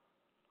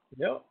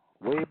 Yep.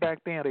 Way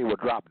back then, they were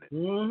dropping it.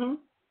 Mm-hmm.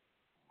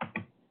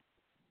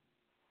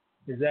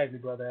 Exactly,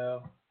 Brother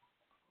Al.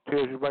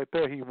 Tells you right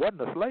there, he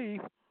wasn't a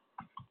slave.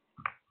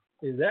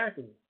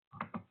 Exactly.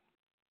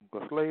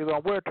 Because slaves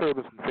don't wear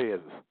turbans and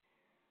fezzes.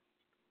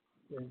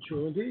 And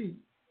true indeed.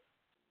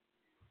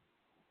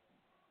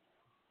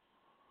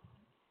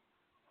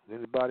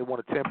 Anybody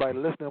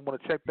listening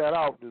want to check that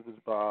out? This is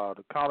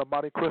The Count of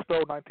Monte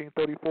Cristo,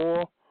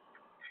 1934,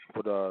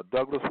 with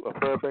Douglas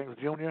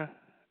Fairbanks Jr.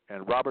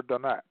 and Robert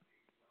Donat.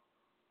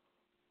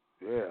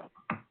 Yeah,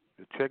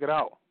 just check it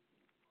out.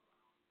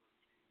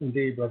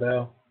 Indeed, Brother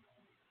Al.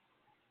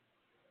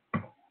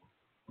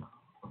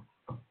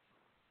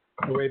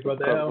 All right,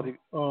 Brother Al.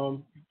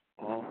 Go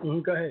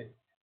ahead.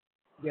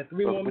 You got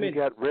 3 more minutes. When he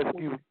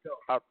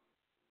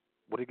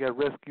got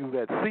rescued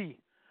at sea,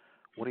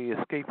 when he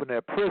escaped from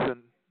that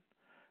prison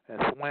and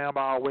swam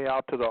all the way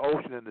out to the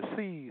ocean and the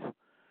seas,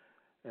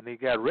 and he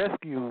got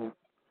rescued,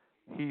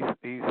 he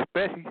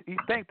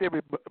thanked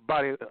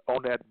everybody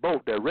on that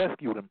boat that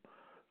rescued him,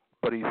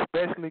 but he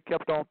especially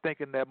kept on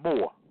thinking that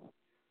Moor.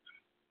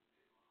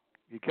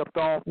 He kept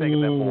on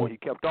thinking that Moor. He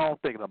kept on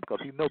thinking him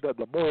because he knew that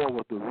the Moor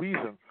was the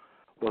reason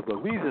why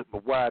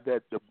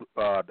that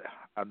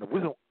and the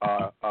reason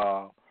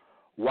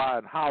why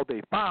and how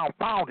they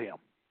found him.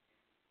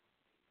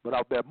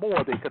 Without that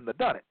Moor, they couldn't have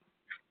done it.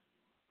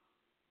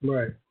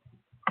 Right.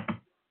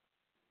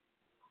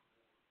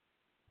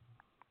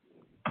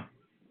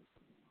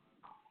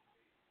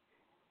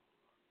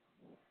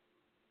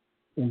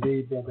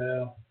 Indeed, Brother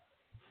Al.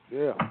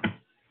 Yeah.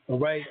 All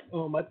right.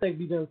 I think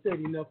we done said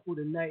enough for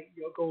tonight.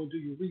 Y'all go and do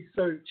your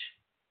research.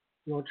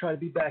 We're going to try to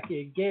be back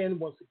here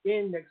once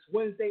again, next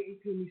Wednesday,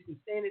 8 p.m. Eastern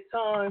Standard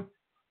Time.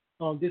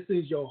 This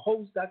is your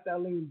host, Dr.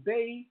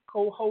 El-Bey,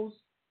 co-host,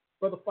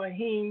 Brother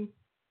Fahim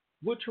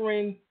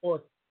Wucherin,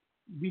 or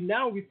we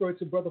now refer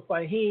to Brother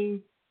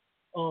Fahim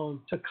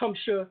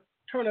Tecumseh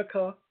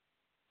Turnica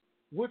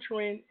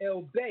Wucherin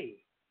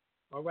El-Bey.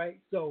 All right.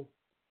 So,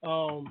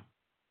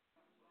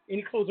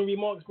 any closing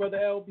remarks, Brother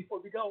L, before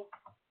we go?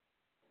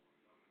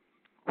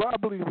 Well, I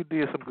believe we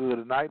did some good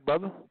tonight,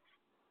 brother.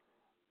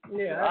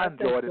 Yeah, I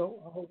enjoyed it.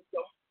 So. I hope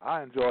so.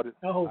 I enjoyed it.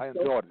 I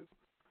enjoyed it.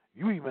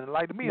 You even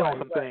enlightened me on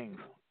some things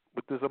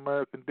with this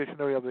American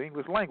Dictionary of the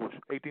English Language,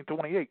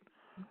 1828,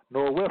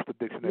 Noah Webster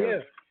Dictionary.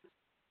 Yeah.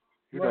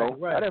 You know,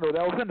 I didn't know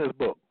that was in this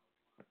book.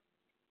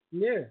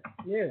 Yeah.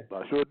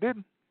 I sure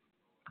didn't.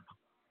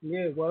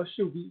 Yeah, well,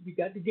 shoot, we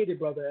got to get it,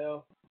 Brother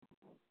L.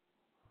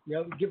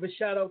 Yeah, give a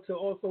shout out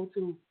to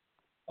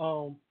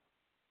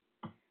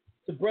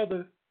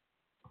Brother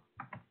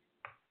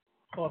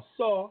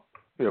Saw.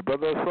 Yeah,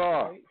 Brother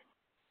Saw.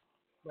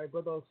 Right,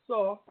 Brother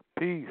Saw.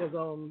 Peace.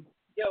 Because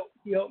he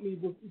helped me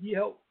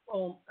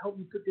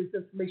put this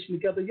information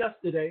together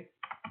yesterday,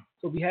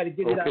 so we had to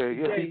get it out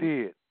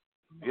today.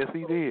 Yes,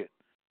 he did.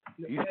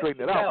 He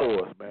straightened it out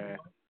for us, man.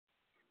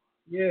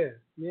 Yeah.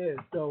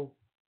 So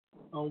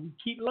we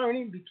keep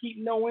learning, we keep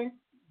knowing,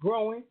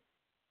 growing,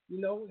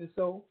 and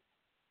so,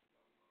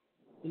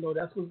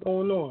 that's what's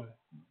going on.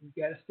 We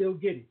gotta still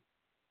get it.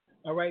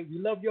 All right, we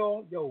love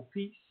y'all. Yo,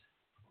 peace,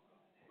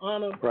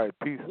 honor,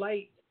 peace,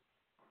 light,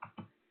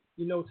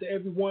 to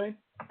everyone,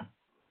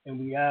 and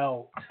we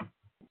out.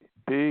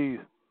 Peace.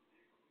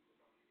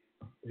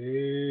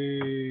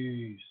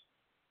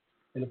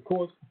 And of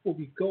course, before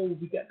we go,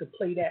 we got to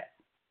play that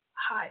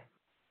hot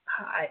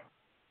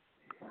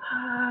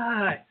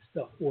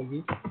stuff for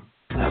you.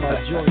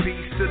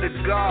 Peace to the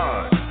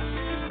God.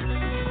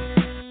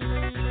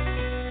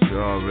 You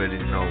already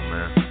know,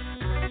 man.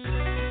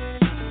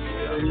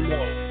 You already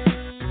know.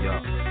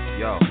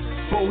 Yo.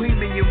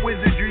 Bohemian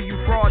wizardry, you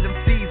fraud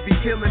MCs be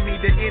killing me.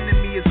 The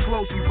enemy is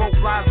close, we both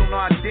lies on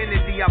our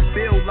identity. I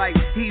build like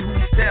he who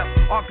steps,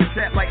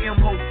 architect like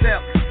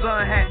Imhotep.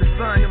 Son had the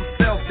sun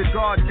himself, the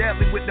God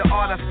deadly with the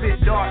art. I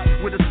spit dark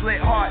with a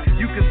slit heart.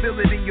 You can feel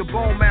it in your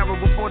bone marrow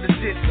before the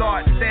shit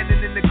starts.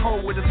 Standing in the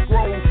cold with a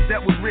scroll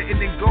that was written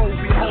in gold.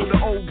 Behold the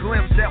old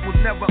glimpse that was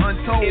never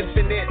untold.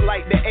 Infinite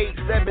like the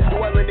 8-7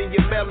 dwelling in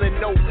your melon.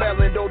 No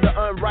felon, though the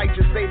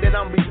unrighteous say that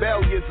I'm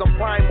rebellious. I'm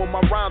primal,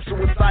 my rhyme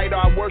suicidal.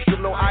 I worship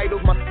no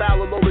idols. My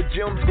style a load of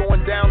gems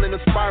going down in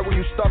a spiral.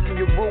 You stuck in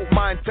your root.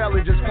 My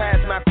intelligence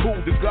past my cool.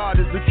 The God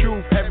is the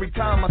truth. Every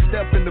time I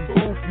step in the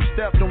booth, you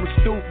stepped on the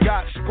stoop.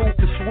 Got scooped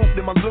and swooped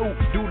in my loot.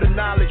 Do the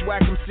knowledge,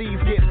 whack them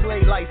seeds, get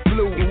played like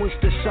flute. It was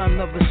the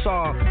son of us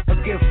all, a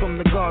gift from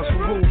the gods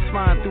for rule,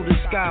 flying through the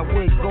sky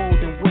with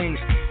golden wings.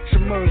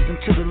 Submerged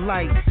into the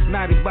light,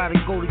 knighted by the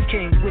golden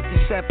king with the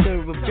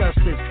scepter of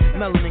justice.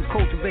 Melanin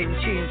cultivating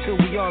chi until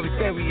we are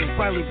Ethereum,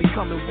 finally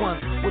becoming one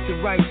with the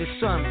righteous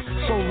sun.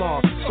 Solar,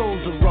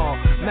 souls are raw,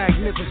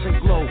 magnificent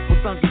glow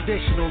with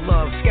unconditional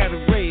love.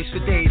 Scattered rays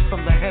for days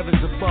from the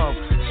heavens above.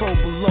 Soul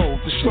below,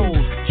 the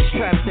souls is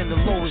trapped in the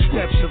lowest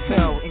depths of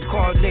hell,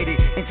 incarnated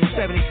into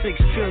 76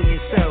 trillion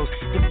cells.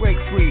 To break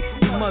free,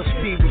 we must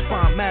be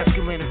refined,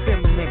 masculine and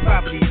feminine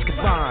properties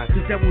combined.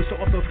 The devil is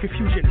the author of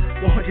confusion.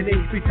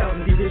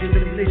 183,000 divisions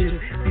of religion,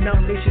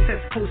 denominations,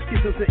 sects, codes,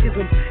 schisms, and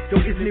isms.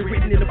 Though isn't it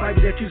written in the Bible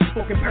that Jesus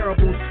spoke in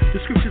parables? The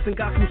scriptures and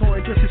gospels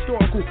aren't just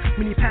historical.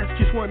 Many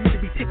passages weren't meant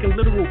to be taken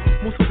literal.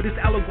 Most of it is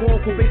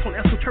allegorical, based on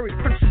esoteric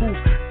principles.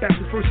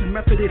 Baptist versus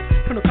Methodist,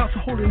 Pentecostal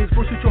holiness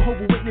versus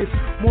Jehovah's Witness,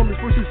 Mormons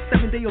versus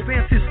Seventh-day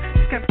Adventists,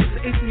 skeptics,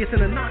 atheists,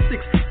 and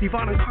agnostics,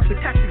 divine and cosmic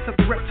tactics of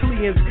the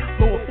reptilians,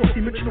 lower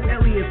fourth-dimensional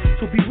aliens.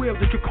 So beware of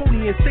the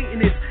draconian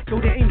Satanists.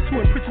 Though they aim to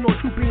imprison all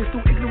true beings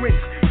through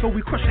ignorance, though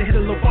we crush the head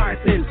of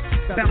Leviathan.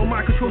 Battle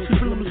mind control,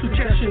 subliminal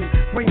suggestion,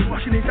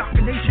 brainwashing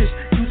indoctrination,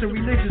 using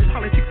religious,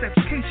 politics,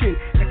 education,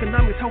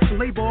 economics, health and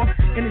labor,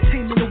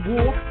 entertainment and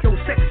war, yo,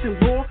 sex and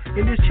law.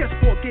 In this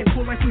chessboard game,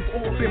 called like we've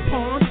all been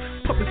pawns.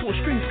 Puppets on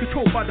strings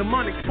controlled by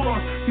demonic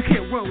spawns. You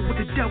can't run with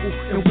the devil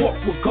and walk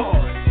with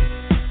God.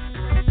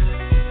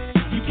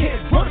 You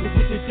can't run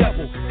with the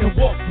devil and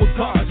walk with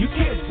God. You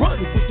can't run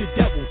with the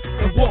devil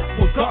and walk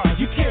with God.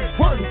 You can't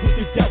run with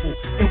the devil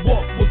and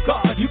walk with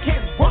God. You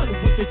can't run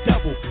with the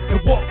devil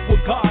and walk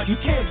with God. You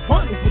can't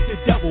run with the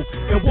devil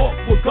and walk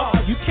with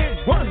God. You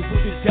can't run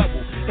with the devil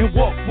and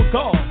walk with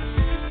God.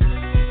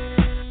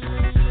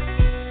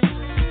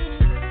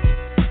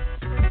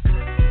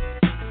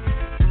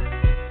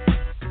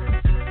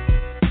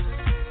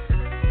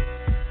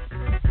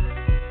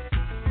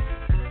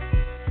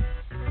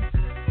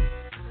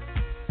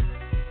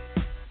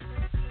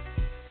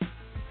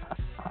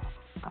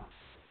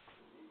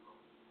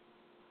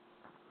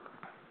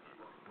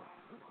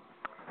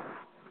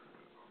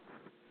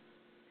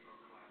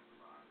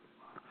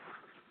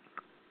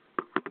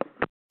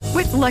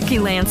 With Lucky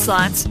Land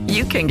Slots,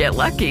 you can get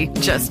lucky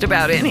just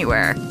about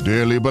anywhere.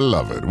 Dearly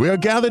beloved, we are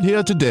gathered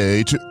here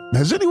today to...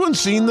 Has anyone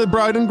seen the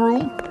bride and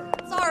groom?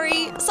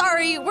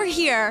 Sorry, we're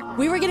here.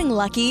 We were getting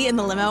lucky in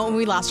the limo and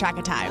we lost track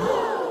of time.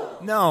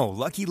 No,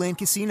 Lucky Land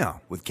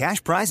Casino, with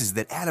cash prizes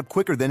that add up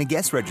quicker than a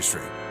guest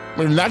registry.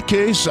 In that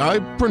case, I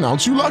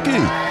pronounce you lucky.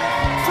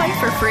 Play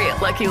for free at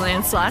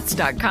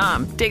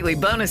LuckyLandSlots.com. Daily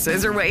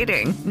bonuses are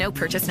waiting. No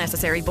purchase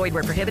necessary. Void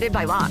where prohibited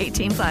by law.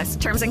 18+.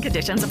 Terms and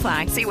conditions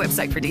apply. See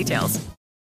website for details.